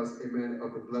because, amen,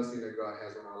 of the blessing that God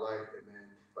has on our life, amen,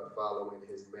 by following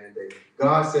his mandate.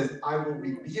 God says, I will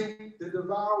rebuke the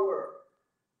devourer.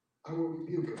 I will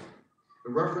rebuke him.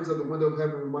 The reference of the window of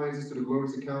heaven reminds us to the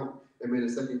glorious account, amen,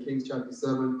 in 2 Kings chapter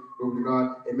 7, glory to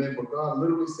God, amen. But God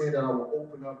literally saying that I will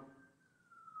open up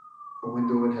a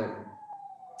window in heaven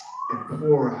and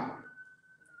pour out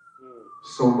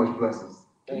so much blessings.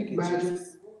 Can you imagine?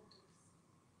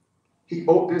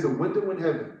 There's a window in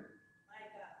heaven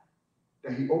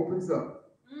that he opens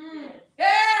up.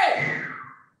 Hey!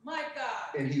 My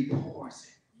God. And he pours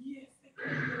it.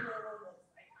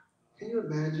 Can you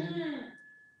imagine?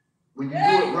 When you do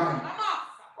it right,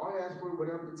 all you ask for,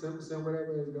 whatever, the 10%,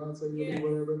 whatever, as God said you do,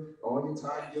 whatever, all your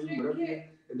time giving, whatever you do.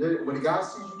 And then when God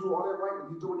sees you do all that right,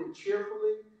 and you're doing it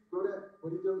cheerfully, what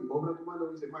do you do? You open up the window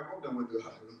and you say, Mike, open that window.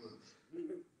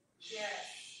 Yes.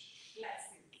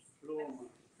 Blessings.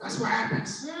 That's what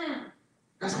happens.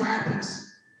 That's what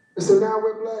happens. And so now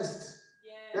we're blessed.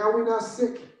 Now we're not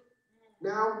sick.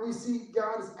 Now we see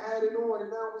God is adding on,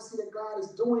 and now we see that God is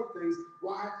doing things.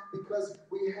 Why? Because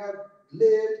we have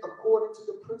lived according to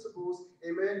the principles,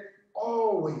 amen,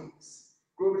 always.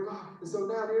 Glory to God. And so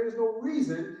now there is no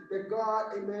reason that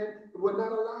God, amen, would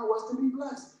not allow us to be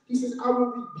blessed. He says, I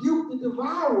will rebuke the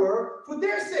devourer for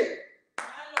their sake.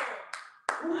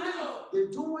 They're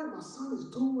doing, my son is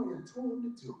doing what I told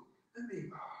him to do.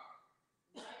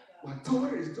 My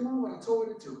daughter is doing what I told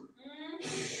her to do.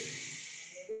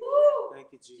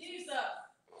 Thank you, Jesus.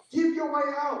 Give your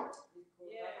way out.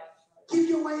 Give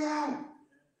your way out.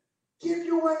 Give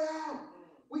your way out.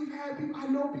 We've had people, I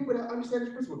know people that understand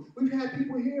this principle. We've had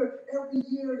people here every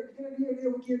year, at the beginning of the year, they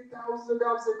would give thousands of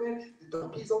dollars. Say,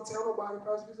 man, please don't tell nobody,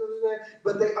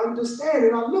 but they understand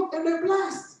it. I look and they're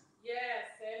blessed. Yes,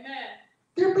 amen.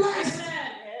 They're blessed.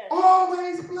 Amen.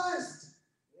 Always blessed.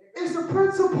 It's a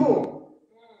principle.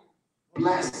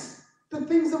 Bless the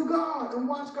things of God and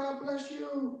watch God bless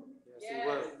you.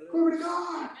 Yes. Glory to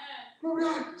God. Glory to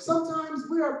God. Sometimes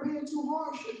we are being too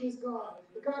harsh against God.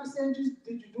 But God is saying,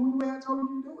 did you do the way I told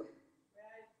you to do it?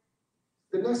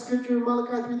 The next scripture in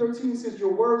Malachi 3:13 says,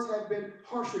 your words have been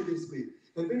harsh against me.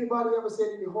 Have anybody ever said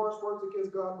any harsh words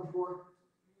against God before?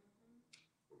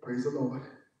 Praise the Lord.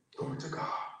 Glory to God.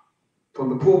 From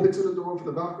the pulpit to the door, from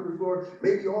the balcony floor,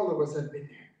 maybe all of us have been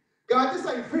there. God, this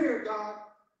ain't fair, God.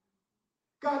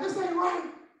 God, this ain't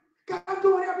right. God, I'm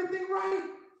doing everything right.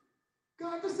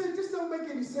 God, this don't make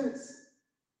any sense.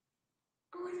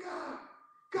 Glory to God.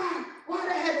 God, why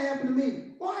that had to happen to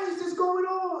me? Why is this going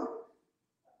on?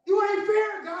 You ain't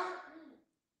fair, God.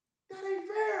 That ain't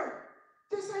fair.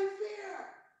 This ain't fair.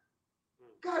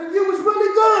 God, if you was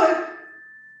really good,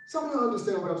 some of you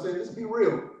understand what I'm saying. Let's be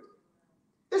real.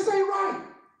 This ain't right.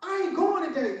 I ain't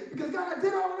going today because God, I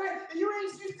did all that, and you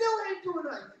still ain't doing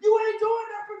nothing. You ain't doing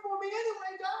nothing for me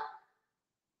anyway, God.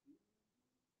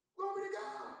 Glory to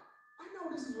God. I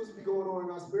know this is what's be going on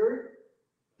in our spirit.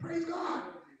 Praise God.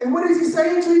 And what is he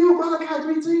saying to you, Malachi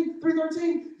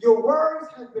 3:13? Your words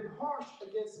have been harsh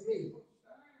against me.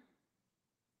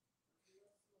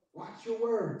 Watch your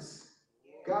words.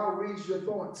 God reads your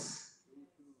thoughts.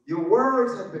 Your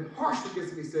words have been harsh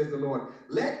against me, says the Lord.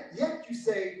 Yet you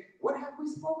say, what have we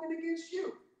spoken against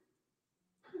you?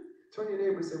 Turn to your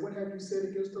neighbor and say, what have you said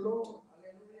against the Lord?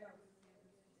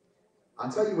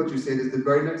 I'll tell you what you said. It's the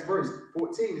very next verse,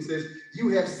 14. It says, you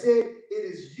have said it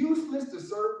is useless to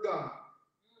serve God.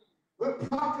 What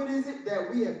profit is it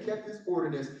that we have kept his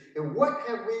ordinance? And what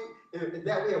have we,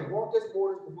 that we have walked his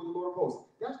ordinance before the Lord of hosts?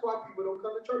 That's why people don't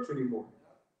come to church anymore.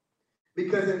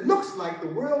 Because it looks like the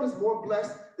world is more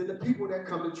blessed than the people that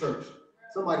come to church.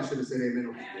 Somebody should have said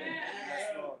amen.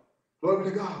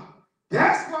 Glory to God.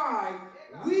 That's why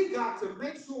we got to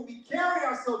make sure we carry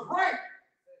ourselves right.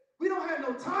 We don't have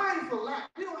no time for lack.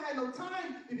 We don't have no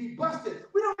time to be busted.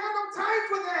 We don't have no time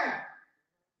for that.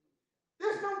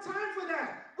 There's no time for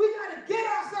that. We got to get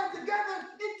ourselves together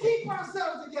and keep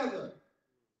ourselves together.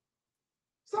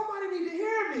 Somebody need to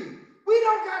hear me. We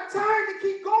don't got time to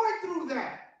keep going through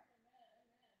that.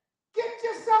 Get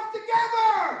yourself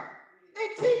together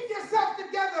and keep yourself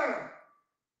together.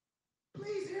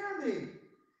 Please hear me.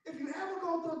 If you ever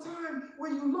go through a time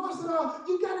where you lost it all,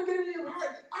 you got to get it in your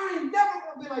heart. I ain't never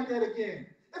going to be like that again.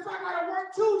 If I got to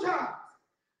work 2 jobs,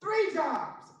 3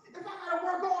 jobs, if I got to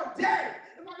work all day,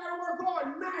 if I got to work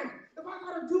all night, if I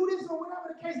got to do this or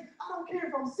whatever the case, I don't care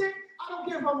if I'm sick, I don't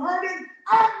care if I'm hurting,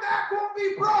 I'm not going to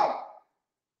be broke.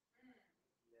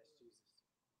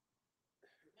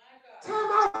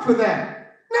 Time out for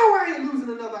that. No, I ain't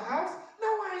losing another house. No,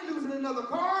 I ain't losing another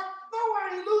car. No,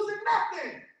 I ain't losing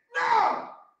nothing. No.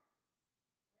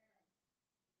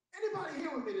 Anybody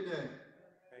here with me today?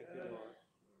 Thank you, Lord.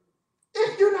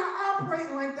 If you're not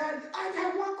operating like that, I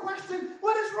have one question.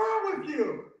 What is wrong with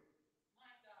you?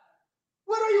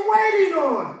 What are you waiting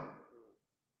on?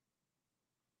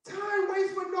 Time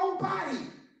waits for nobody.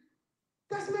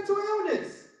 That's mental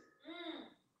illness.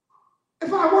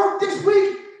 If I work this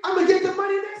week, I'm going to get the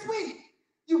money next week.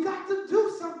 You got to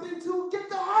do something to get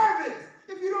the harvest.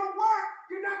 If you don't work,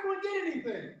 you're not going to get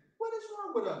anything. What is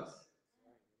wrong with us?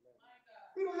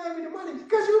 We don't have any money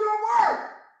because you don't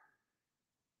work.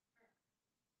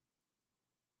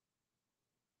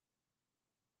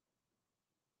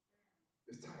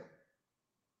 It's tight,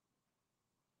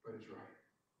 but it's right.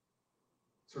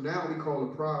 So now we call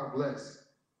the proud blessed.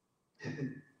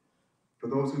 For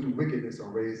those who do wickedness are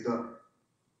raised up,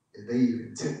 and they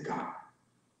even tempt God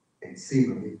and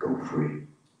seemingly go free.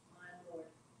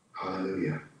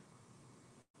 Hallelujah.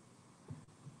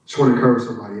 Just want to encourage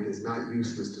somebody, it is not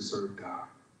useless to serve God.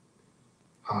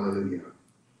 Hallelujah.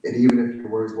 And even if your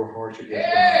words were harsh against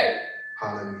God,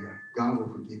 hallelujah, God will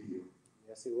forgive you.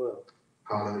 Yes, he will.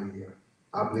 Hallelujah.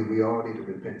 I believe we all need to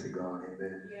repent to God.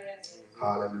 Amen. Yes.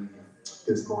 Hallelujah.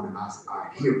 This morning I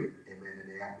hear it. Amen.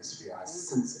 In the atmosphere, I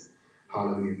sense it.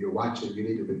 Hallelujah. If you're watching, you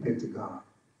need to repent to God.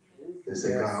 And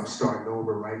say, God, I'm starting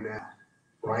over right now.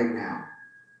 Right now.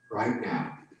 Right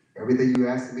now. Everything you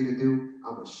asked me to do,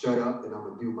 I'm going to shut up and I'm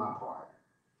going to do my part.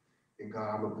 And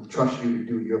God, I'm going to trust you to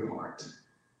do your part.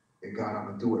 And God, I'm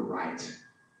going to do it right.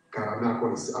 God, I'm not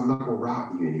going to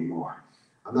rob you anymore.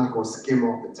 I'm not going to skim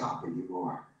off the top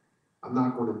anymore. I'm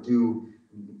not going to do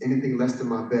anything less than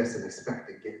my best and expect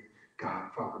to get,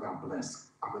 God, Father, God bless.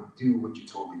 I'm going to do what you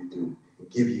told me to do and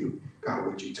give you, God,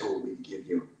 what you told me to give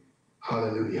you.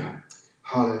 Hallelujah.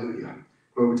 Hallelujah.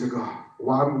 Glory to God.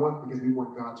 Why we want? Because we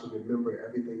want God to remember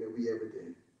everything that we ever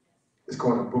did. It's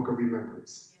called a book of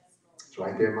remembrance. It's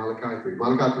right there in Malachi 3.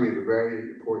 Malachi 3 is a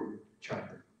very important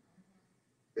chapter.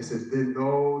 It says, then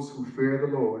those who fear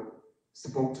the Lord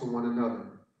spoke to one another,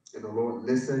 and the Lord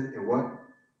listened and what?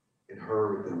 And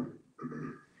heard them.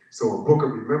 So a book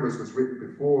of remembrance was written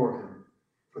before him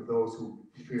for those who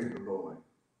fear the Lord.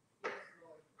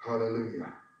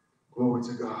 Hallelujah. Glory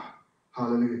to God.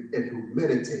 Hallelujah. And who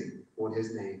meditate on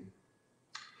his name.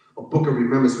 A book of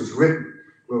remembrance was written,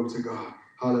 glory to God.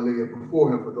 Hallelujah.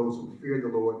 Before him for those who fear the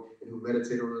Lord and who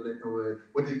meditate on it.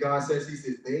 What did God say? He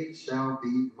says, they shall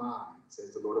be mine,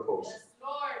 says the Lord of hosts. Yes,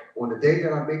 Lord. On the day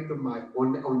that I make them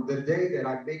on the day that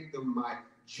I make them my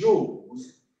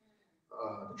jewels,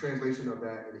 the translation of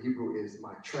that in Hebrew is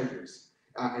my treasures.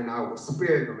 And I will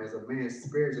spare them as a man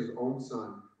spares his own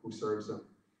son who serves him.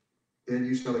 Then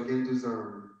you shall again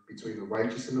discern between the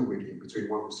righteous and the wicked, between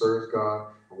one who serves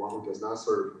God and one who does not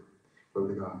serve him.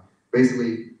 Glory to God.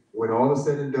 Basically, when all is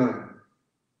said and done,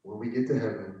 when we get to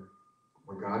heaven,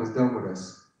 when God is done with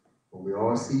us, when we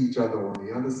all see each other on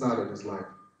the other side of this life,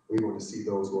 we're going to see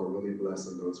those who are really blessed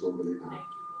and those who are really not.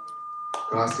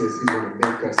 God says he's going to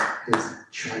make us his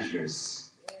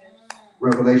treasures.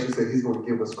 Revelation says he's going to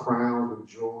give us crowns with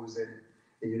jewels in it.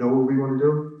 And you know what we're going to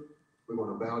do? We're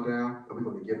going to bow down and we're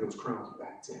going to give those crowns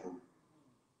back to him.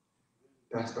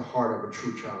 That's the heart of a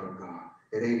true child of God.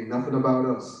 It ain't nothing about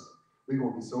us. We're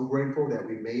going to be so grateful that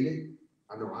we made it.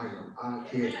 I know I am. I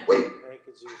can't wait. Thank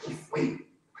you, I Jesus. can't wait.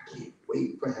 I can't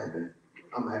wait for heaven.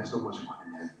 I'm going to have so much fun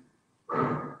in heaven.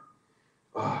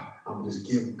 I'm just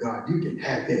giving God, you can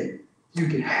have it. You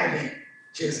can have it.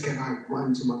 Just can I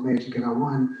run to my mansion? Can I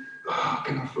run?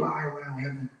 Can I fly around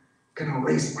heaven? Can I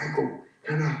race Michael?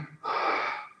 Can I?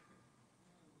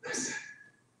 Listen.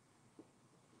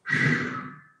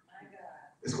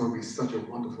 It's going to be such a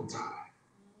wonderful time.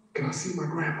 Can I see my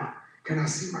grandma? Can I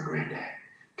see my granddad?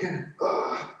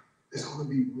 It's going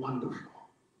to be wonderful.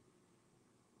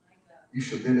 You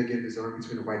should then again discern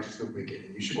between the righteous and the wicked,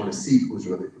 and you should want to see who's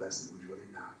really blessed and who's really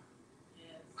not.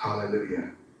 Yes.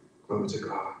 Hallelujah. Glory to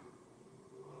God.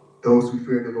 Those who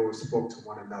fear the Lord spoke to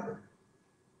one another.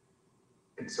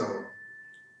 And so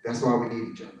that's why we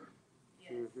need each other.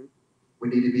 Yes. Mm-hmm. We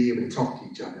need to be able to talk to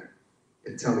each other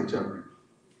and tell each other,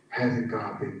 hasn't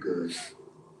God been good?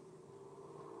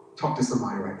 Talk to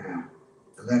somebody right now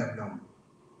and let them know.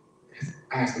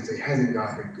 Ask them, say, hasn't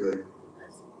God been good?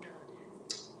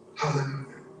 Hallelujah.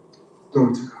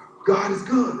 Glory to God. God is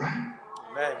good, right?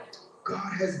 Amen.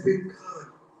 God has been good.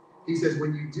 He says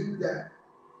when you do that,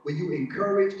 when you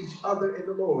encourage each other in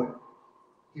the Lord,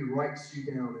 he writes you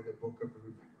down in the book of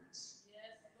remembrance. Yes,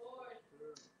 Lord.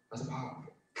 That's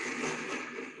powerful.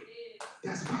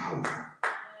 That's powerful.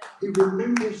 He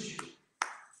remembers you.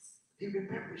 He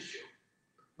remembers you.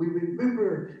 We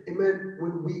remember, amen,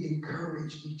 when we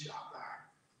encourage each other.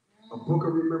 A book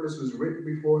of remembrance was written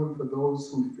before him for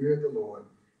those who fear the Lord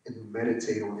and who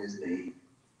meditate on his name.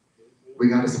 We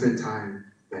got to spend time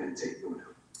meditating on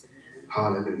him.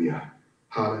 Hallelujah.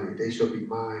 Hallelujah. They shall be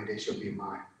mine. They shall be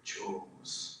my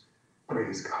jewels.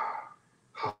 Praise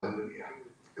God. Hallelujah.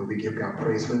 And we give God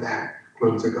praise for that.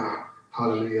 Glory to God.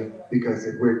 Hallelujah. Because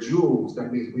if we're jewels,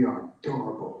 that means we are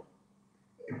durable.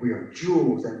 If we are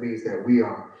jewels, that means that we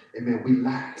are, amen, we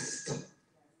last.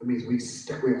 That means we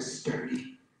are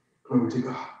sturdy. Glory to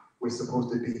God. We're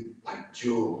supposed to be like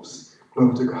jewels.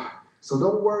 Glory to God. So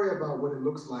don't worry about what it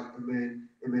looks like, amen,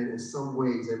 in some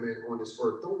ways, amen, on this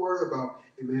earth. Don't worry about,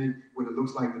 amen, when it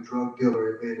looks like the drug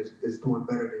dealer, amen, is doing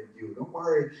better than you. Don't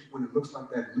worry when it looks like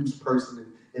that loose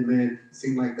person, and amen,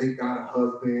 seem like they got a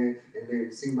husband, and then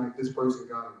it seem like this person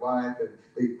got a wife, and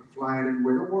they flying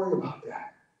everywhere. Don't worry about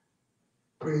that.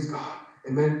 Praise God.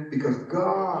 Amen. Because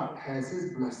God has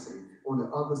his blessing on the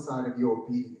other side of your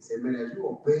obedience. Amen. As you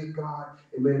obey God,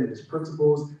 amen, and his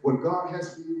principles, what God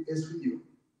has for you is for you.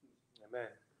 Amen.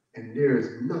 And there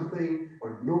is nothing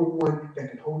or no one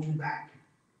that can hold you back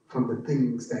from the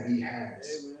things that he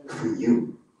has for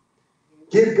you.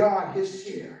 Give God his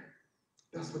share.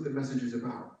 That's what the message is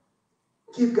about.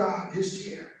 Give God his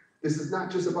share. This is not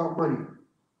just about money.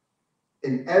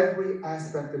 In every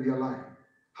aspect of your life,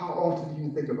 how often do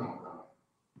you think about God?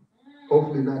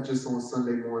 Hopefully not just on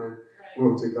Sunday morning,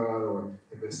 glory to God, or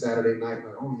if it's Saturday night,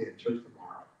 like, oh yeah, church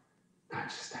tomorrow. Not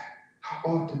just that. How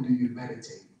often do you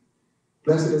meditate?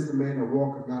 Blessed is the man that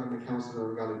walketh not in the counsel of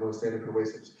ungodly, nor standeth in the way of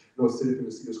sinners, nor sitteth in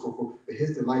the seat of scornful. But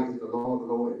his delight is the law of the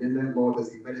Lord, and in that law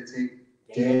does he meditate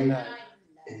day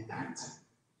and night.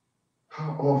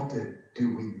 How often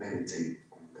do we meditate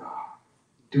on God?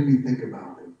 Do we think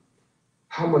about him?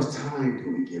 How much time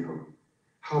do we give him?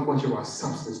 How much of our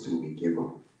substance do we give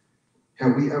him?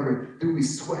 Do we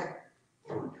sweat?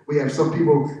 We have some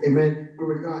people, amen,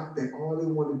 glory to God, that all they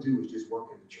want to do is just work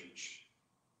in the church.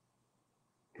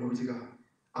 Glory to God.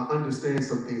 I understand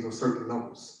some things on certain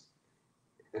levels.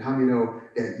 And how many know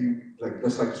that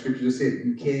just like the scripture just said,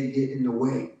 you can't get in the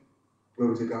way,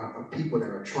 glory to God, of people that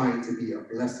are trying to be a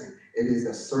blessing. It is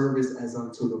a service as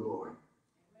unto the Lord.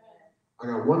 I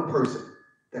got one person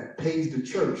that pays the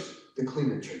church to clean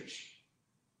the church.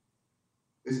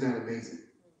 Isn't that amazing?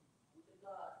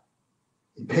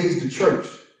 He pays the church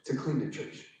to clean the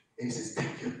church. And he says,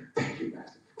 thank you,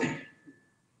 Master. Thank you.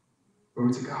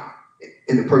 Glory to God.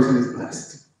 And the person is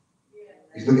blessed.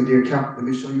 He's looking at their account. Let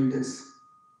me show you this.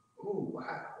 Oh,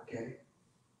 wow. Okay.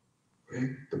 Right?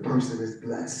 The person is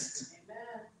blessed.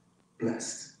 Amen.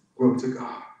 Blessed. Glory to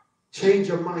God. Change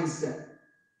your mindset.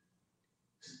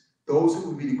 Those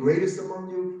who will be the greatest among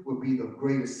you will be the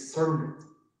greatest servant.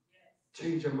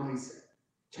 Change your mindset.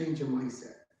 Change your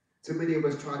mindset. Too many of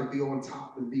us try to be on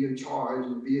top and be in charge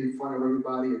and be in front of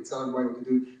everybody and tell everybody what to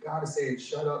do. God is saying,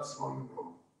 shut up, slow your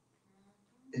roll,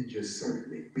 and just serve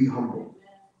me. Be humble.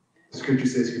 The scripture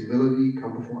says humility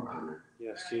come before honor.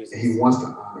 Yes, Jesus. And he wants to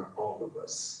honor all of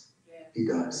us. He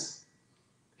does.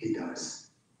 He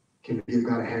does. Can we give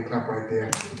God a hand clap right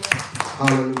there?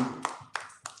 Hallelujah.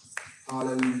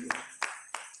 Hallelujah.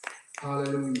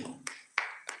 Hallelujah.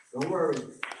 Don't worry.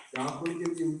 God will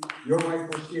give you your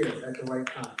rightful share at the right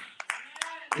time.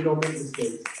 He don't make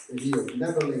mistakes, and he is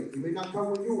never late. He may not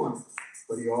come when you want him,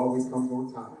 but he always comes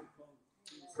on time.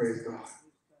 Praise God.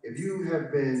 If you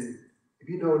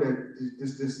know that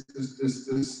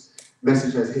this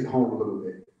message has hit home a little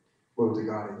bit, glory to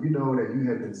God, and you know that you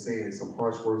have been saying some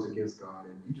harsh words against God,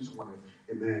 and you just want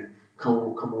to, amen, come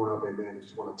on up, amen, and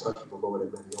just want to touch with the Lord,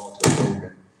 amen, the altar is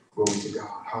open. Glory to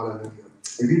God. Hallelujah.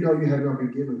 If you know you have not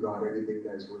been given God everything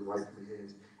that is rightfully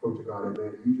his, glory to God,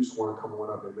 amen, you just want to come on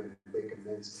up, amen, and make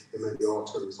amends, amen, the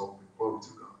altar is open. Glory to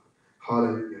God.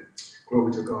 Hallelujah.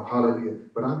 Glory to God. Hallelujah.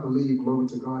 But I believe, glory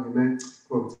to God, amen.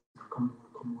 Glory to God. Come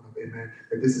on up, amen.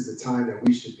 That this is the time that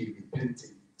we should be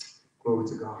repenting. Glory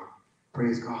to God.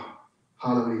 Praise God.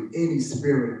 Hallelujah. Any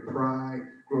spirit of pride,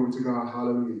 glory to God,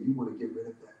 hallelujah. You want to get rid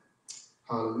of that.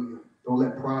 Hallelujah. Don't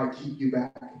let pride keep you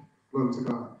back, glory to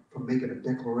God, from making a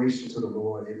declaration to the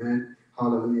Lord. Amen.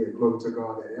 Hallelujah. Glory to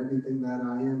God that everything that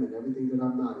I am and everything that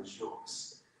I'm not is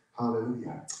yours.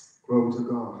 Hallelujah. Glory to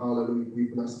God. Hallelujah. We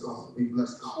bless God. We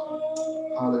bless God.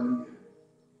 Hallelujah.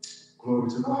 Glory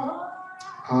to God.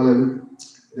 Hallelujah.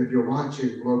 And if you're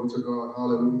watching, glory to God.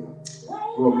 Hallelujah.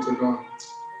 Glory to God.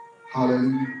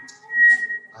 Hallelujah.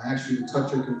 I ask you to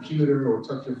touch your computer or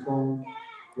touch your phone.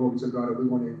 Glory to God. And we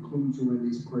want to include you in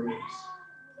these prayers.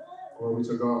 Glory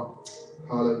to God.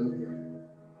 Hallelujah.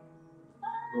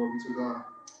 Glory to God.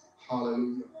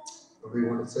 Hallelujah. But we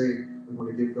want to say, we want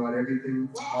to give God everything.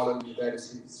 Hallelujah. That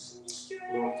is his.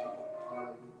 Glory to God.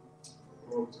 Hallelujah.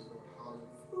 Glory to God.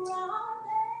 Hallelujah.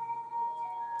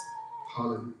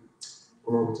 Hallelujah.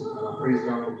 Glory to God. I praise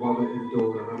God for mother and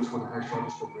daughter. And I just want to ask y'all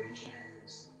just to raise your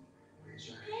hands. Raise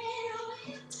your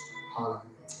hands. Hallelujah.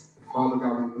 Father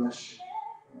God, we bless you.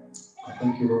 I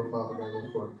thank you, Lord, Father God,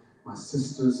 Lord, for my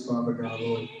sisters, Father God,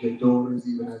 Lord, your daughters,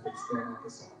 even as they stand at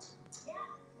this altar.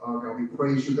 Oh God, we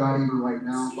praise you, God, even right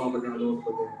now, Father God, Lord,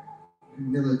 for their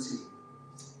humility.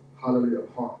 Hallelujah, of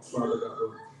heart, Father God,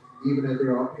 Lord. Even as they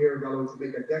are up here, God, Lord, to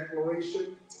make a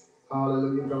declaration.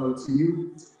 Hallelujah, God, Lord, to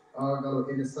you. God, Lord,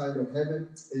 in the sight of heaven,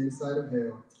 in the sight of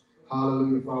hell.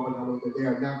 Hallelujah, Father God, Lord, that they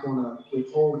are not going to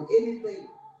withhold anything.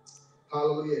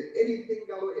 Hallelujah. Anything,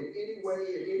 God, Lord, in any way,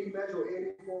 in any measure,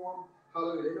 any form.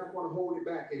 Hallelujah. They're not going to hold it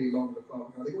back any longer, Father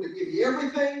God. They're going to give you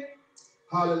everything.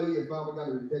 Hallelujah, Father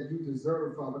God, that you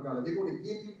deserve, Father God. They're going to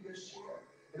give you your share.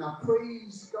 And I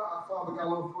praise God, Father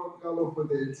God, for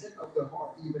the intent of the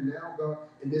heart, even now, God,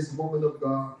 in this moment of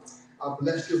God. I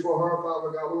bless you for her,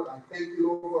 Father God, Lord. I thank you,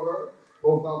 Lord, for her.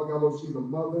 Oh, Father God, Lord, she's a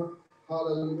mother.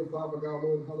 Hallelujah, Father God,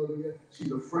 Lord. Hallelujah.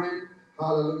 She's a friend.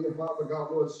 Hallelujah, Father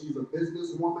God, Lord. She's a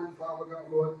businesswoman, Father God,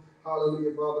 Lord.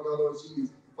 Hallelujah, Father God, Lord.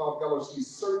 Father God, Lord, she's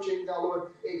searching, God,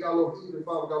 Lord. And God, Lord, even,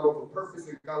 Father God, Lord, for purpose.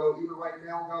 And God, Lord, even right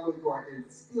now, God, Lord, you are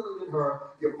instilling in her.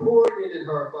 You're pouring in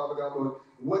her, Father God, Lord,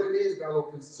 what it is, God,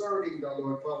 Lord, concerning, God,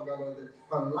 Lord, Father God, Lord,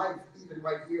 her life, even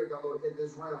right here, God, Lord, in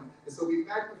this realm. And so we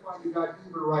magnify you, God,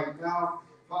 even right now.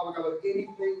 Father God, Lord,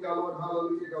 anything, God, Lord,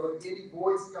 hallelujah, God, Lord, any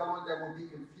voice, God, Lord, that will be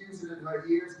confusing in her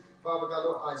ears, Father God,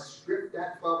 Lord, I strip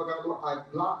that, Father God, Lord, I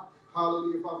block,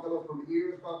 hallelujah, Father God, Lord, from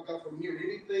ears, Father God, from hearing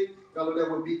anything, God, Lord, that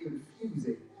would be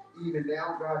confusing, even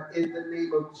now, God, in the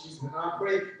name of Jesus. And I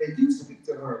pray that you speak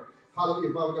to her,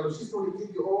 hallelujah, Father God, Lord, she's going to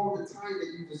give you all the time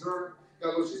that you deserve,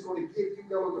 God, Lord, she's going to give you,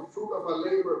 God, Lord, the fruit of her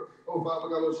labor, oh, Father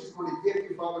God, Lord, she's going to give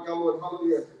you, Father God, Lord,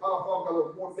 hallelujah, Father God,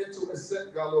 Lord, more mental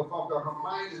assent, God, Lord, Father God, her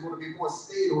mind is going to be more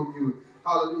stayed on you,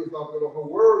 hallelujah, Father God, Lord, her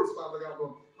words, Father God,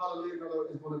 Lord, hallelujah, God, Lord,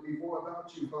 is going to be more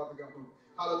about you, Father God, Lord.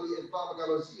 Hallelujah. And Father God,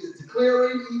 Lord, she is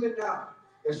declaring even now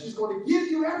that she's going to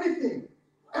give you everything.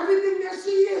 Everything that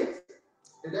she is.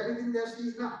 And everything that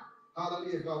she's not.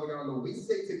 Hallelujah, Father God, Lord. We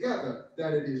say together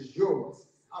that it is yours.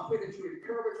 I pray that you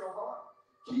encourage her heart.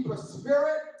 Keep her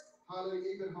spirit. Hallelujah.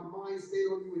 Even her mind stayed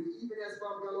on you. And even as,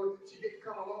 Father God, Lord, she didn't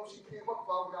come alone. She came up,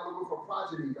 Father God, Lord, with her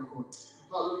progeny, God, Lord.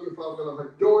 Hallelujah, Father God, Lord.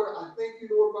 Her daughter, I thank you,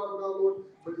 Lord, Father God, Lord,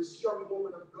 for this young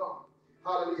woman of God.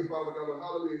 Hallelujah, Father God, Lord.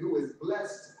 Hallelujah, who is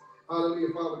blessed. Hallelujah,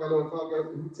 Father God, Lord, Father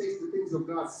God, who takes the things of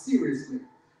God seriously.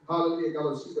 Hallelujah, God,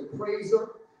 Lord. She's a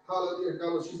praiser. Hallelujah, God,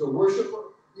 Lord. She's a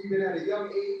worshiper, even at a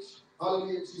young age.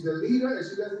 Hallelujah, she's a leader, and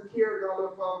she doesn't care, God,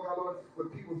 Lord, Father God, Lord,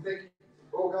 what people think.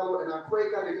 Oh, God, Lord, and I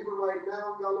pray, God, that even right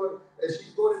now, God, Lord, as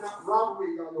she's going in that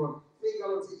robbery, God, Lord, pray,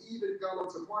 God, Lord, to even, God, Lord,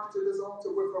 to march to this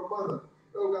altar with her mother.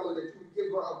 Oh, God, Lord, that you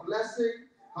give her a blessing.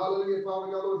 Hallelujah,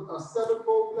 Father God, Lord, a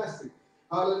sevenfold blessing.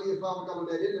 Hallelujah, Father God, Lord,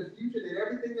 that in the future, that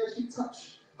everything that she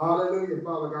touched, hallelujah,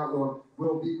 Father God, Lord,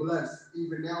 will be blessed.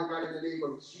 Even now, God, in the name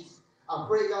of Jesus. I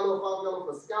pray, God, Lord, Father God,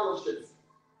 Lord, for scholarships.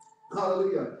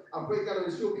 Hallelujah. I pray, God,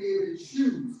 that she'll be able to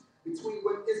choose. between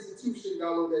what institution,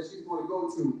 God, Lord, that she's going to go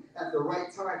to at the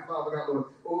right time, Father, God, Lord.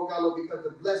 Oh, God, Lord, because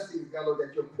the blessings, God, Lord,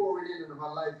 that you're pouring in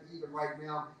her life even right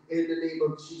now in the name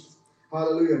of Jesus.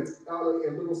 Hallelujah.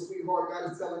 Hallelujah. Little sweetheart,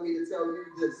 God is telling me to tell you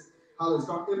this. Hallelujah.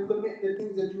 Start implementing the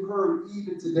things that you heard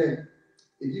even today.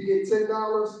 If you get $10,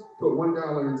 put $1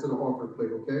 into the offering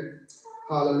plate, okay?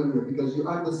 Hallelujah. Because you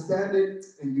understand it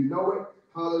and you know it.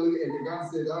 Hallelujah. And God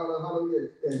said, hallelujah,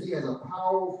 that He has a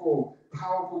powerful,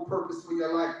 powerful purpose for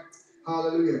your life.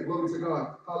 Hallelujah. Glory to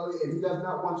God. Hallelujah. And He does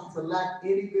not want you to lack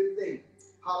any good thing.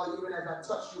 Hallelujah. Even as I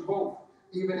touch you both.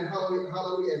 Even in hallelujah,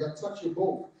 hallelujah, as I touch you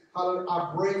both. Hallelujah.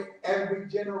 I break every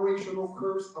generational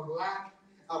curse of lack.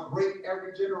 I break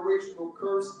every generational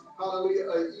curse. Hallelujah.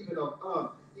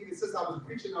 Even since I was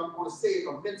preaching, I'm going to say it,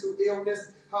 of mental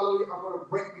illness. Hallelujah. I'm going to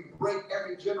break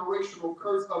every generational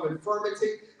curse of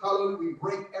infirmity. Hallelujah. We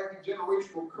break every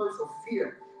generational curse of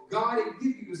fear. God didn't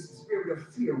give you the spirit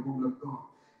of fear, woman of God,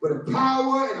 but a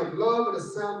power and of love and a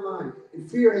sound mind. And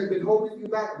fear has been holding you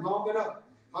back long enough.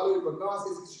 Hallelujah. But God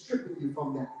says He's stripping you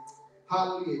from that.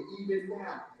 Hallelujah. Even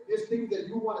now, there's things that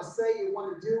you want to say, you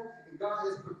want to do, and God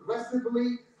has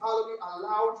progressively, hallelujah,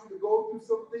 allowed you to go through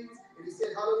some things. And He said,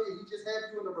 hallelujah, He just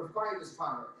had you in the refiner's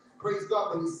fire. Praise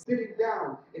God. But He's sitting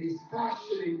down and He's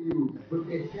fashioning you with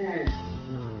His hands.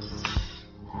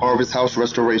 Harvest House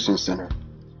Restoration Center,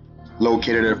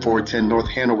 located at 410 North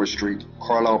Hanover Street,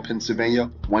 Carlisle, Pennsylvania,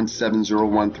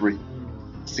 17013.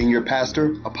 Senior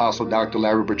Pastor, Apostle Dr.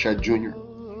 Larry Birchett Jr.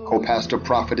 Co-Pastor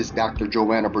Prophetess Dr.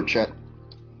 Joanna Birchett.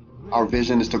 Our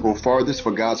vision is to go farthest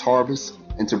for God's harvest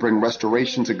and to bring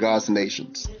restoration to God's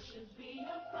nations.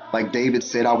 Like David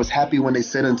said, I was happy when they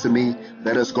said unto me,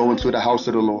 let us go into the house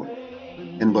of the Lord.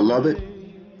 And beloved,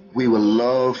 we would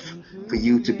love for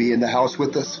you to be in the house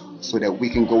with us so that we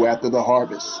can go after the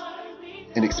harvest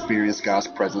and experience God's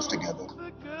presence together.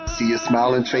 See your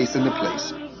smiling face in the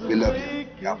place. We love you.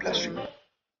 God bless you.